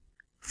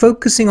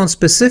 Focusing on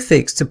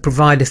specifics to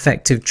provide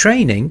effective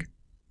training,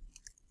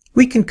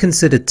 we can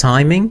consider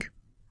timing,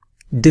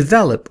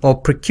 develop or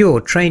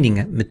procure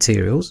training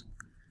materials,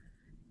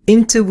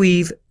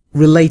 interweave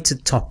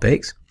related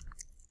topics,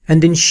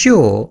 and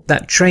ensure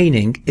that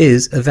training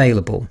is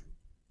available.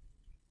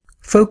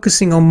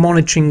 Focusing on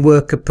monitoring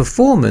worker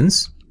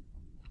performance,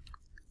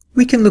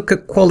 we can look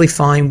at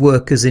qualifying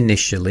workers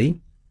initially,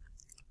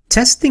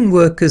 testing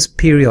workers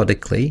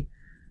periodically,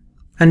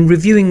 and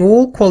reviewing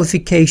all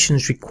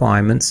qualifications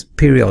requirements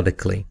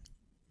periodically.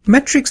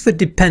 Metrics for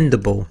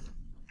dependable.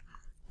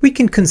 We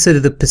can consider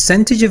the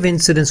percentage of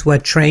incidents where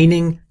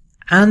training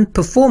and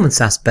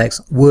performance aspects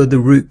were the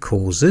root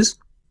causes.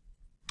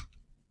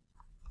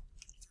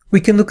 We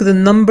can look at the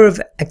number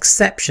of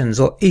exceptions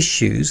or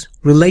issues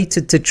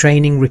related to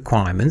training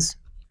requirements,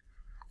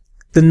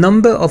 the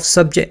number of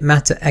subject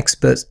matter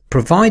experts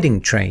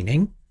providing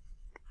training.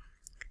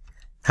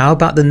 How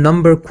about the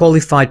number of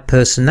qualified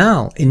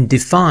personnel in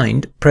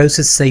defined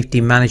process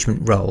safety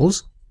management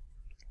roles,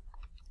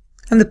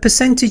 and the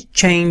percentage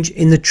change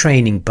in the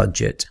training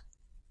budget.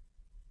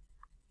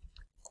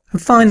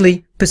 And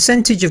finally,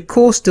 percentage of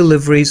course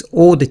deliveries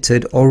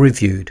audited or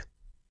reviewed.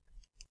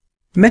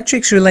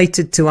 Metrics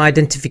related to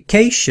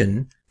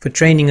identification for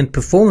training and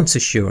performance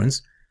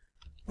assurance.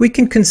 We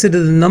can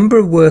consider the number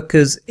of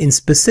workers in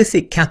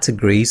specific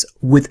categories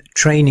with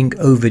training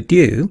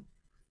overdue,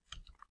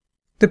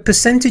 the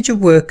percentage of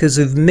workers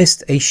who've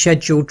missed a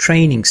scheduled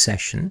training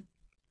session,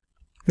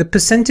 the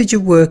percentage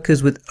of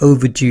workers with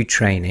overdue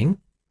training,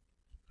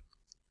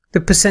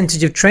 the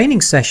percentage of training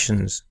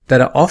sessions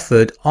that are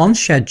offered on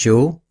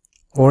schedule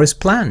or as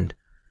planned,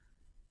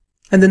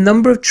 and the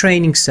number of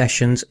training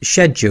sessions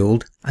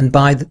scheduled and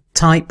by the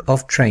type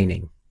of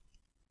training.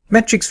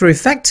 Metrics for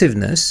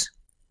effectiveness.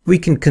 We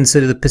can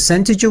consider the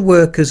percentage of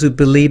workers who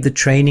believe the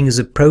training is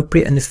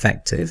appropriate and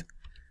effective,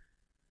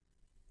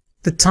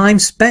 the time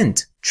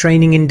spent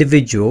training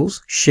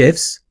individuals,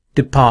 shifts,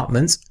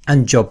 departments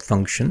and job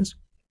functions,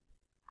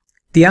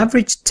 the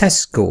average test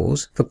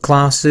scores for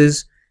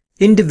classes,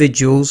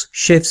 individuals,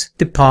 shifts,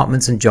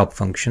 departments and job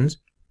functions,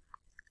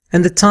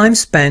 and the time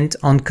spent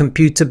on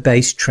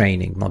computer-based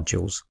training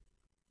modules.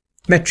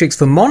 Metrics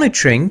for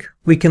monitoring.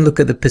 We can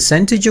look at the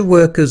percentage of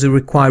workers who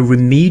require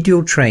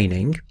remedial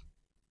training,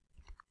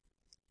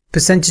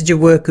 percentage of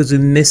workers who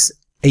miss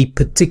a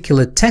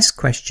particular test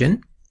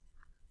question,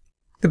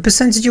 the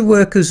percentage of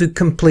workers who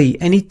complete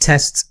any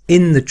tests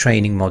in the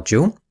training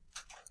module,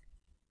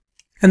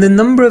 and the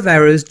number of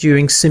errors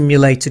during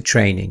simulator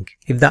training,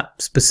 if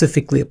that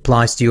specifically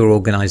applies to your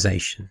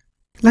organization.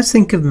 Let's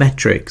think of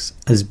metrics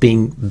as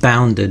being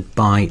bounded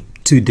by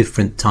two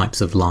different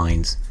types of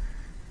lines.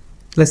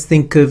 Let's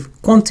think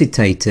of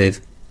quantitative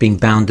being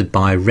bounded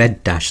by a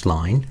red dashed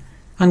line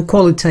and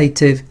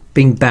qualitative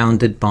being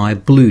bounded by a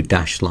blue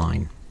dashed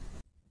line.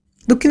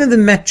 Looking at the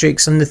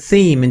metrics and the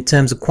theme in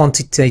terms of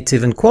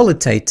quantitative and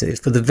qualitative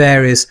for the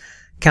various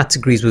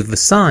categories we've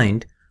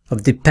assigned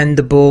of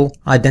dependable,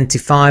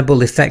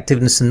 identifiable,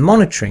 effectiveness and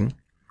monitoring,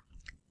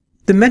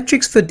 the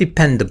metrics for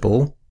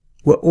dependable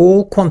were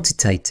all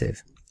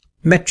quantitative.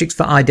 Metrics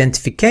for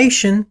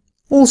identification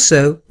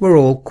also were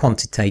all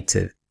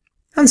quantitative.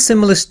 And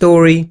similar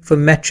story for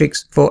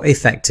metrics for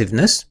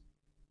effectiveness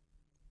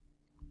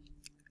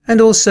and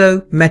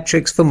also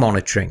metrics for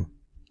monitoring.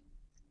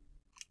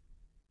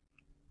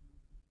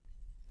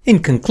 In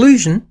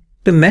conclusion,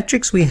 the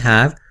metrics we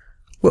have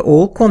were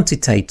all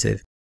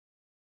quantitative.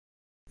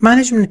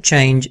 Management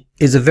change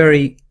is a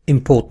very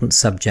important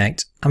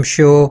subject. I'm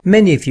sure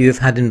many of you have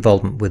had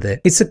involvement with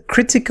it. It's a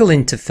critical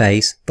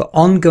interface for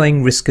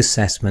ongoing risk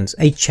assessments,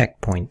 a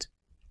checkpoint.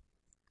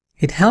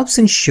 It helps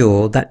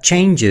ensure that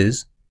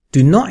changes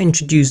do not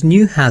introduce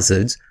new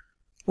hazards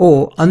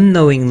or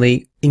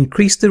unknowingly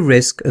increase the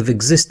risk of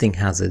existing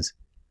hazards.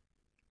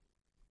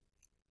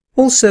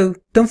 Also,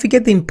 don't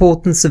forget the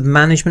importance of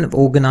management of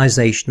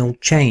organizational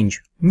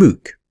change,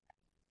 MOOC.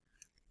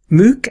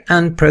 MOOC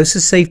and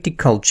process safety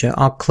culture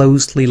are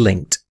closely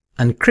linked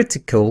and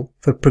critical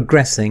for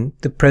progressing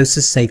the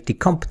process safety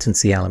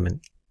competency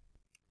element.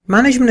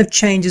 Management of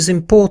change is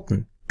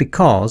important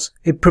because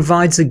it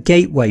provides a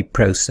gateway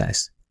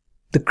process,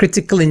 the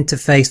critical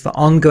interface for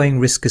ongoing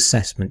risk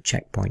assessment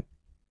checkpoint.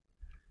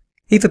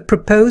 If a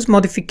proposed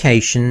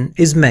modification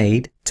is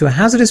made to a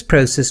hazardous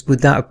process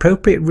without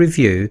appropriate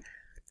review,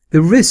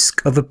 the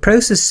risk of a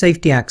process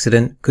safety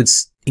accident could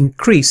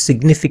increase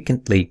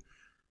significantly.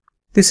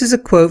 This is a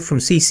quote from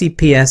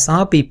CCPS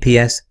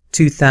RBPS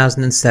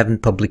 2007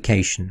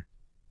 publication.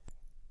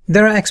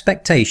 There are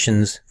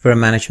expectations for a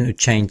management of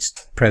change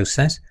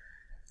process.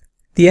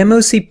 The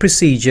MOC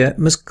procedure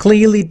must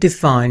clearly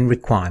define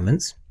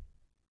requirements.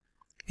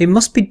 It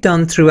must be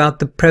done throughout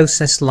the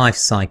process life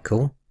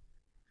cycle.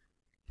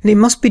 And it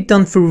must be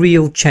done for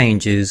real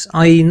changes,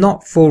 i.e.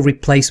 not for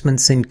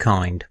replacements in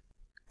kind.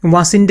 And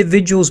whilst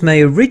individuals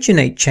may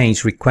originate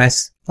change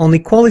requests, only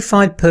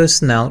qualified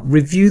personnel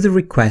review the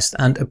request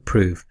and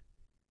approve.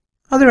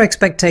 Other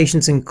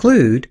expectations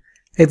include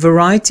a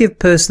variety of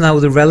personnel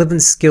with a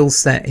relevant skill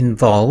set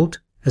involved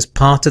as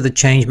part of the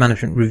change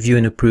management review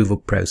and approval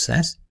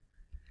process,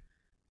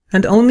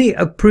 and only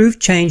approved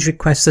change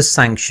requests are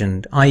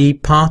sanctioned, i.e.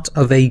 part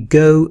of a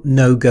go,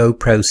 no-go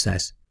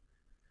process.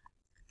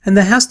 And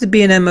there has to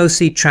be an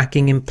MOC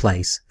tracking in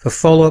place for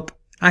follow-up,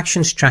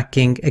 actions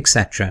tracking,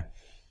 etc.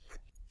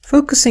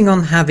 Focusing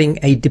on having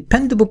a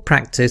dependable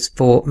practice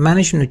for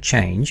management of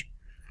change,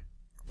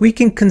 we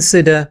can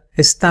consider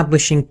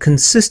establishing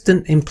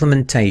consistent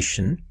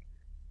implementation.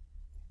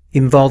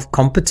 involve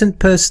competent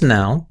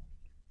personnel,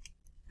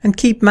 and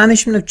keep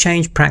management of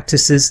change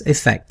practices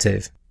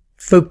effective,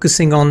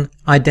 focusing on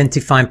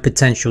identifying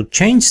potential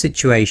change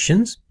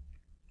situations.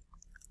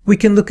 We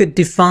can look at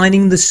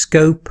defining the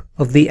scope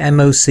of the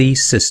MOC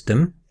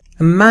system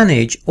and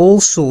manage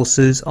all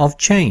sources of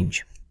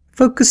change.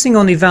 Focusing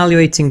on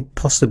evaluating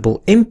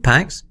possible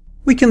impacts,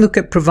 we can look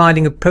at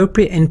providing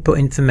appropriate input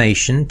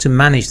information to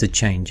manage the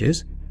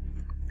changes,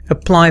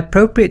 apply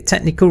appropriate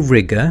technical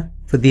rigor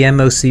for the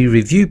MOC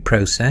review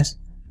process,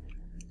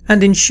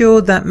 and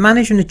ensure that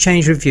management of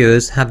change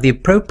reviewers have the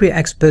appropriate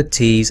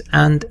expertise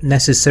and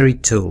necessary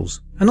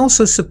tools, and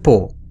also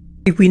support.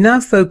 If we now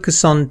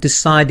focus on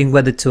deciding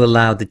whether to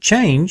allow the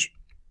change,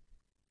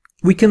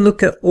 we can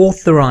look at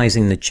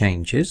authorizing the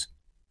changes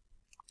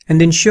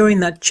and ensuring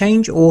that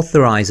change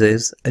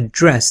authorizers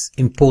address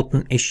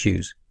important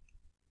issues.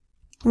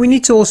 We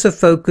need to also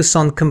focus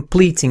on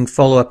completing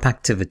follow-up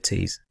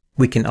activities.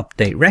 We can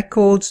update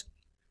records,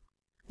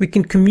 we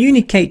can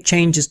communicate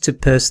changes to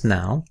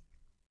personnel,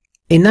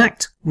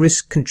 enact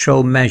risk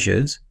control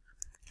measures,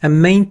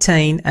 and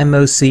maintain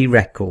MOC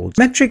records.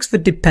 Metrics for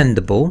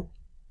dependable,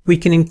 we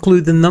can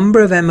include the number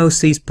of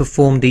MOCs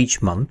performed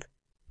each month,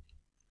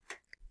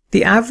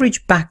 the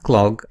average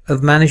backlog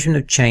of management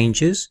of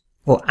changes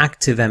or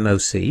active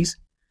MOCs,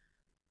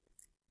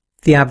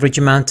 the average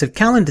amount of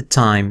calendar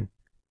time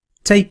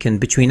taken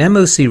between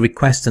MOC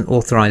request and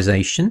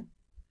authorization,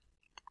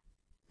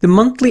 the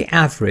monthly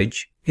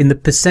average in the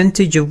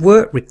percentage of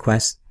work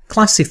requests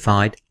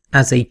classified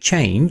as a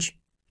change,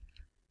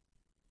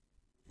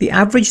 the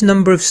average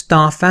number of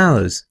staff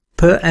hours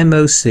per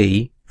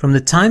MOC from the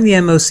time the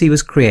MOC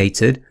was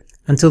created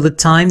until the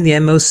time the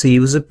MOC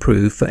was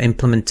approved for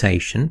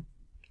implementation,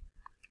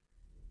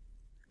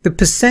 the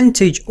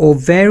percentage or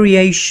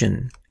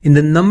variation in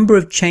the number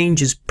of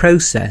changes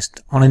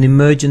processed on an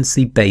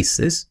emergency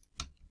basis,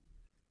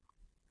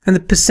 and the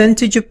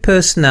percentage of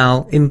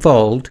personnel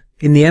involved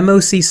in the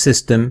MOC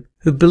system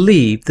who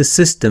believe the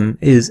system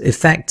is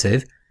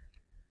effective,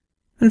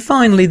 and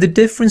finally the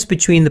difference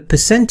between the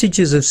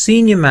percentages of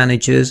senior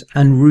managers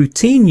and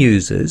routine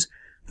users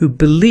who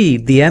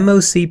believe the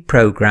MOC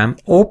program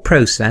or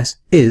process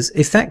is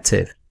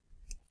effective.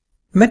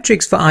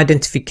 Metrics for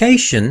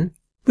identification,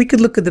 we could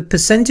look at the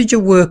percentage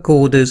of work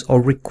orders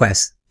or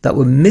requests that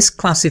were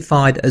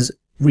misclassified as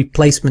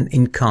replacement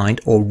in kind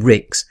or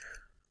RICs,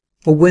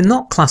 or were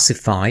not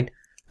classified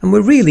and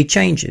were really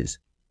changes,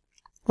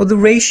 or the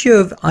ratio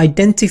of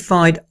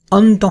identified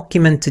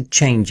undocumented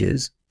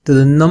changes to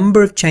the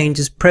number of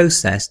changes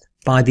processed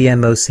by the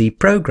MOC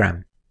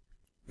program.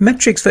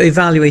 Metrics for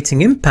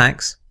evaluating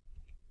impacts,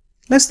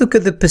 let's look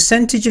at the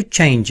percentage of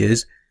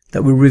changes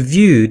that were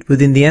reviewed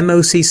within the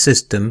MOC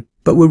system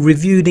but were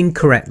reviewed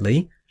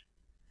incorrectly,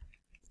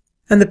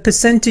 and the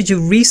percentage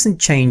of recent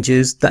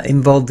changes that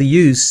involved the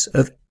use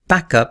of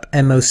backup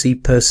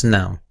MOC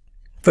personnel.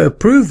 For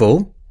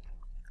approval,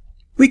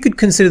 we could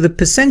consider the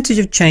percentage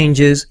of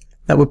changes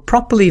that were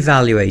properly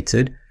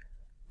evaluated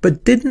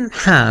but didn't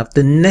have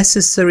the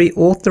necessary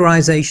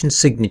authorization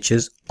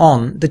signatures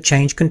on the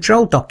change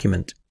control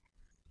document.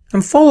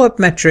 And follow-up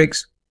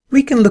metrics,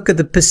 we can look at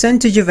the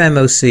percentage of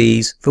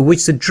MOCs for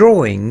which the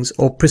drawings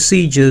or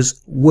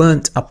procedures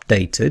weren't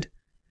updated,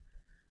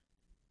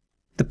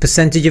 the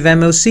percentage of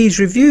MOCs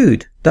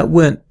reviewed that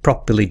weren't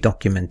properly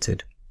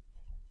documented,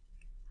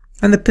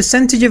 and the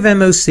percentage of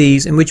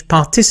MOCs in which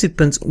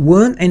participants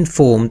weren't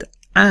informed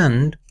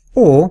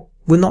and/or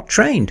were not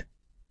trained.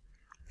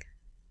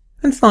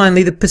 And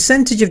finally, the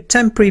percentage of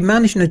temporary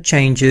management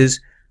changes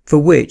for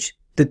which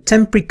the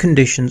temporary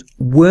conditions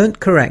weren't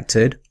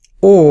corrected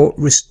or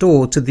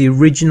restored to the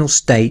original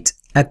state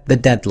at the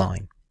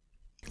deadline.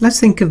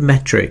 Let's think of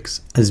metrics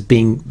as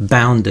being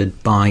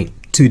bounded by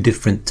two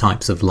different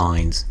types of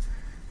lines.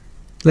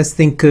 Let's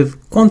think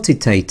of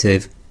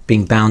quantitative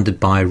being bounded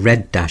by a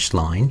red dashed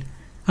line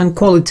and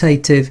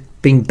qualitative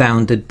being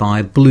bounded by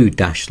a blue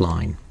dashed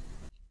line.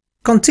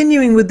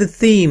 Continuing with the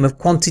theme of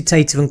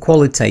quantitative and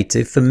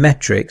qualitative for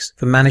metrics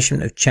for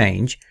management of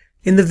change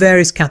in the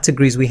various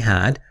categories we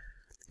had,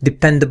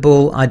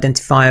 dependable,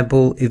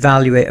 identifiable,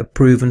 evaluate,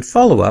 approve and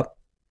follow-up,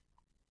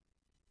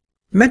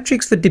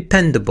 metrics for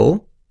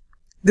dependable,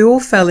 they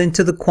all fell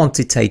into the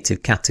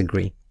quantitative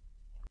category.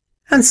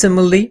 And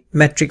similarly,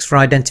 metrics for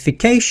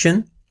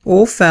identification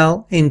all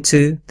fell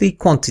into the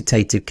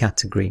quantitative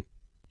category.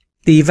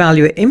 The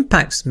evaluate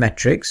impacts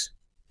metrics,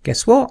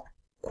 guess what?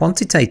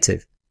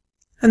 Quantitative.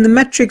 And the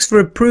metrics for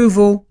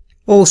approval,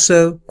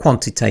 also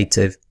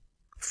quantitative.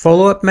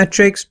 Follow-up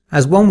metrics,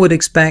 as one would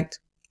expect,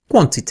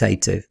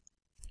 quantitative.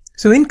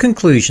 So in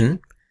conclusion,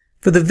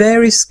 for the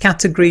various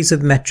categories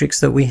of metrics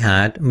that we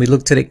had, and we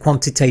looked at it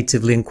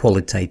quantitatively and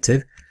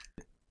qualitative,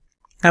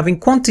 having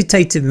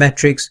quantitative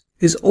metrics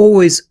is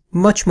always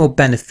much more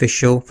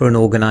beneficial for an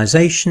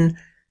organization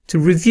to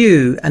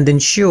review and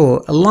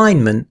ensure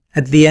alignment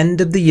at the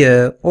end of the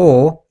year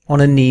or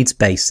on a needs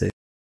basis.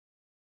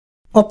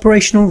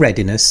 Operational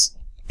readiness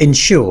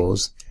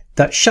ensures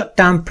that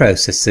shutdown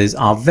processes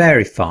are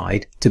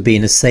verified to be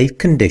in a safe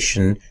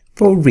condition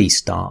for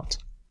restart.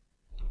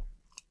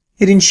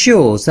 It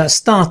ensures that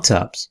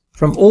startups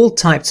from all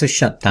types of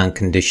shutdown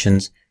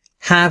conditions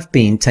have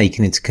been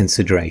taken into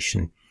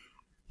consideration.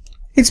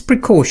 It's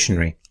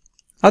precautionary.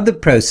 Other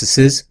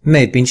processes may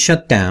have been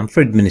shut down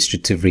for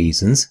administrative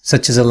reasons,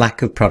 such as a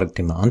lack of product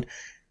demand,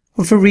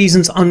 or for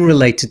reasons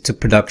unrelated to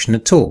production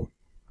at all.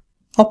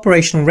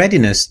 Operational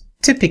readiness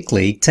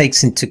typically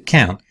takes into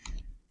account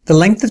the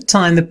length of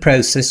time the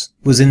process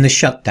was in the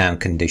shutdown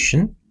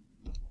condition,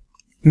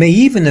 may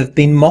even have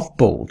been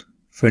mothballed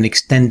for an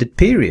extended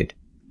period,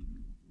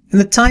 and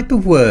the type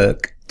of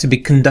work to be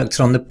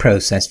conducted on the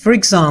process, for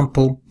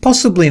example,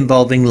 possibly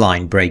involving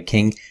line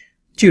breaking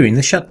during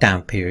the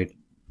shutdown period.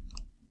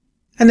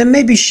 And it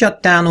may be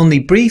shut down only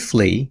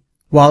briefly,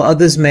 while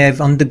others may have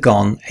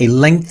undergone a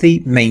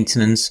lengthy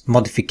maintenance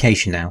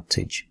modification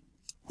outage.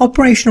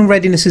 Operational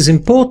readiness is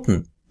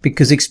important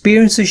because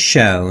experience has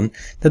shown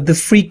that the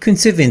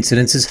frequency of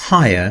incidents is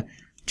higher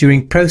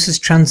during process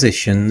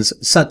transitions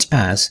such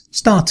as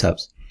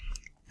startups,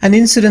 and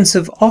incidents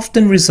have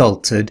often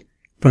resulted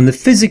from the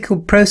physical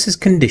process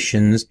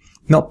conditions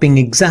not being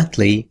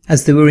exactly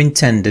as they were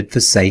intended for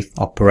safe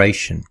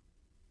operation.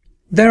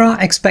 There are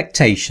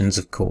expectations,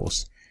 of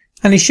course,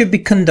 and it should be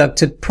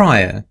conducted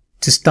prior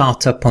to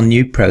startup on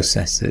new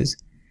processes,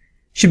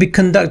 should be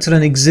conducted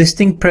on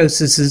existing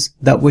processes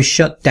that were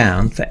shut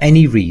down for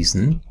any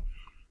reason,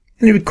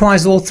 and it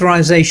requires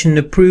authorization and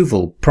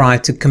approval prior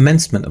to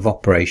commencement of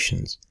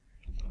operations.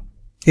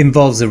 It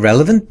involves the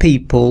relevant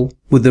people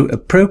with the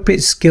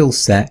appropriate skill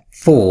set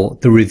for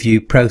the review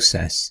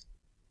process.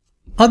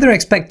 Other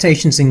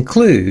expectations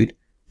include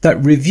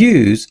that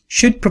reviews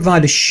should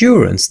provide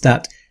assurance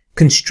that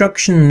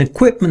construction and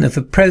equipment of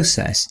a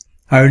process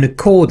are in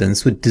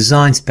accordance with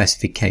design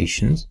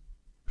specifications,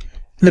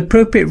 an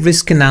appropriate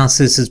risk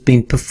analysis has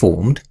been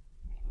performed,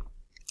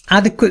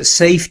 adequate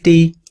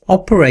safety,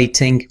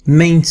 operating,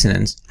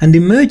 maintenance and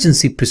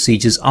emergency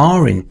procedures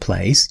are in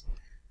place,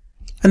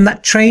 and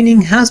that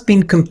training has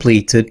been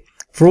completed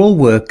for all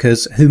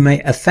workers who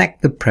may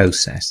affect the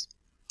process.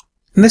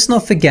 And let's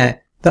not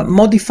forget that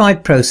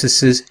modified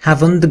processes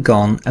have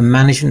undergone a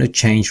management of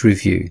change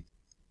review.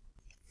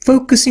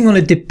 Focusing on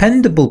a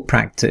dependable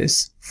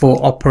practice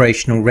for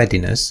operational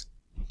readiness,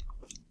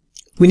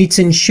 we need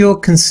to ensure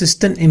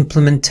consistent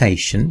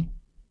implementation,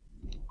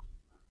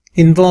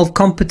 involve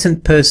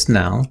competent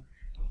personnel,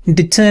 and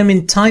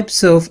determine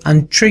types of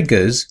and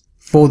triggers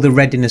for the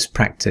readiness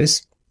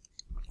practice,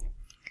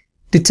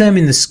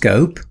 determine the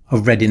scope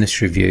of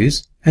readiness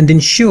reviews, and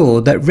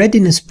ensure that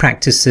readiness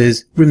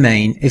practices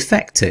remain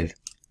effective.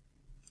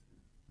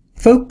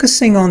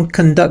 Focusing on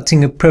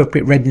conducting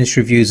appropriate readiness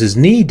reviews as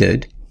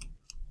needed,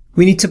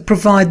 we need to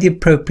provide the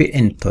appropriate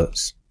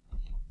inputs.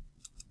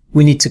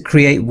 We need to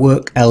create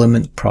work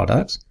element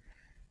products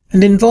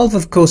and involve,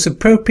 of course,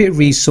 appropriate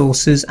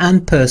resources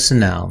and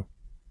personnel.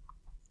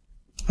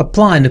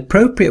 Apply an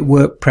appropriate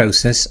work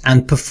process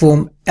and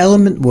perform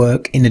element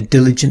work in a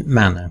diligent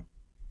manner.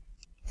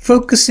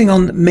 Focusing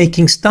on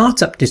making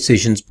startup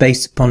decisions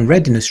based upon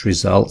readiness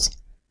results,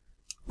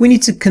 we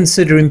need to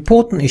consider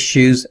important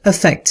issues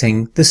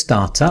affecting the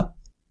startup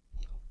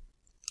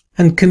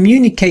and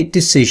communicate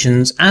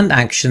decisions and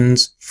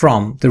actions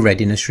from the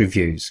readiness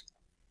reviews.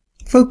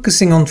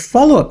 Focusing on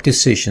follow-up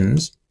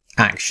decisions,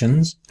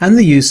 actions, and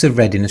the use of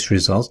readiness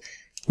results,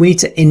 we need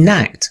to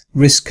enact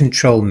risk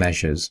control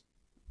measures,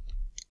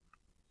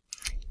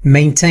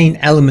 maintain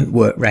element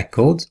work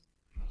records,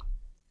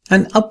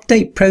 and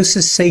update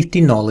process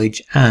safety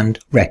knowledge and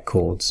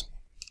records.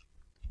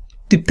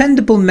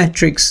 Dependable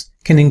metrics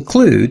can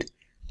include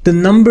the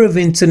number of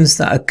incidents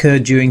that occur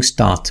during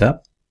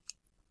startup,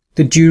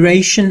 the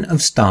duration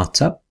of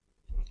startup,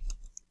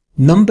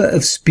 number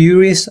of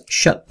spurious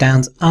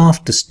shutdowns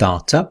after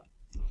startup,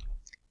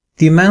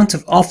 the amount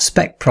of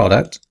off-spec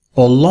product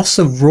or loss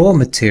of raw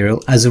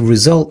material as a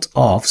result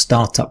of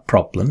startup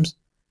problems,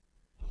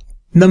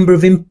 number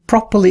of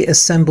improperly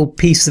assembled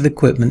pieces of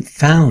equipment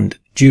found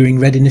during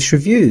readiness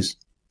reviews,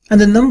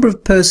 and the number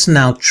of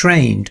personnel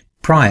trained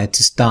prior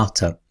to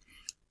startup.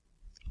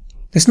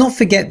 Let's not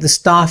forget the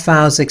staff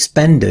hours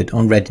expended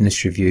on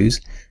readiness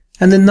reviews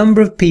and the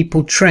number of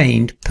people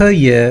trained per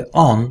year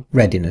on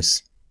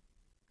readiness.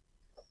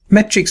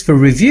 Metrics for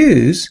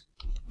reviews,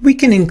 we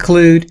can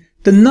include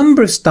the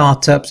number of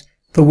startups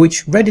for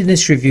which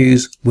readiness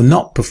reviews were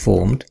not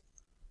performed,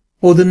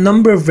 or the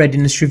number of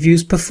readiness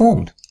reviews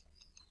performed.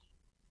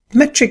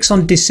 Metrics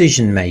on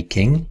decision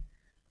making,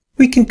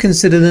 we can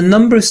consider the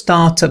number of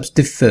startups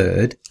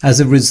deferred as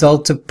a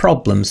result of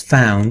problems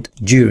found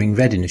during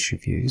readiness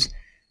reviews,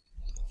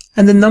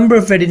 and the number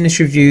of readiness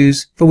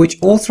reviews for which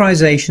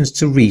authorizations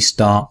to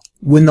restart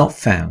were not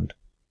found.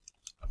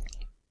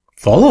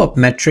 Follow-up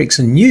metrics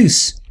and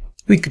use,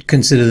 we could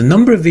consider the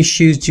number of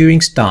issues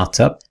during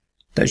startup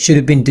that should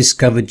have been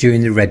discovered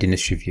during the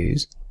readiness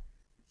reviews,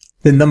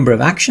 the number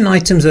of action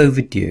items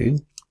overdue,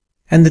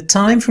 and the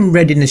time from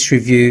readiness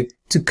review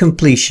to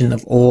completion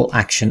of all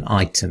action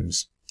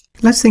items.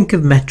 Let's think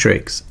of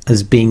metrics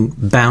as being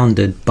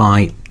bounded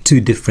by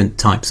two different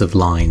types of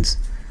lines.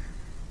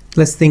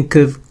 Let's think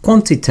of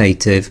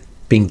quantitative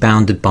being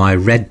bounded by a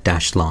red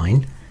dashed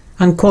line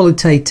and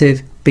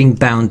qualitative being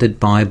bounded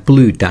by a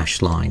blue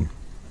dashed line.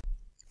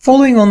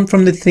 Following on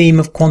from the theme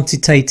of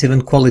quantitative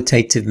and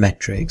qualitative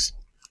metrics,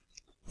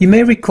 you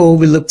may recall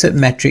we looked at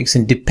metrics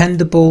in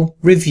dependable,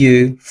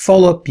 review,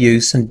 follow-up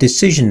use and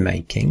decision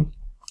making.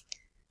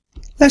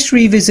 Let's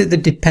revisit the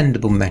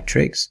dependable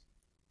metrics,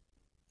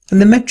 and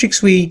the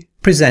metrics we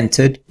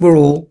presented were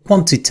all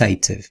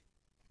quantitative.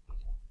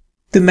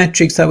 The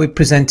metrics that we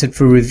presented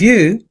for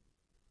review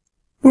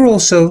were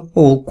also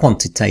all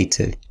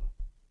quantitative.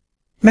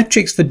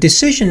 Metrics for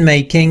decision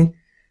making,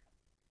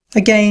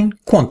 again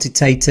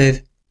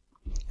quantitative,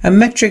 and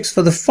metrics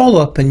for the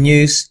follow-up and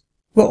use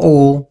were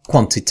all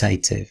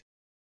quantitative.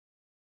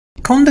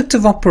 Conduct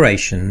of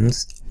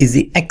operations is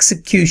the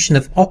execution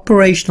of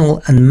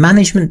operational and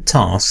management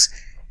tasks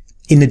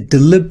in a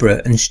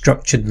deliberate and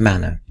structured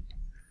manner.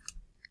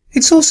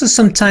 It's also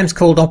sometimes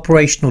called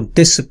operational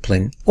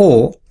discipline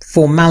or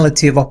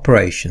formality of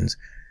operations,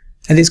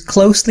 and is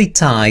closely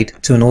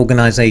tied to an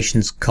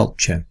organization's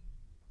culture.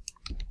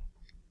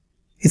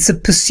 It's a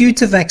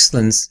pursuit of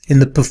excellence in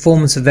the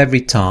performance of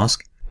every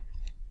task,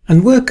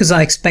 and workers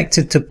are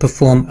expected to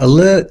perform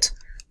alert,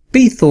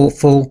 be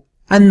thoughtful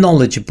and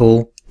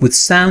knowledgeable with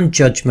sound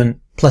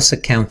judgment plus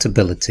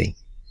accountability.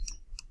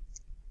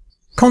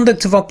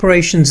 Conduct of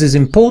operations is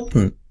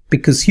important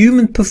because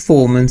human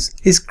performance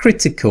is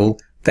critical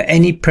for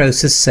any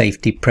process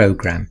safety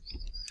program.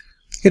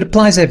 It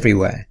applies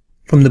everywhere,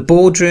 from the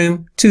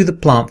boardroom to the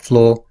plant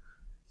floor,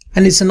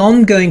 and it's an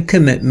ongoing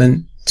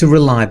commitment to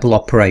reliable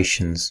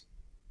operations.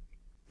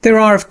 There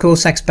are, of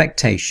course,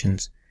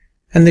 expectations,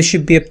 and there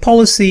should be a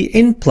policy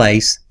in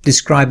place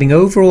describing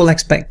overall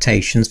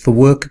expectations for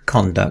worker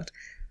conduct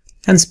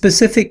and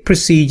specific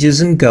procedures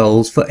and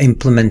goals for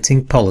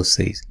implementing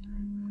policies.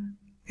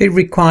 It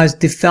requires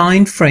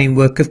defined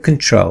framework of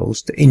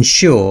controls to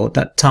ensure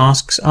that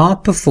tasks are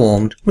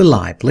performed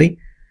reliably,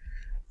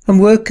 and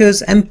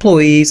workers,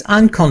 employees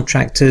and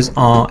contractors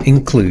are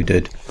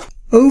included.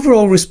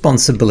 Overall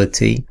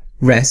responsibility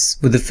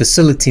rests with the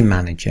facility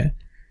manager,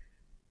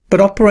 but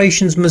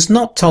operations must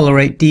not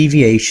tolerate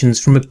deviations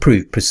from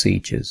approved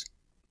procedures.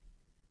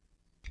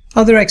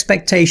 Other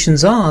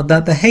expectations are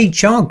that the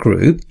HR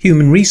group,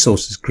 Human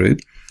Resources Group,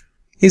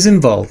 is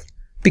involved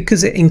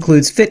because it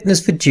includes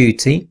fitness for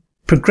duty,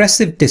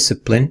 progressive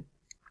discipline,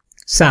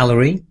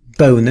 salary,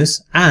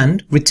 bonus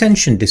and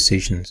retention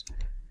decisions.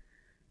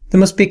 There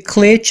must be a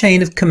clear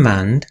chain of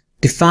command,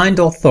 defined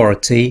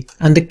authority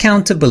and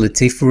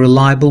accountability for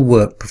reliable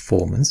work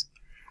performance.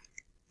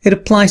 It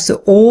applies to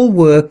all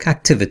work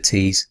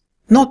activities,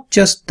 not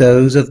just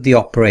those of the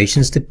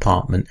operations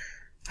department,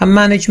 and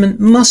management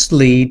must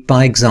lead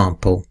by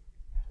example.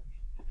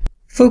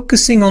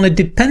 Focusing on a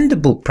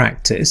dependable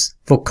practice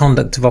for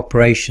conduct of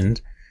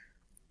operations,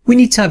 we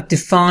need to have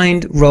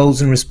defined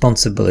roles and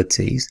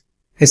responsibilities,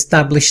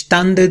 establish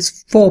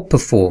standards for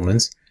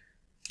performance,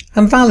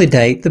 and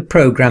validate the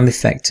program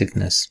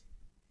effectiveness.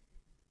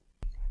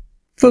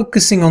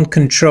 Focusing on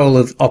control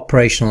of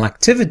operational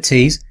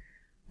activities,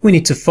 we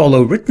need to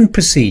follow written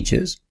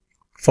procedures,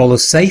 follow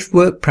safe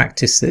work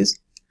practices,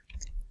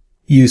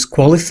 use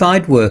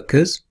qualified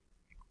workers,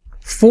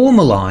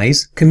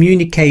 formalize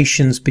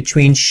communications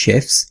between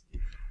shifts,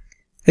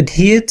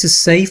 adhere to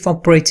safe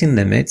operating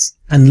limits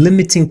and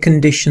limiting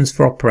conditions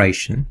for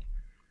operation.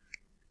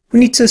 We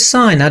need to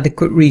assign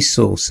adequate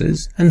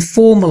resources and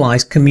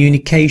formalize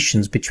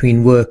communications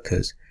between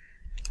workers.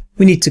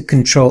 We need to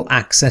control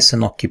access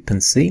and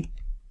occupancy,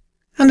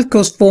 and of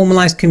course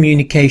formalize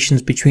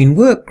communications between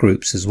work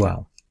groups as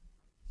well.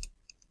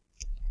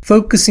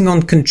 Focusing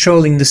on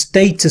controlling the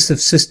status of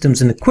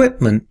systems and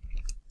equipment,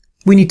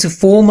 we need to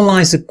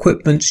formalize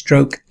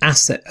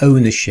equipment/asset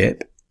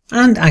ownership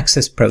and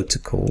access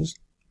protocols,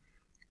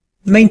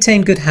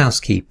 maintain good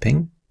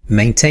housekeeping,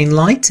 maintain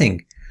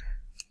lighting,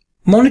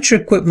 monitor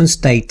equipment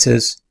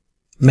status,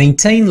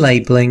 maintain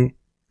labeling,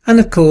 and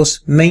of course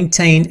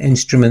maintain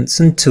instruments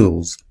and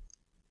tools.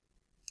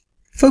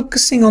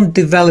 Focusing on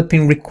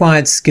developing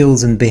required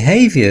skills and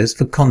behaviours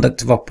for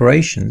conduct of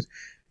operations,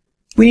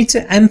 we need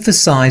to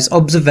emphasize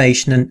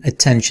observation and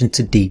attention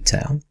to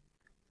detail,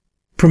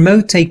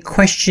 promote a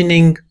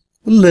questioning,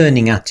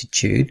 learning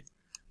attitude,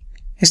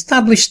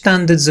 establish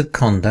standards of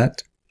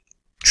conduct,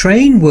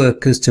 train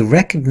workers to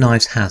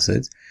recognize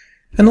hazards,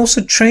 and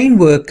also train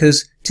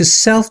workers to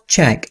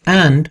self-check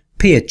and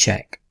peer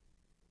check.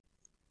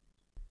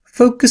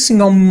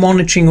 Focusing on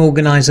monitoring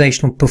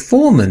organizational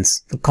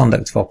performance for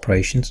conduct of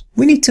operations,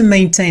 we need to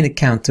maintain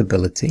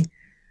accountability,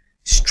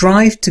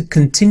 strive to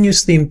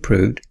continuously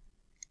improve,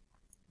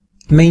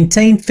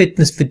 maintain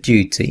fitness for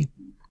duty,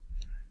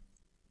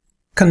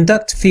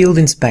 conduct field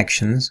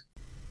inspections,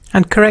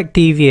 and correct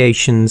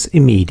deviations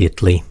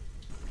immediately.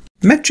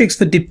 Metrics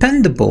for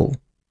dependable,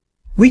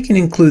 we can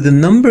include the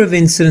number of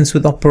incidents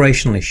with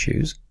operational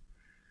issues,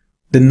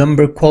 the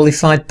number of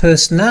qualified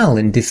personnel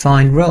in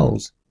defined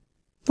roles,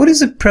 what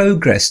is the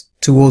progress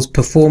towards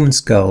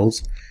performance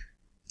goals,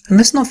 and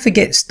let's not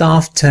forget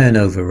staff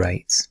turnover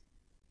rates.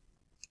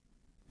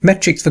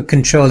 Metrics for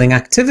controlling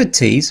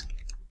activities,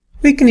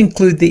 we can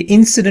include the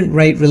incident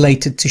rate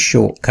related to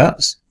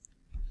shortcuts,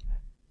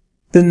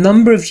 the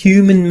number of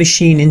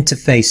human-machine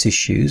interface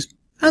issues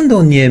and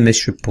or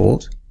near-miss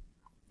reports,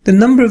 the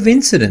number of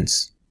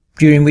incidents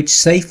during which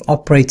safe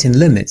operating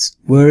limits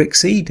were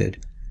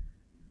exceeded.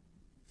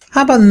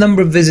 How about the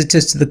number of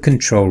visitors to the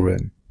control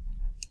room,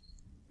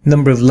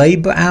 number of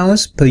labour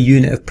hours per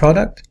unit of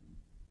product,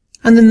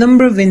 and the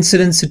number of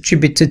incidents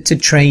attributed to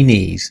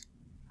trainees?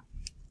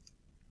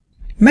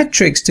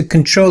 Metrics to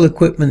control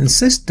equipment and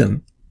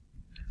system.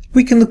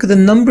 We can look at the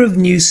number of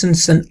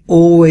nuisance and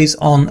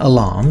always-on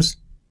alarms,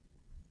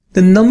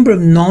 the number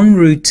of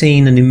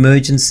non-routine and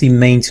emergency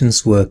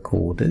maintenance work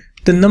orders,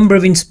 the number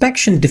of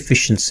inspection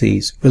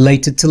deficiencies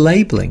related to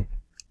labelling,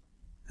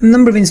 the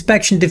number of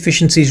inspection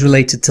deficiencies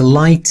related to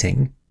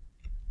lighting.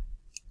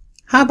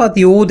 How about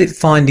the audit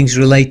findings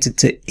related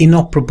to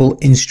inoperable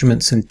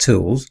instruments and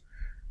tools,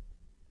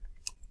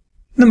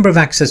 number of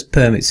access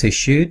permits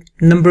issued,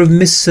 number of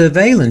missed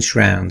surveillance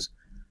rounds,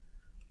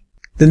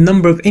 the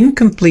number of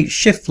incomplete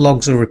shift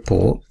logs or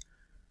reports,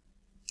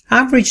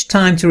 average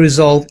time to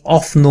resolve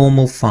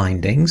off-normal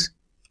findings,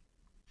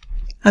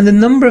 and the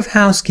number of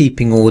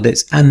housekeeping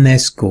audits and their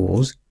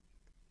scores,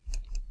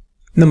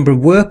 number of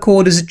work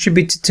orders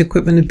attributed to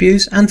equipment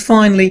abuse, and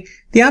finally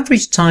the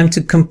average time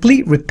to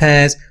complete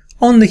repairs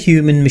on the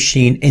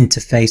human-machine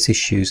interface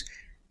issues.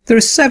 There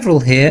are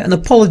several here, and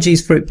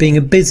apologies for it being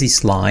a busy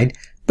slide,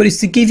 but it's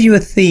to give you a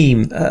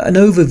theme, an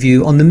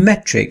overview on the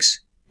metrics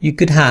you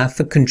could have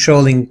for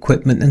controlling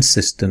equipment and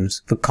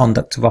systems for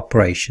conduct of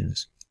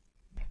operations.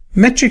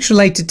 Metrics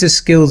related to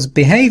skills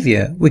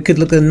behaviour, we could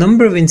look at the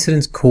number of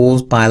incidents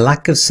caused by a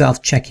lack of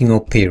self-checking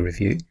or peer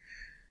review,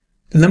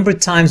 the number of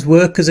times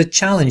workers are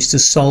challenged to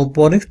solve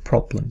what-if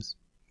problems,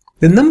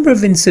 the number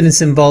of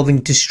incidents involving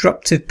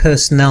disruptive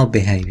personnel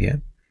behaviour,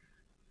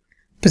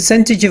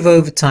 percentage of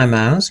overtime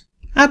hours,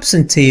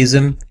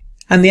 absenteeism,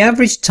 and the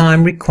average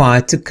time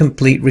required to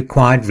complete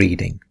required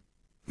reading.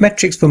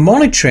 Metrics for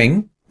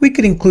monitoring, we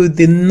could include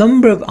the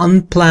number of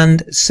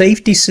unplanned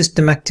safety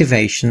system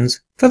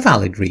activations for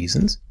valid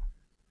reasons,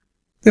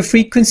 the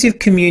frequency of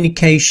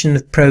communication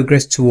of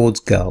progress towards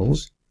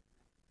goals,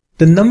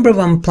 the number of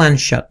unplanned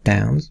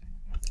shutdowns,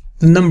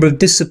 the number of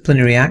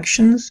disciplinary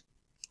actions,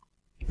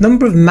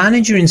 number of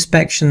manager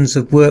inspections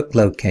of work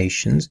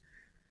locations,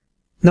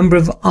 number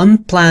of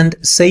unplanned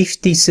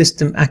safety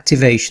system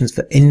activations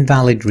for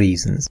invalid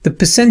reasons, the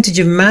percentage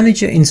of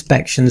manager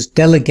inspections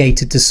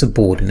delegated to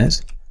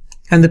subordinates,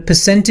 and the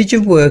percentage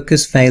of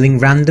workers failing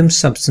random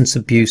substance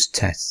abuse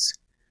tests.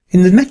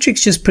 In the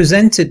metrics just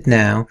presented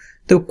now,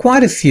 there were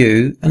quite a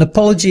few, and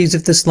apologies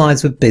if the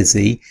slides were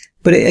busy,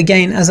 but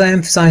again, as I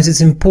emphasise, it's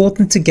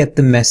important to get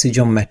the message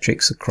on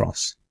metrics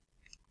across.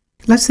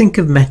 Let's think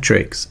of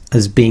metrics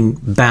as being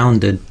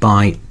bounded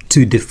by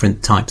two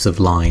different types of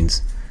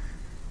lines.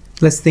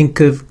 Let's think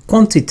of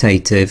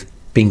quantitative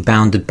being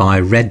bounded by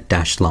a red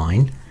dashed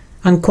line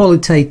and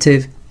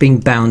qualitative being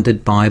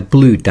bounded by a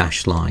blue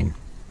dashed line.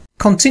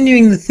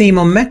 Continuing the theme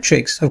on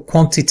metrics of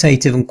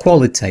quantitative and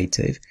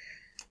qualitative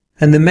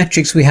and the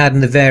metrics we had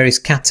in the various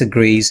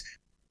categories,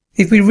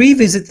 if we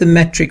revisit the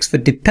metrics for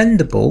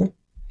dependable,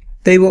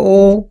 they were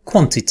all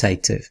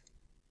quantitative.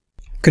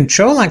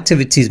 Control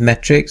activities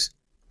metrics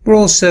were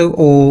also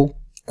all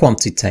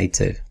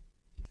quantitative.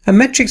 And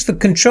metrics for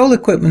control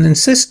equipment and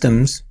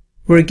systems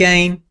were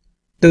again,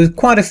 there were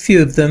quite a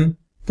few of them,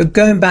 but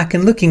going back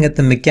and looking at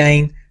them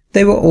again,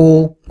 they were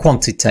all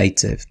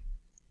quantitative.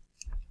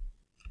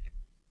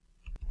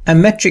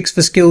 And metrics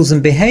for skills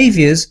and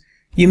behaviours,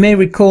 you may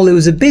recall it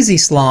was a busy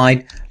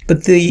slide,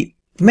 but the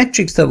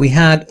metrics that we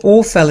had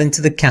all fell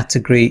into the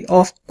category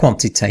of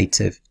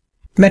quantitative.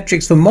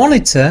 Metrics for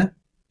monitor,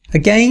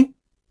 again,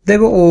 they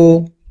were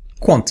all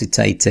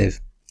quantitative.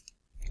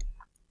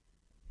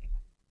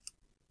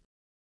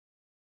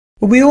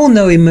 But we all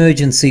know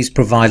emergencies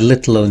provide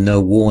little or no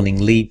warning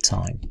lead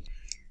time.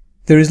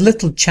 There is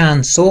little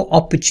chance or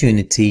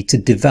opportunity to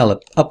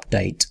develop,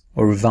 update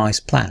or revise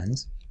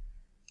plans,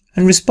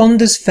 and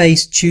responders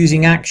face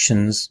choosing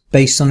actions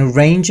based on a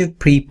range of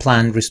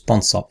pre-planned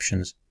response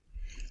options.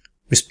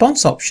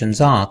 Response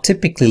options are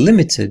typically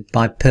limited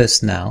by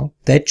personnel,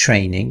 their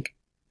training,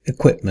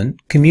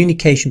 equipment,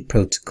 communication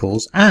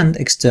protocols and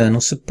external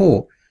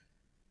support.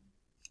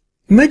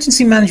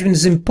 Emergency management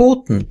is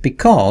important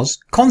because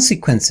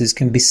consequences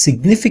can be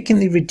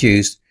significantly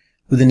reduced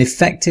with an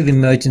effective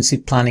emergency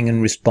planning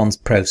and response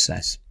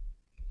process.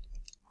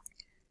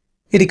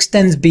 It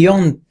extends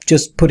beyond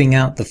just putting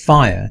out the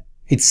fire.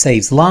 It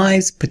saves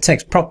lives,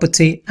 protects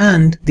property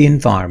and the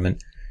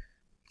environment.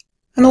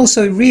 And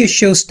also it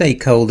reassures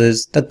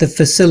stakeholders that the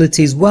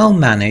facility is well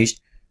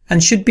managed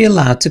and should be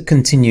allowed to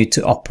continue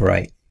to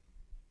operate.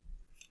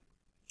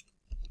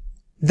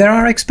 There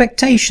are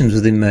expectations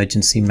with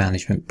emergency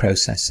management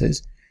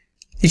processes.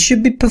 It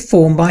should be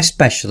performed by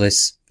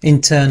specialists,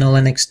 internal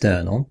and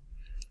external.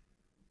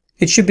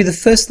 It should be the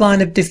first line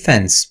of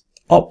defence,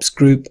 ops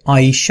group,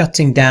 i.e.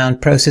 shutting down,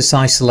 process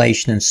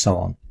isolation and so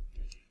on.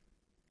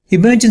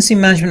 Emergency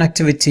management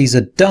activities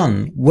are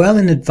done well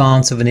in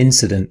advance of an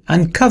incident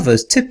and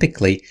covers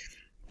typically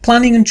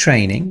Planning and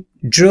training,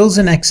 drills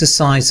and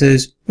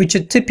exercises which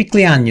are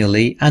typically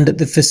annually and at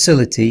the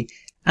facility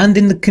and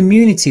in the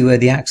community where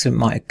the accident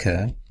might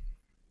occur.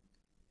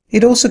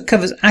 It also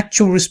covers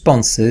actual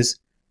responses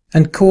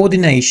and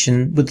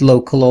coordination with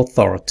local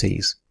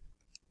authorities.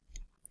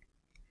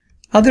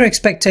 Other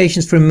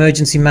expectations for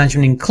emergency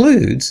management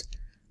includes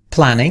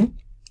planning,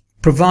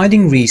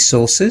 providing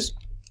resources,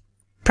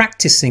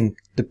 practicing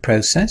the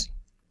process,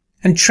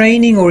 and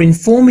training or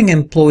informing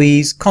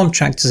employees,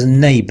 contractors and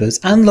neighbours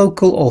and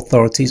local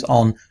authorities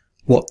on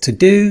what to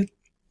do,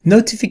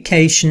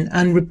 notification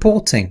and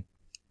reporting.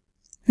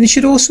 And it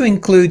should also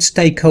include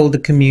stakeholder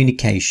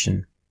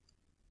communication.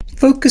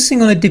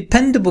 Focusing on a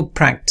dependable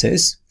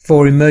practice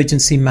for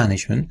emergency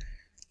management,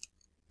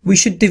 we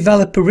should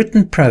develop a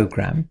written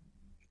programme,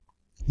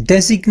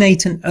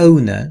 designate an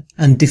owner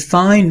and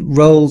define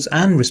roles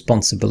and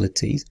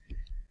responsibilities,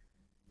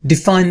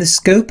 define the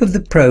scope of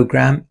the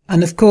programme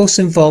and of course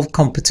involve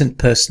competent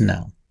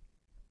personnel.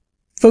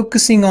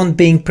 Focusing on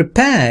being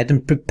prepared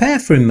and prepare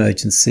for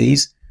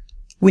emergencies,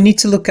 we need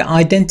to look at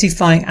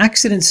identifying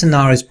accident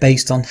scenarios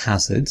based on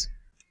hazards,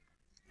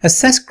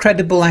 assess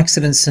credible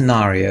accident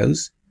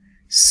scenarios,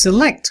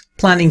 select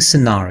planning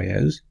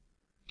scenarios,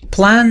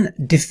 plan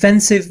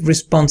defensive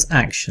response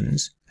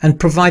actions, and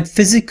provide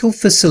physical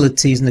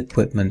facilities and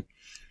equipment.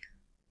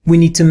 We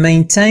need to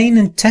maintain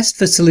and test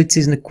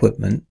facilities and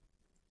equipment,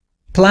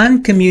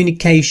 plan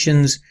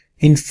communications,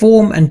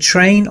 inform and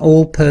train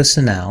all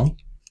personnel,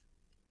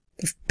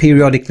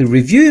 periodically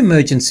review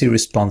emergency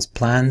response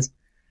plans,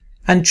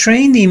 and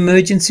train the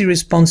emergency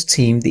response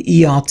team,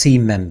 the ERT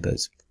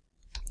members.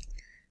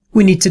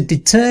 We need to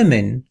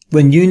determine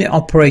when unit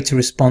operator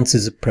response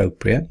is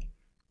appropriate,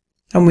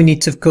 and we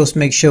need to of course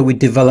make sure we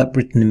develop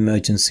written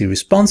emergency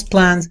response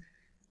plans,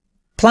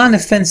 plan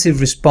offensive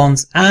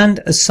response and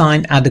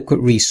assign adequate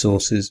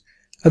resources.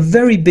 A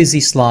very busy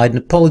slide and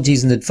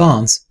apologies in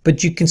advance,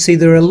 but you can see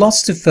there are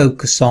lots to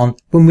focus on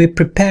when we're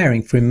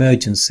preparing for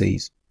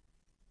emergencies.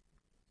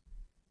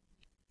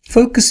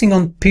 Focusing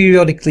on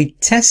periodically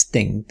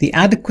testing the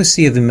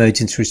adequacy of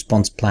emergency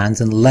response plans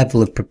and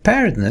level of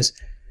preparedness,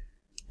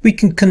 we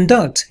can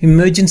conduct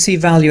emergency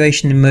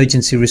evaluation and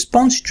emergency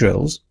response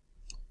drills,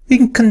 we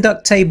can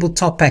conduct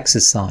tabletop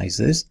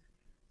exercises,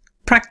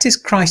 practice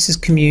crisis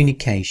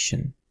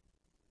communication,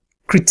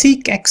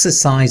 critique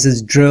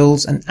exercises,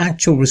 drills and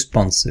actual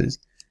responses,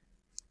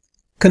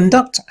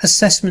 conduct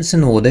assessments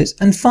and audits,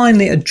 and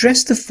finally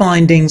address the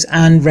findings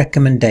and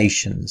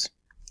recommendations.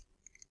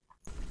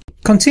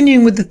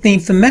 Continuing with the theme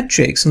for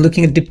metrics and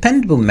looking at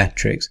dependable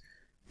metrics,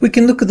 we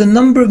can look at the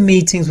number of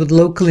meetings with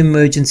local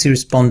emergency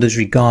responders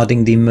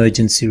regarding the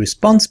emergency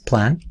response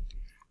plan,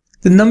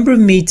 the number of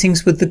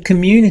meetings with the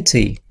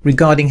community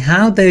regarding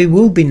how they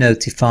will be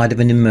notified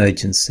of an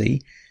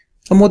emergency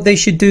and what they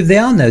should do if they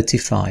are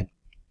notified.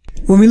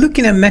 When we're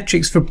looking at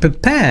metrics for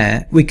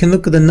prepare, we can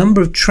look at the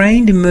number of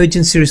trained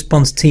emergency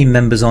response team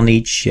members on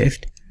each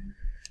shift,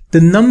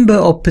 the number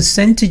or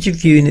percentage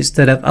of units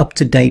that have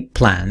up-to-date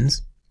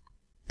plans,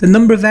 the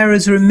number of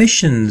errors or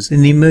omissions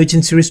in the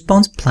emergency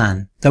response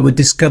plan that were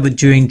discovered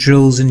during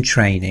drills and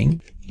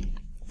training.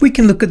 We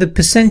can look at the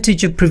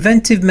percentage of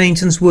preventive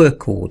maintenance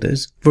work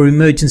orders for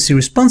emergency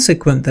response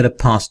equipment that are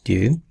past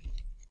due,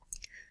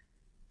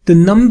 the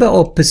number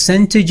or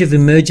percentage of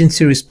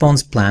emergency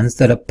response plans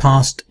that are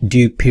past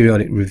due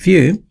periodic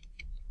review,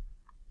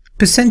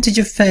 percentage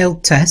of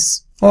failed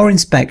tests or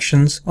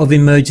inspections of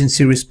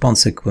emergency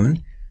response equipment,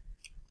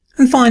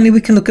 and finally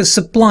we can look at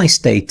supply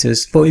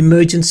status for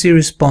emergency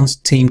response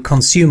team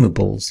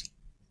consumables.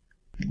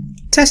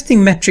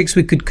 Testing metrics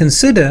we could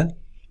consider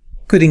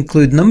could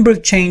include number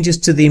of changes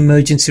to the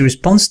emergency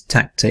response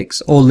tactics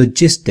or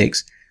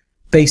logistics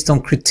based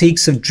on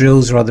critiques of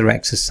drills or other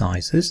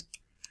exercises,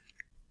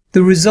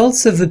 the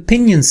results of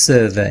opinion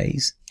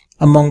surveys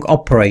among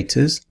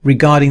operators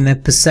regarding their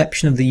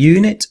perception of the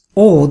unit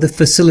or the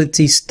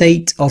facility's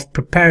state of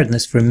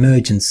preparedness for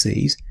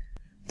emergencies,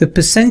 the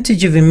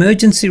percentage of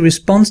emergency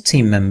response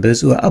team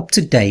members who are up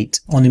to date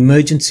on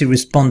emergency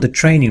responder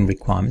training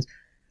requirements,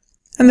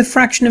 and the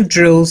fraction of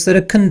drills that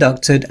are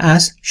conducted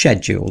as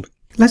scheduled.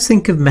 Let's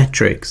think of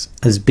metrics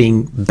as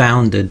being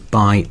bounded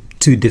by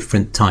two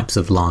different types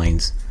of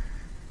lines.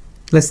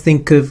 Let's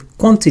think of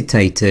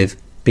quantitative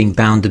being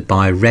bounded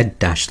by a red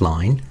dashed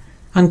line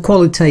and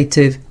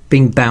qualitative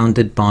being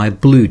bounded by a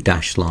blue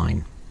dashed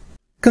line.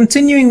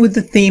 Continuing with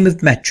the theme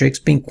of metrics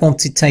being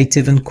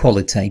quantitative and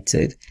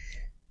qualitative,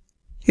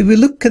 if we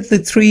look at the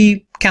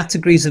three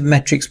categories of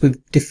metrics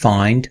we've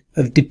defined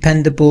of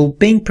dependable,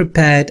 being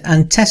prepared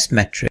and test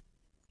metrics,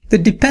 the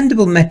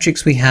dependable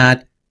metrics we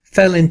had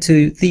fell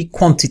into the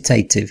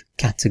quantitative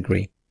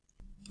category.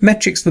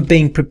 Metrics for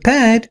being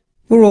prepared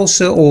were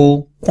also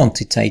all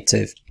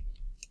quantitative.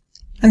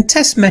 And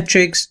test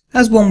metrics,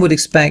 as one would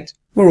expect,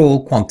 were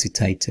all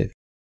quantitative.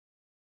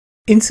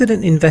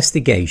 Incident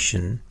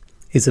investigation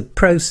is a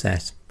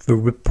process for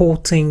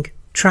reporting,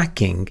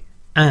 tracking,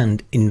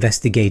 and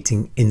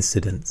investigating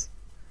incidents.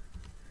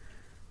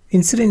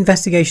 Incident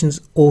investigations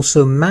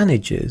also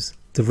manages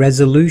the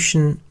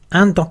resolution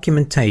and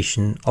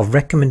documentation of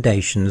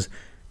recommendations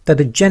that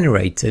are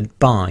generated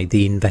by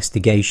the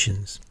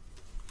investigations.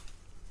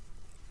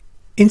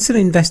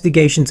 Incident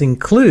investigations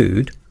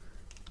include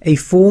a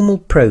formal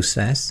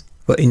process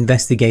for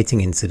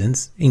investigating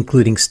incidents,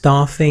 including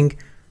staffing,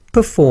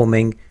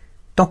 performing,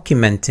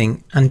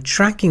 documenting and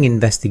tracking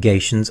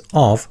investigations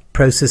of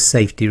process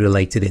safety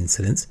related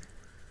incidents.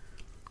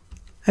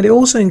 And it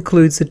also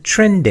includes the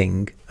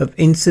trending of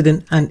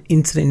incident and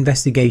incident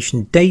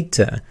investigation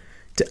data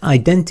to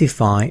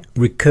identify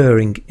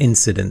recurring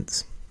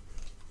incidents.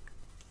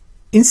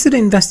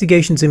 Incident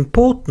investigation is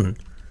important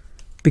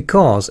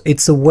because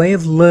it's a way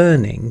of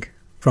learning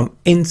from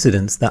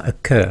incidents that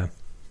occur.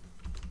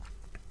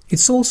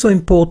 It's also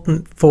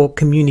important for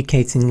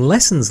communicating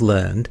lessons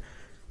learned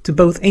to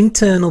both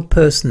internal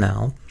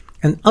personnel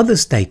and other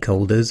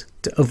stakeholders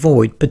to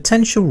avoid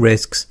potential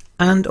risks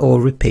and/or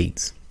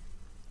repeats.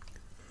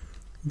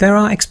 There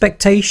are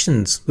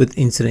expectations with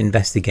incident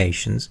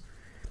investigations.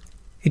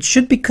 It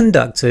should be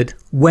conducted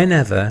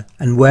whenever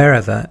and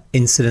wherever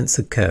incidents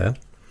occur.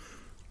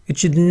 It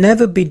should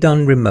never be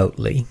done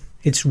remotely.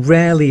 It's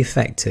rarely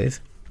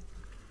effective.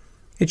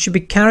 It should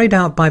be carried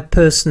out by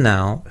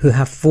personnel who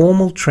have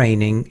formal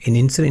training in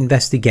incident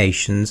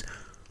investigations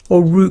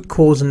or root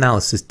cause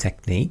analysis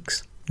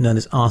techniques, known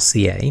as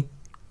RCA.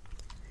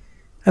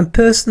 And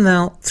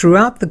personnel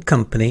throughout the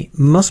company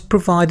must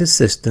provide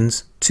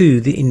assistance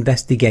to the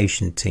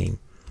investigation team.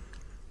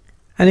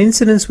 And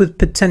incidents with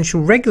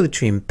potential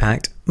regulatory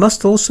impact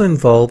must also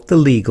involve the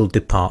legal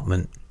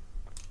department.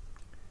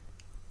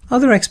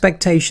 Other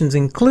expectations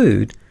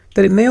include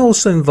that it may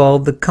also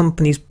involve the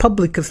company's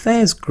public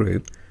affairs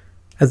group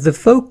as the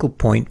focal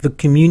point for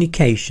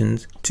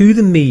communications to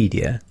the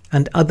media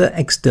and other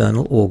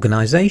external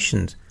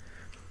organizations.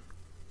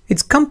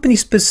 It's company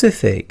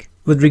specific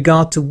with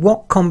regard to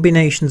what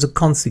combinations of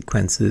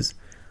consequences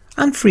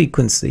and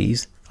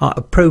frequencies are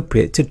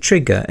appropriate to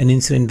trigger an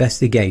incident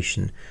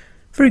investigation.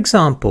 For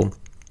example,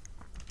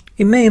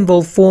 it may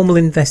involve formal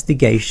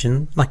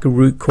investigation like a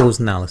root cause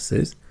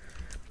analysis,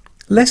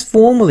 less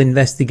formal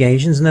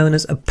investigations known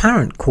as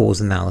apparent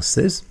cause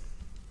analysis,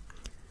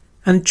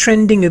 and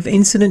trending of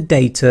incident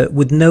data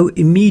with no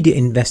immediate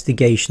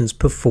investigations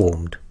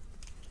performed.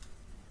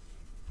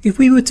 If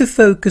we were to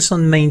focus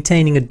on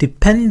maintaining a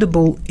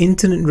dependable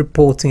incident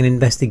reporting and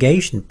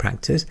investigation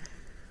practice,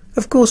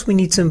 of course we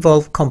need to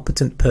involve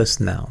competent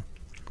personnel.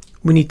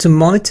 We need to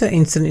monitor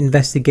incident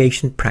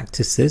investigation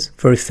practices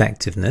for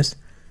effectiveness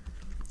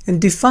and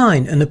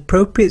define an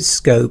appropriate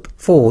scope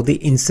for the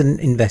incident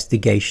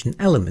investigation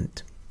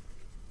element.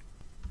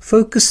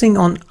 Focusing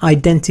on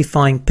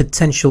identifying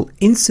potential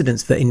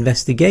incidents for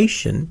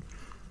investigation,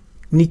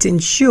 we need to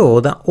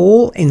ensure that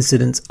all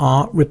incidents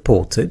are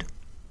reported,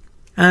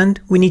 and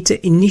we need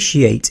to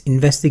initiate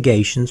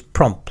investigations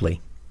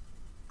promptly.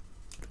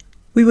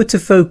 We were to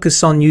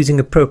focus on using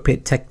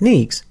appropriate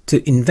techniques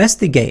to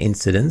investigate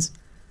incidents.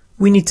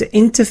 We need to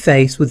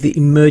interface with the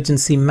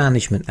emergency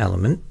management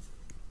element.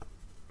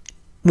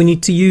 We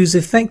need to use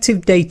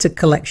effective data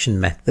collection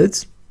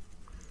methods,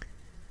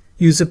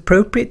 use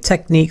appropriate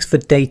techniques for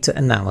data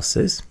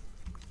analysis,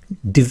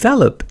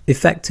 develop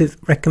effective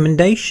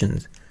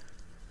recommendations,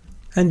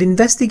 and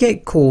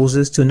investigate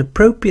causes to an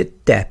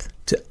appropriate depth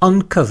to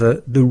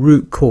uncover the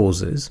root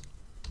causes.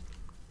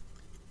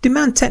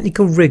 Demand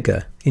technical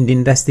rigor in the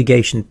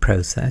investigation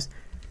process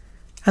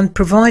and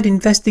provide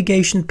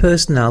investigation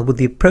personnel with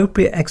the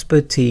appropriate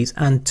expertise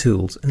and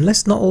tools, and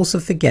let's not also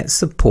forget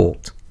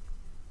support.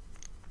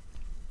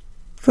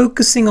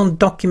 Focusing on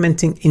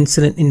documenting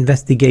incident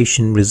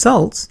investigation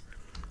results,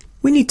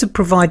 we need to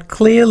provide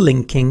clear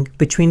linking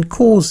between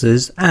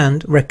causes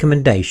and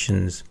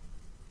recommendations.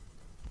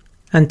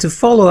 And to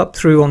follow up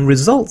through on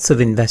results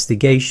of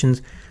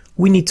investigations,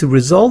 we need to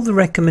resolve the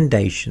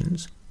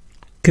recommendations,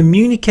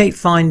 communicate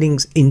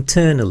findings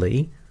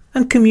internally,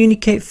 and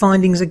communicate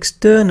findings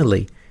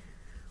externally.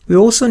 We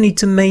also need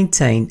to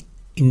maintain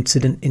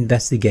incident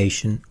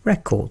investigation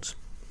records.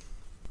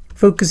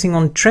 Focusing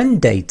on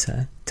trend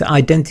data to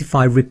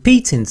identify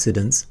repeat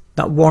incidents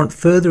that warrant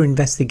further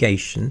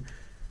investigation,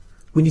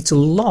 we need to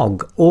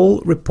log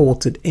all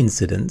reported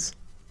incidents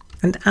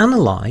and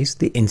analyze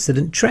the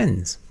incident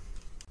trends.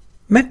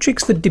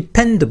 Metrics for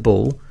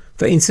dependable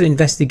for incident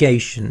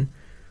investigation,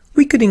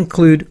 we could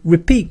include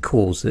repeat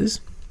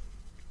causes,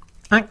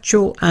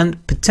 actual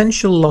and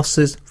potential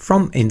losses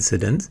from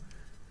incidents,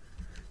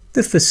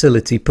 the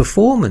facility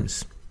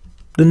performance,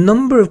 the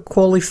number of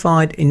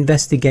qualified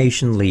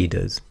investigation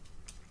leaders.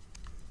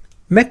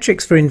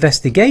 Metrics for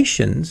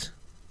investigations,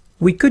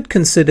 we could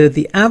consider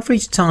the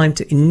average time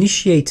to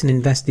initiate an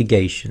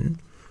investigation,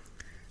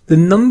 the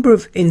number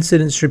of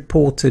incidents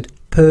reported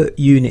per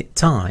unit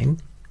time,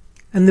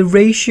 and the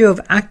ratio of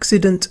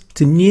accident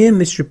to near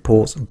miss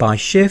reports by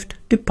shift,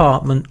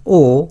 department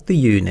or the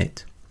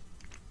unit.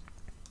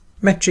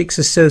 Metrics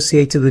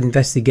associated with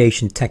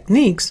investigation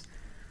techniques,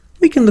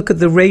 we can look at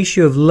the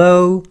ratio of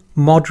low,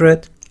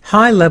 moderate,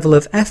 high level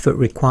of effort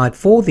required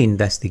for the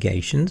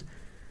investigations,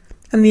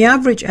 and the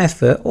average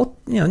effort, or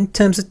in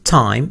terms of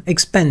time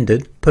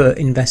expended per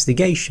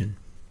investigation.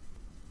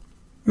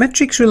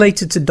 Metrics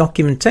related to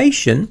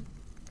documentation,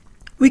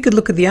 we could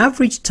look at the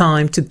average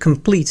time to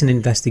complete an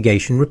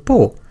investigation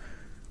report.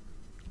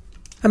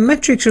 And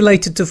metrics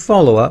related to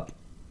follow-up,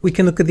 we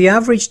can look at the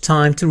average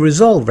time to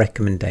resolve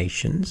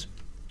recommendations,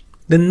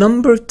 the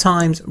number of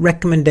times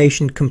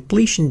recommendation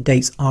completion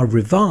dates are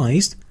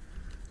revised,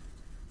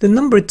 the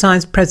number of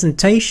times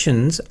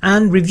presentations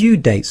and review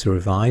dates are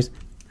revised,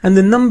 and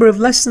the number of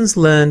lessons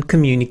learned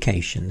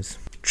communications.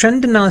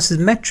 Trend analysis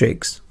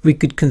metrics, we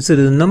could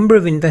consider the number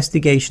of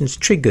investigations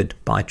triggered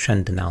by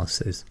trend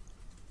analysis.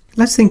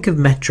 Let's think of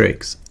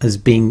metrics as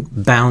being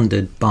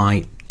bounded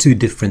by two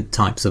different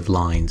types of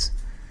lines.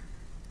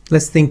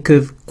 Let's think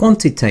of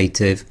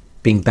quantitative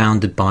being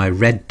bounded by a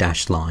red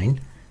dashed line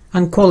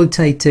and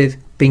qualitative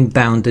being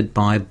bounded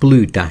by a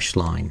blue dashed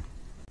line.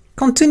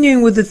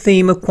 Continuing with the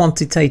theme of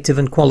quantitative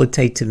and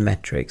qualitative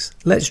metrics,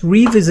 let's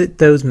revisit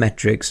those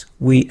metrics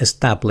we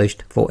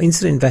established for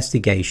incident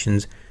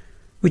investigations,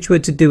 which were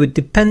to do with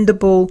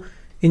dependable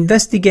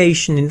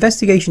investigation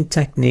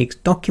techniques,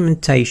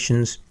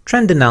 documentations,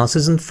 trend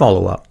analysis and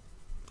follow-up.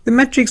 The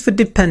metrics for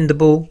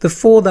dependable, the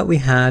four that we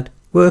had,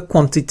 were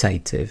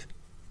quantitative.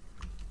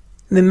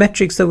 The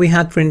metrics that we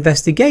had for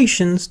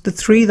investigations, the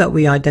three that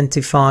we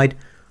identified,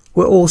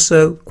 were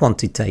also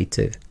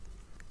quantitative.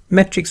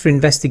 Metrics for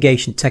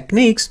investigation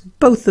techniques,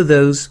 both of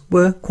those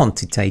were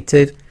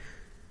quantitative.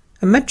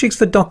 And metrics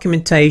for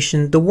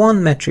documentation, the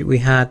one metric we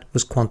had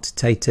was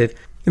quantitative.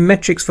 The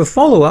metrics for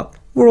follow-up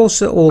were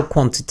also all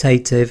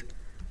quantitative.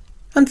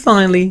 And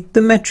finally,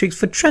 the metrics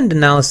for trend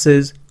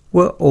analysis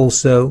were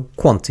also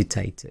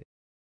quantitative.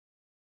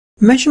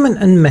 Measurement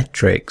and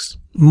metrics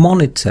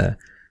monitor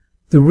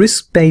the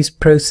risk-based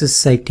process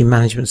safety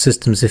management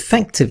system's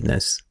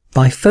effectiveness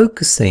by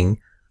focusing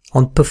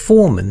on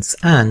performance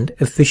and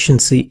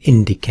efficiency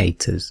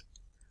indicators.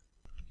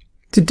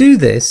 To do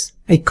this,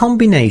 a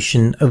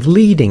combination of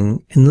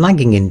leading and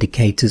lagging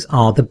indicators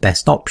are the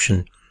best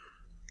option.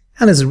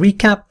 And as a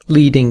recap,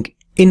 leading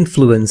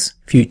influence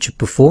future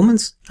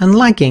performance and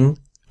lagging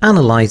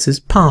analyzes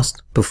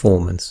past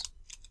performance.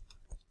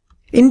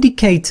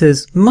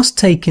 Indicators must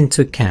take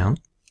into account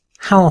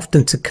how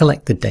often to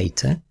collect the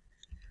data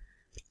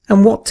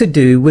and what to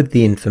do with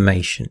the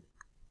information.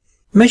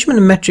 Measurement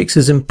and metrics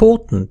is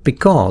important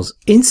because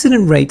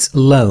incident rates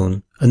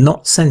alone are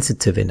not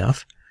sensitive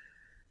enough,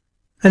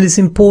 and it's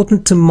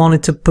important to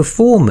monitor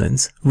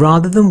performance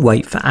rather than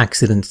wait for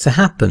accidents to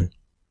happen.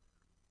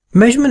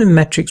 Measurement and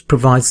metrics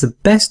provides the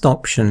best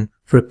option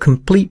for a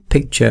complete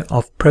picture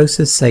of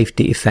process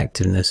safety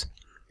effectiveness,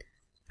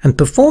 and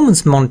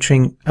performance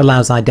monitoring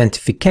allows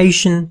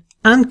identification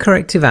and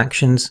corrective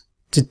actions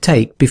to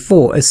take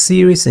before a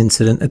serious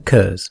incident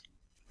occurs.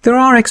 There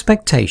are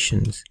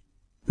expectations.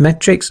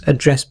 Metrics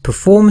address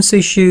performance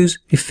issues,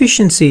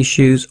 efficiency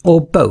issues, or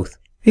both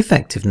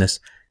effectiveness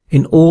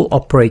in all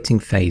operating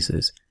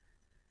phases.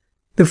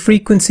 The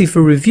frequency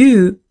for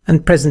review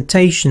and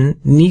presentation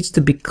needs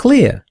to be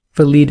clear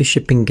for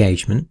leadership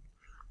engagement,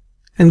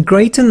 and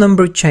greater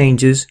number of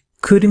changes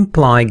could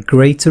imply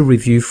greater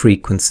review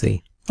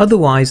frequency.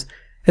 Otherwise,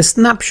 a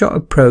snapshot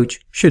approach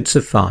should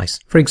suffice,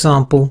 for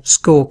example,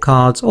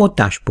 scorecards or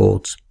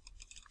dashboards.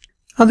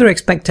 Other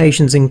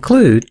expectations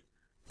include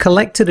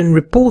collected and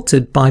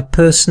reported by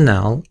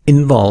personnel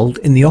involved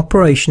in the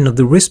operation of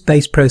the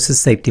risk-based process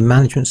safety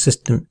management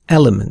system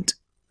element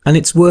and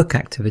its work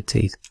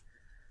activities,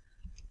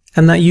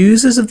 and that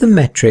users of the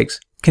metrics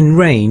can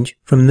range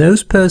from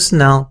those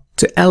personnel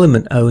to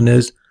element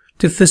owners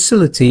to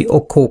facility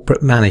or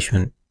corporate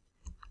management.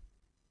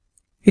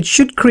 It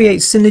should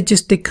create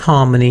synergistic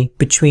harmony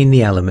between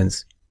the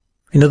elements,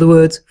 in other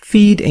words,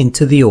 feed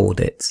into the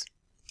audits.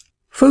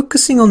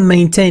 Focusing on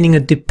maintaining a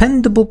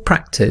dependable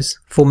practice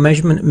for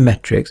measurement and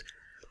metrics,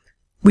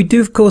 we do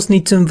of course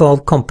need to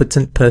involve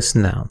competent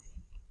personnel.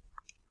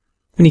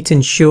 We need to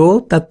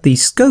ensure that the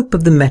scope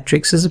of the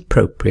metrics is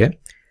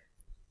appropriate,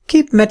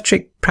 keep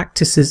metric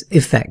practices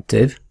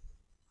effective,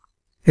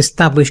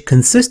 establish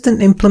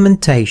consistent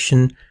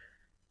implementation,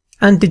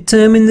 and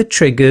determine the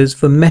triggers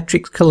for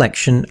metrics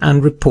collection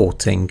and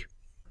reporting.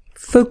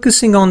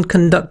 Focusing on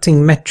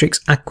conducting metrics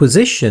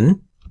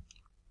acquisition,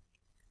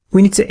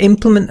 we need to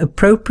implement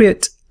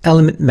appropriate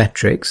element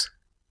metrics,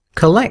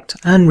 collect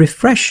and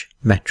refresh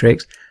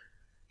metrics,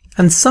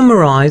 and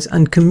summarize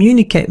and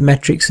communicate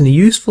metrics in a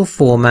useful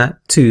format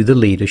to the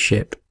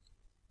leadership.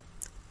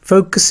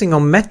 Focusing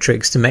on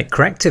metrics to make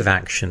corrective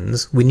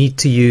actions, we need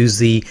to use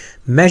the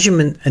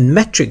measurement and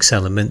metrics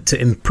element to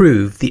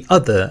improve the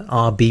other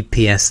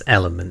RBPS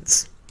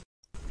elements.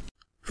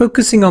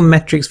 Focusing on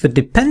metrics for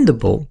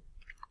dependable,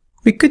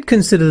 we could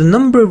consider the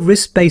number of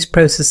risk-based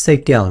process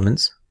safety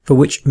elements for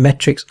which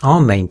metrics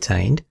are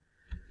maintained,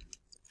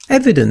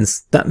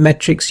 evidence that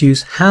metrics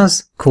use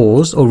has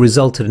caused or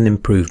resulted in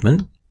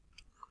improvement,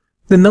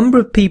 the number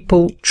of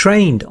people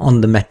trained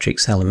on the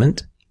metrics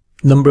element,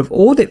 number of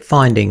audit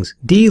findings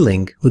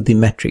dealing with the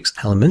metrics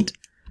element,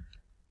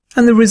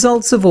 and the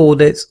results of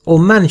audits or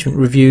management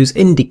reviews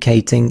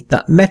indicating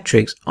that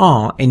metrics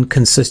are in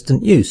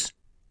consistent use.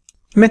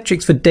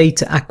 Metrics for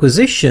data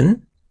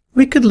acquisition,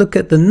 we could look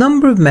at the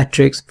number of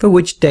metrics for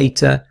which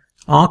data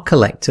are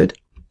collected,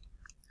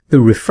 the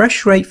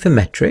refresh rate for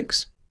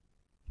metrics,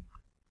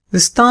 the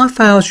staff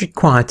hours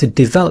required to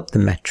develop the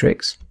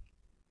metrics,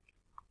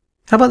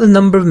 how about the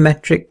number of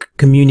metric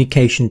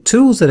communication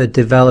tools that are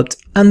developed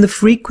and the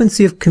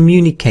frequency of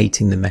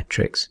communicating the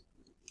metrics.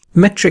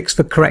 Metrics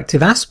for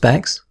corrective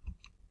aspects,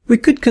 we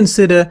could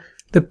consider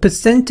the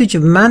percentage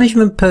of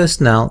management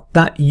personnel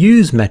that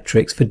use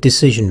metrics for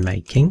decision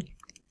making,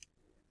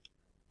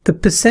 the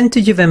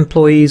percentage of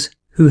employees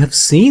who have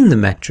seen the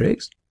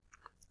metrics,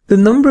 the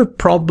number of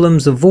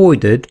problems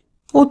avoided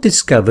or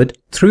discovered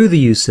through the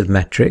use of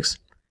metrics,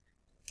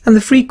 and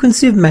the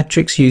frequency of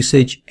metrics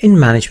usage in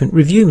management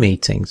review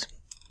meetings.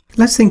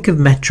 Let's think of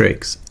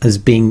metrics as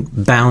being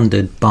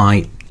bounded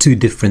by two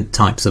different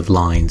types of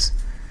lines.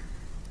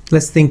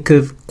 Let's think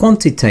of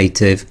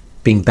quantitative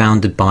being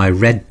bounded by a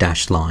red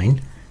dashed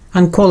line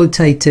and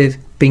qualitative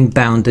being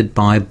bounded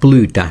by a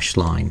blue dashed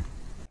line.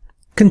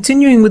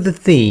 Continuing with the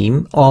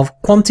theme of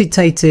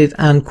quantitative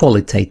and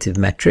qualitative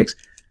metrics,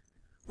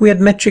 we had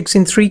metrics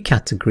in three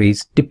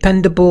categories: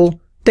 dependable,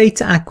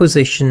 data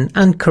acquisition,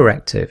 and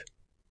corrective.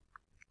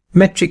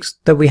 Metrics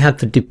that we had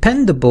for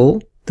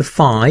dependable, the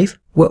 5,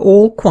 were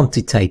all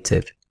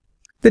quantitative.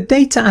 The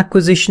data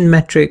acquisition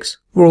metrics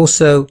were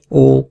also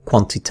all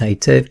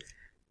quantitative,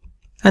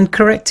 and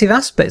corrective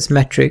aspects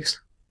metrics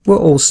were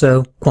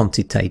also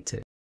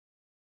quantitative.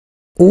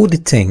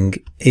 Auditing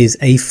is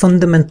a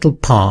fundamental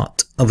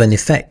part of an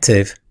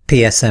effective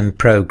PSM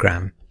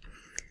program.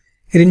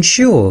 It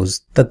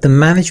ensures that the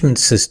management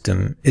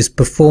system is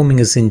performing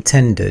as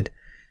intended,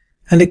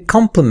 and it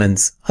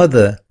complements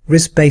other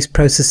risk-based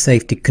process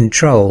safety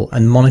control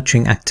and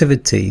monitoring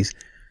activities,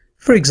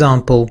 for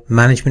example,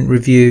 management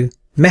review,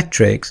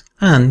 metrics,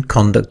 and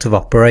conduct of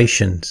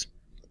operations.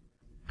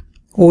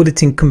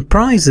 Auditing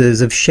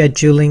comprises of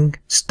scheduling,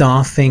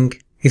 staffing,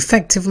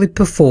 effectively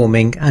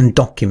performing and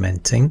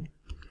documenting,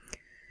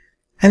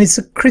 and it's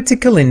a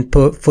critical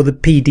input for the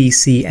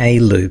PDCA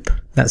loop.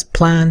 That's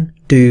plan,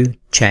 do,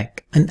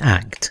 check, and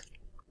act.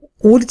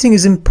 Auditing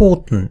is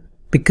important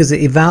because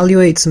it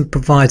evaluates and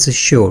provides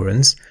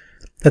assurance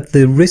that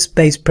the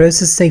risk-based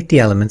process safety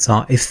elements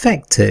are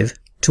effective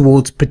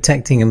towards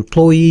protecting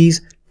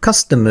employees,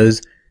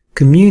 customers,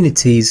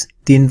 communities,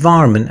 the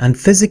environment, and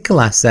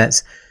physical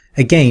assets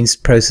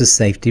against process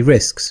safety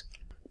risks.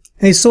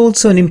 And it's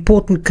also an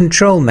important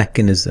control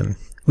mechanism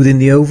within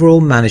the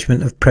overall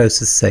management of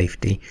process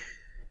safety.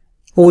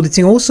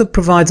 Auditing also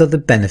provides other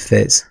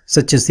benefits,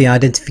 such as the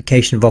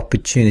identification of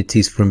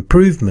opportunities for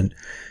improvement,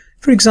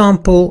 for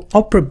example,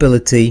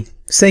 operability,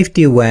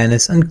 safety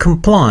awareness, and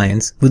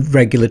compliance with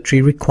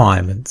regulatory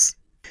requirements.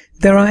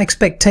 There are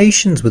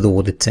expectations with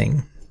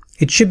auditing.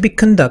 It should be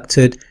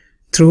conducted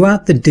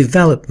throughout the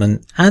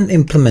development and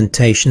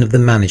implementation of the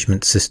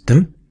management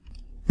system.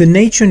 The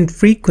nature and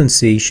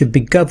frequency should be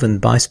governed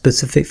by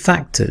specific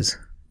factors,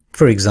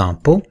 for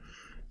example,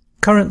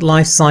 current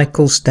life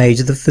cycle stage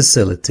of the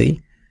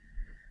facility,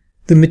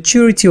 the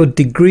maturity or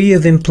degree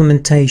of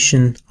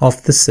implementation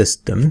of the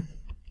system,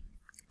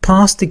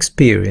 past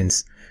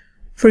experience,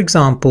 for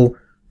example,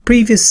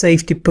 previous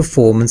safety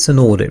performance and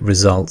audit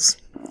results.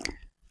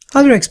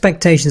 Other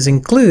expectations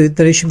include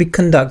that it should be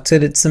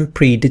conducted at some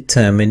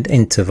predetermined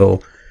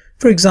interval,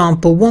 for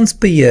example, once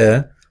per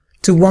year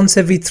to once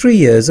every 3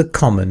 years are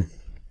common.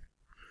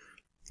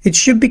 It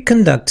should be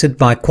conducted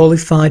by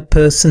qualified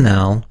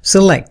personnel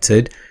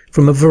selected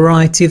from a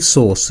variety of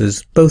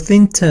sources, both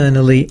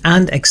internally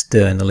and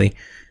externally,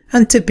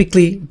 and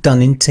typically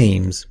done in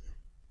teams.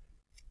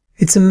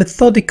 It's a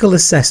methodical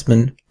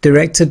assessment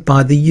directed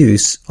by the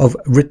use of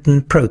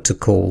written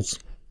protocols.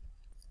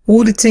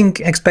 Auditing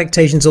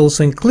expectations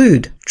also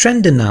include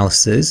trend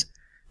analysis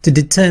to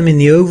determine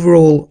the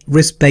overall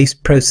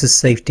risk-based process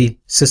safety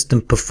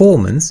system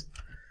performance,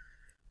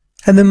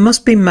 and there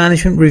must be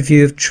management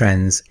review of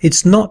trends.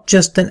 It's not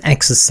just an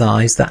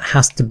exercise that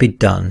has to be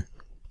done.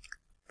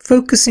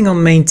 Focusing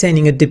on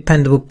maintaining a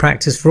dependable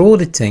practice for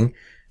auditing,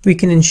 we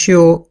can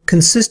ensure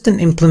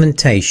consistent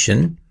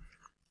implementation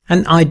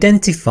and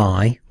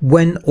identify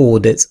when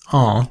audits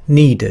are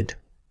needed.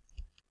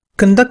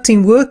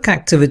 Conducting work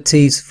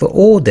activities for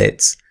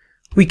audits,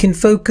 we can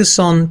focus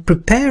on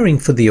preparing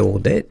for the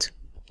audit,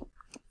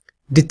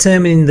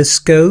 determining the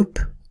scope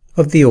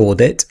of the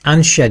audit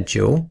and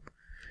schedule,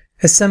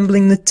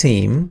 assembling the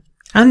team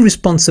and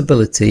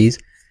responsibilities,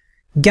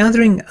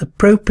 gathering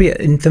appropriate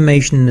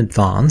information in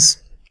advance,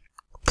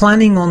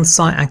 planning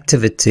on-site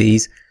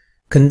activities,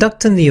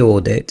 conducting the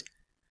audit,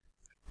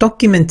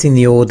 documenting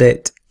the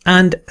audit,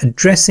 and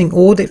addressing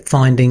audit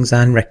findings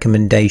and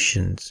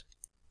recommendations.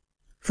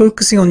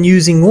 Focusing on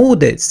using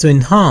audits to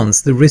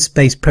enhance the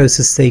risk-based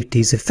process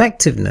safety's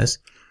effectiveness,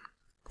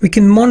 we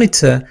can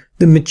monitor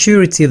the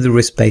maturity of the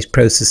risk-based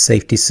process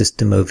safety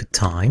system over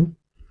time,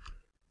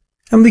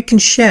 and we can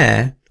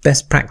share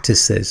best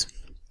practices.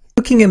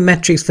 Looking at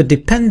metrics for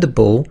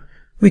dependable,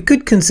 we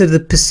could consider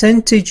the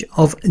percentage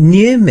of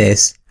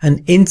near-miss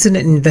and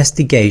incident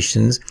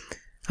investigations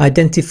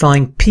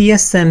identifying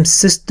PSM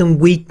system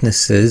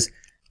weaknesses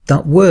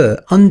that were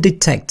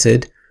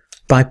undetected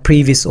by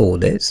previous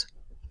audits,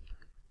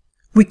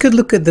 we could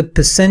look at the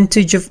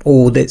percentage of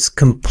audits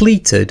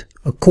completed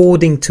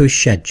according to a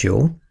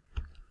schedule,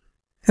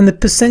 and the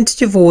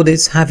percentage of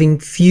audits having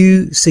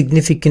few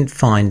significant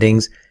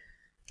findings,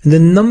 and the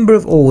number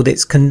of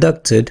audits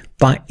conducted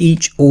by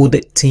each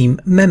audit team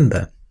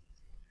member.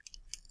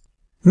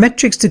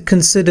 Metrics to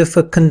consider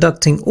for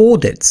conducting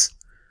audits: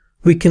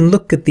 we can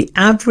look at the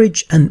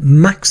average and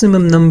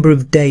maximum number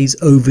of days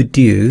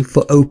overdue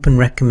for open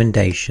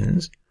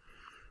recommendations,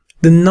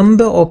 the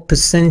number or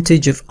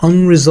percentage of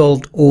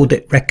unresolved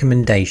audit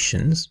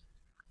recommendations,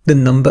 the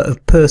number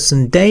of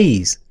person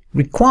days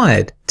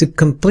required to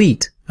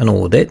complete an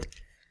audit,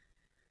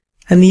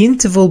 and the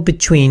interval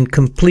between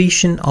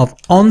completion of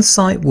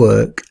on-site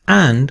work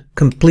and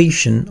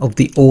completion of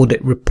the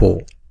audit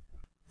report.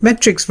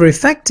 Metrics for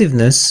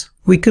effectiveness: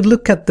 we could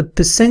look at the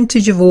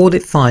percentage of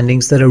audit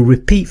findings that are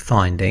repeat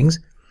findings,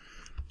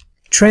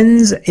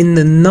 trends in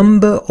the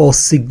number or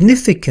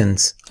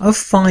significance of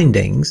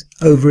findings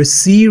over a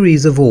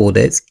series of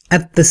audits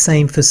at the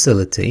same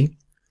facility,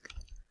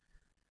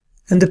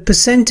 and the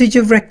percentage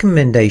of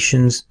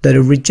recommendations that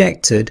are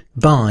rejected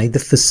by the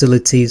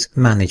facility's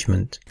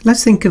management.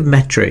 Let's think of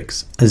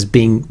metrics as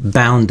being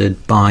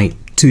bounded by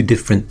two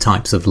different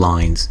types of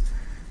lines.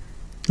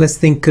 Let's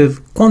think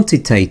of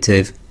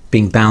quantitative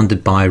being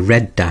bounded by a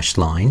red dashed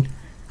line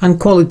and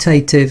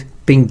qualitative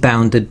being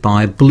bounded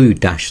by a blue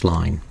dashed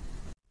line.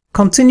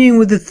 Continuing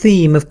with the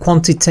theme of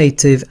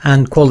quantitative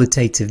and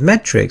qualitative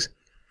metrics,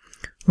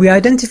 we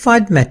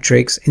identified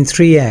metrics in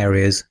three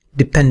areas: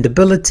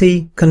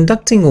 dependability,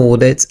 conducting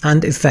audits,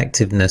 and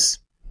effectiveness.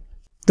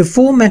 The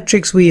four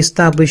metrics we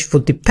established for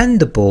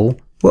dependable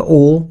were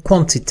all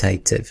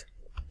quantitative,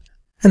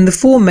 and the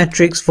four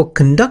metrics for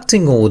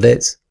conducting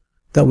audits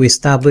that we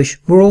established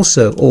were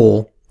also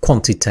all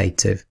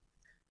quantitative.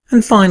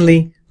 And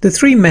finally, the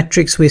three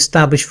metrics we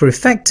established for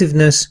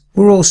effectiveness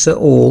were also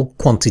all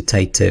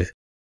quantitative.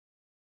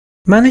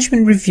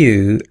 Management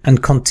review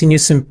and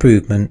continuous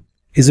improvement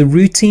is a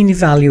routine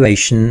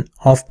evaluation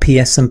of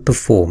PSM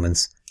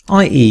performance,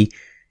 i.e.,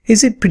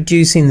 is it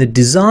producing the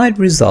desired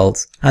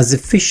results as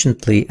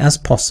efficiently as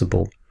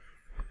possible?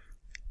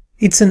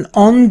 It's an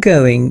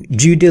ongoing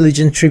due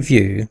diligence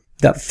review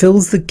that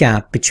fills the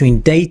gap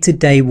between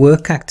day-to-day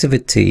work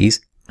activities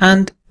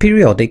and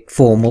periodic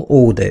formal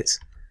audits.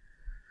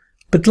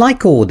 But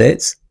like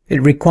audits,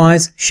 it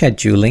requires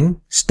scheduling,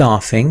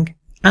 staffing,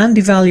 and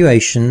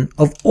evaluation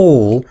of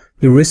all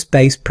the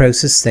risk-based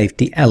process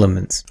safety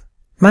elements.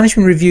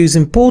 Management review is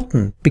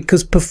important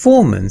because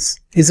performance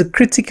is a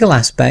critical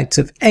aspect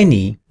of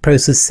any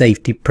process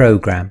safety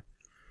program.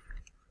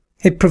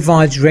 It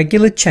provides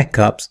regular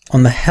checkups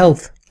on the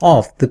health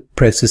of the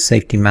process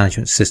safety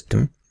management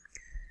system,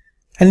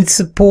 and it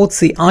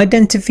supports the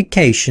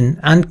identification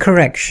and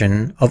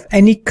correction of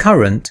any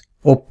current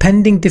or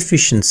pending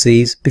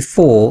deficiencies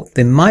before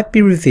they might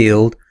be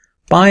revealed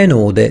by an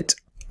audit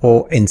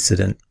or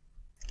incident.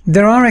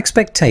 There are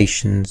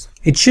expectations.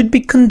 It should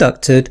be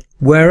conducted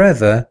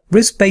wherever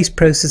risk-based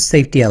process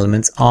safety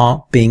elements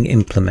are being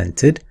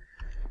implemented.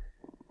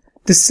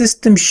 The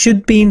system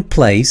should be in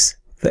place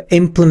for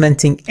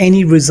implementing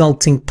any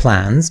resulting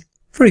plans,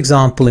 for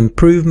example,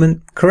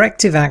 improvement,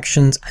 corrective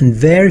actions, and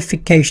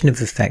verification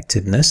of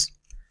effectiveness.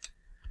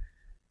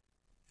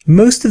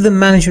 Most of the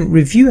management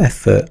review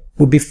effort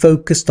will be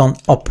focused on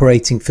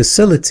operating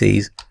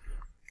facilities,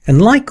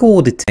 and like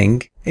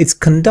auditing, it's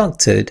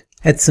conducted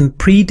at some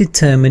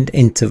predetermined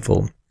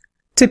interval,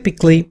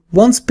 typically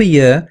once per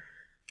year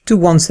to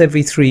once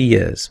every 3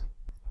 years.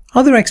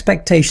 Other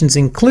expectations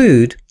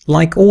include,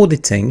 like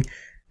auditing,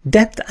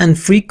 depth and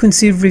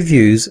frequency of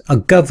reviews are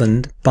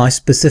governed by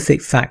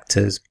specific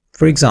factors.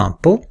 For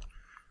example,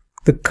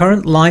 the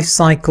current life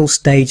cycle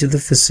stage of the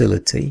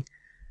facility,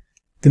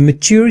 the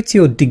maturity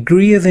or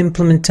degree of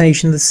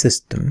implementation of the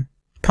system,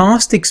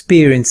 past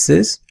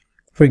experiences,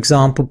 for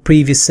example,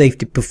 previous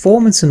safety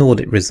performance and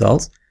audit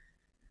results,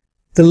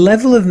 the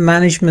level of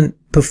management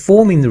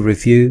performing the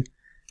review,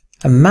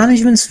 and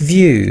management's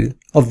view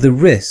of the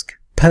risk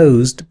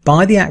posed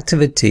by the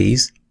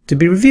activities to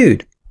be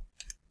reviewed.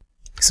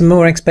 Some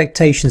more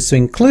expectations to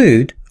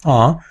include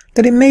are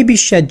that it may be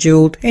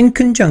scheduled in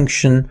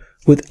conjunction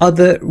with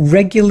other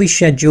regularly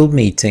scheduled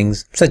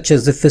meetings, such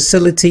as the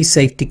Facility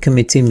Safety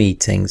Committee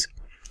meetings.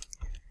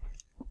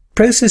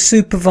 Process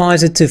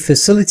supervisor to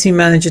facility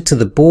manager to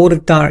the board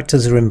of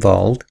directors are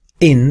involved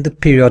in the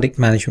periodic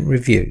management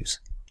reviews.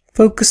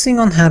 Focusing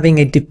on having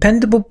a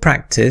dependable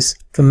practice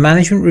for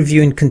management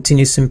review and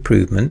continuous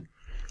improvement,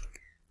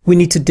 we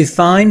need to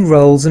define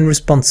roles and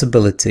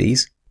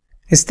responsibilities,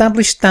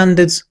 establish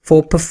standards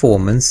for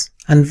performance,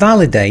 and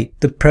validate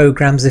the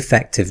program's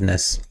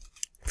effectiveness.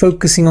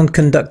 Focusing on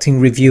conducting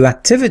review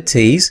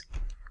activities,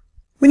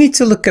 we need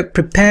to look at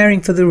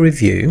preparing for the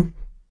review,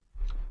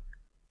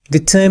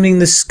 determining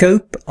the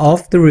scope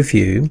of the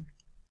review,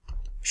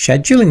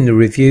 scheduling the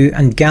review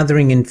and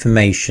gathering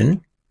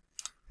information.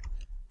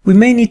 We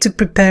may need to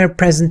prepare a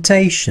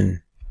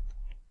presentation.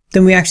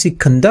 Then we actually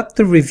conduct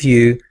the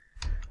review,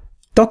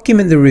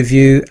 document the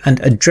review, and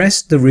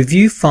address the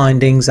review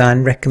findings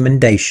and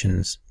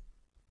recommendations.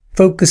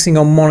 focusing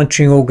on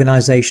monitoring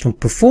organizational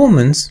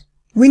performance,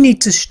 we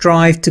need to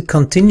strive to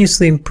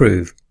continuously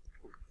improve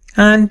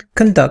and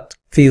conduct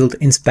field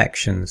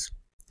inspections.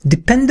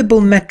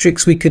 Dependable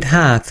metrics we could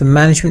have for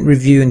management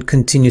review and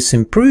continuous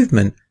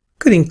improvement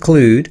could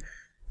include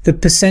the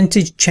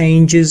percentage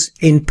changes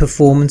in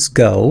performance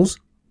goals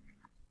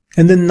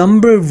and the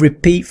number of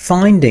repeat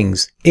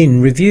findings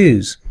in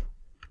reviews.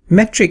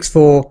 Metrics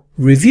for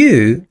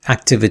review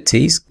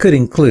activities could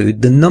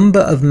include the number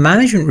of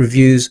management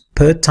reviews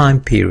per time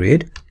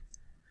period,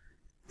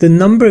 the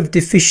number of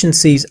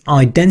deficiencies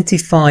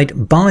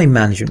identified by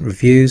management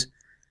reviews,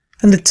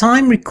 and the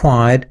time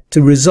required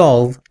to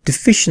resolve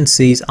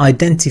deficiencies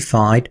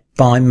identified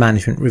by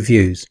management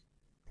reviews.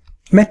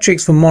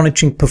 Metrics for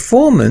monitoring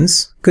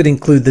performance could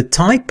include the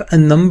type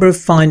and number of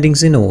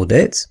findings in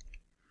audits,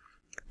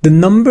 the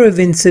number of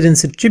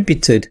incidents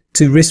attributed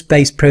to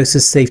risk-based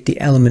process safety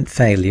element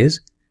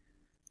failures,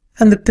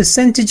 and the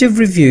percentage of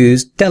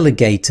reviews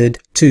delegated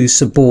to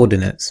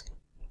subordinates.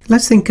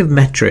 Let's think of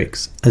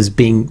metrics as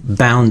being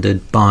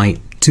bounded by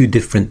two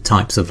different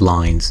types of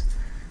lines.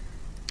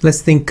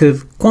 Let's think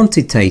of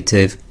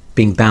quantitative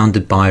being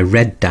bounded by a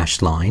red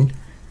dashed line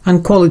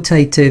and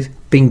qualitative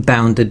being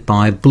bounded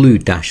by a blue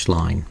dashed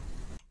line.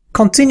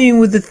 Continuing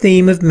with the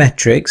theme of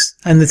metrics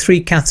and the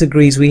three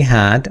categories we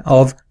had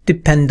of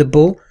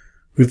dependable,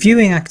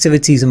 reviewing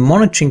activities and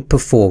monitoring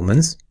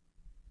performance,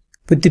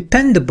 for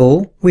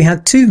dependable we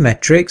had two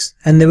metrics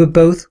and they were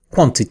both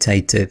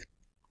quantitative.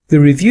 The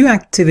review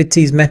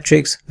activities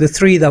metrics, the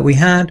three that we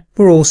had,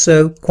 were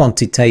also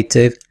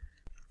quantitative,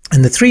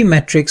 and the three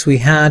metrics we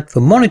had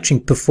for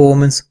monitoring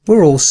performance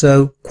were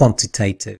also quantitative.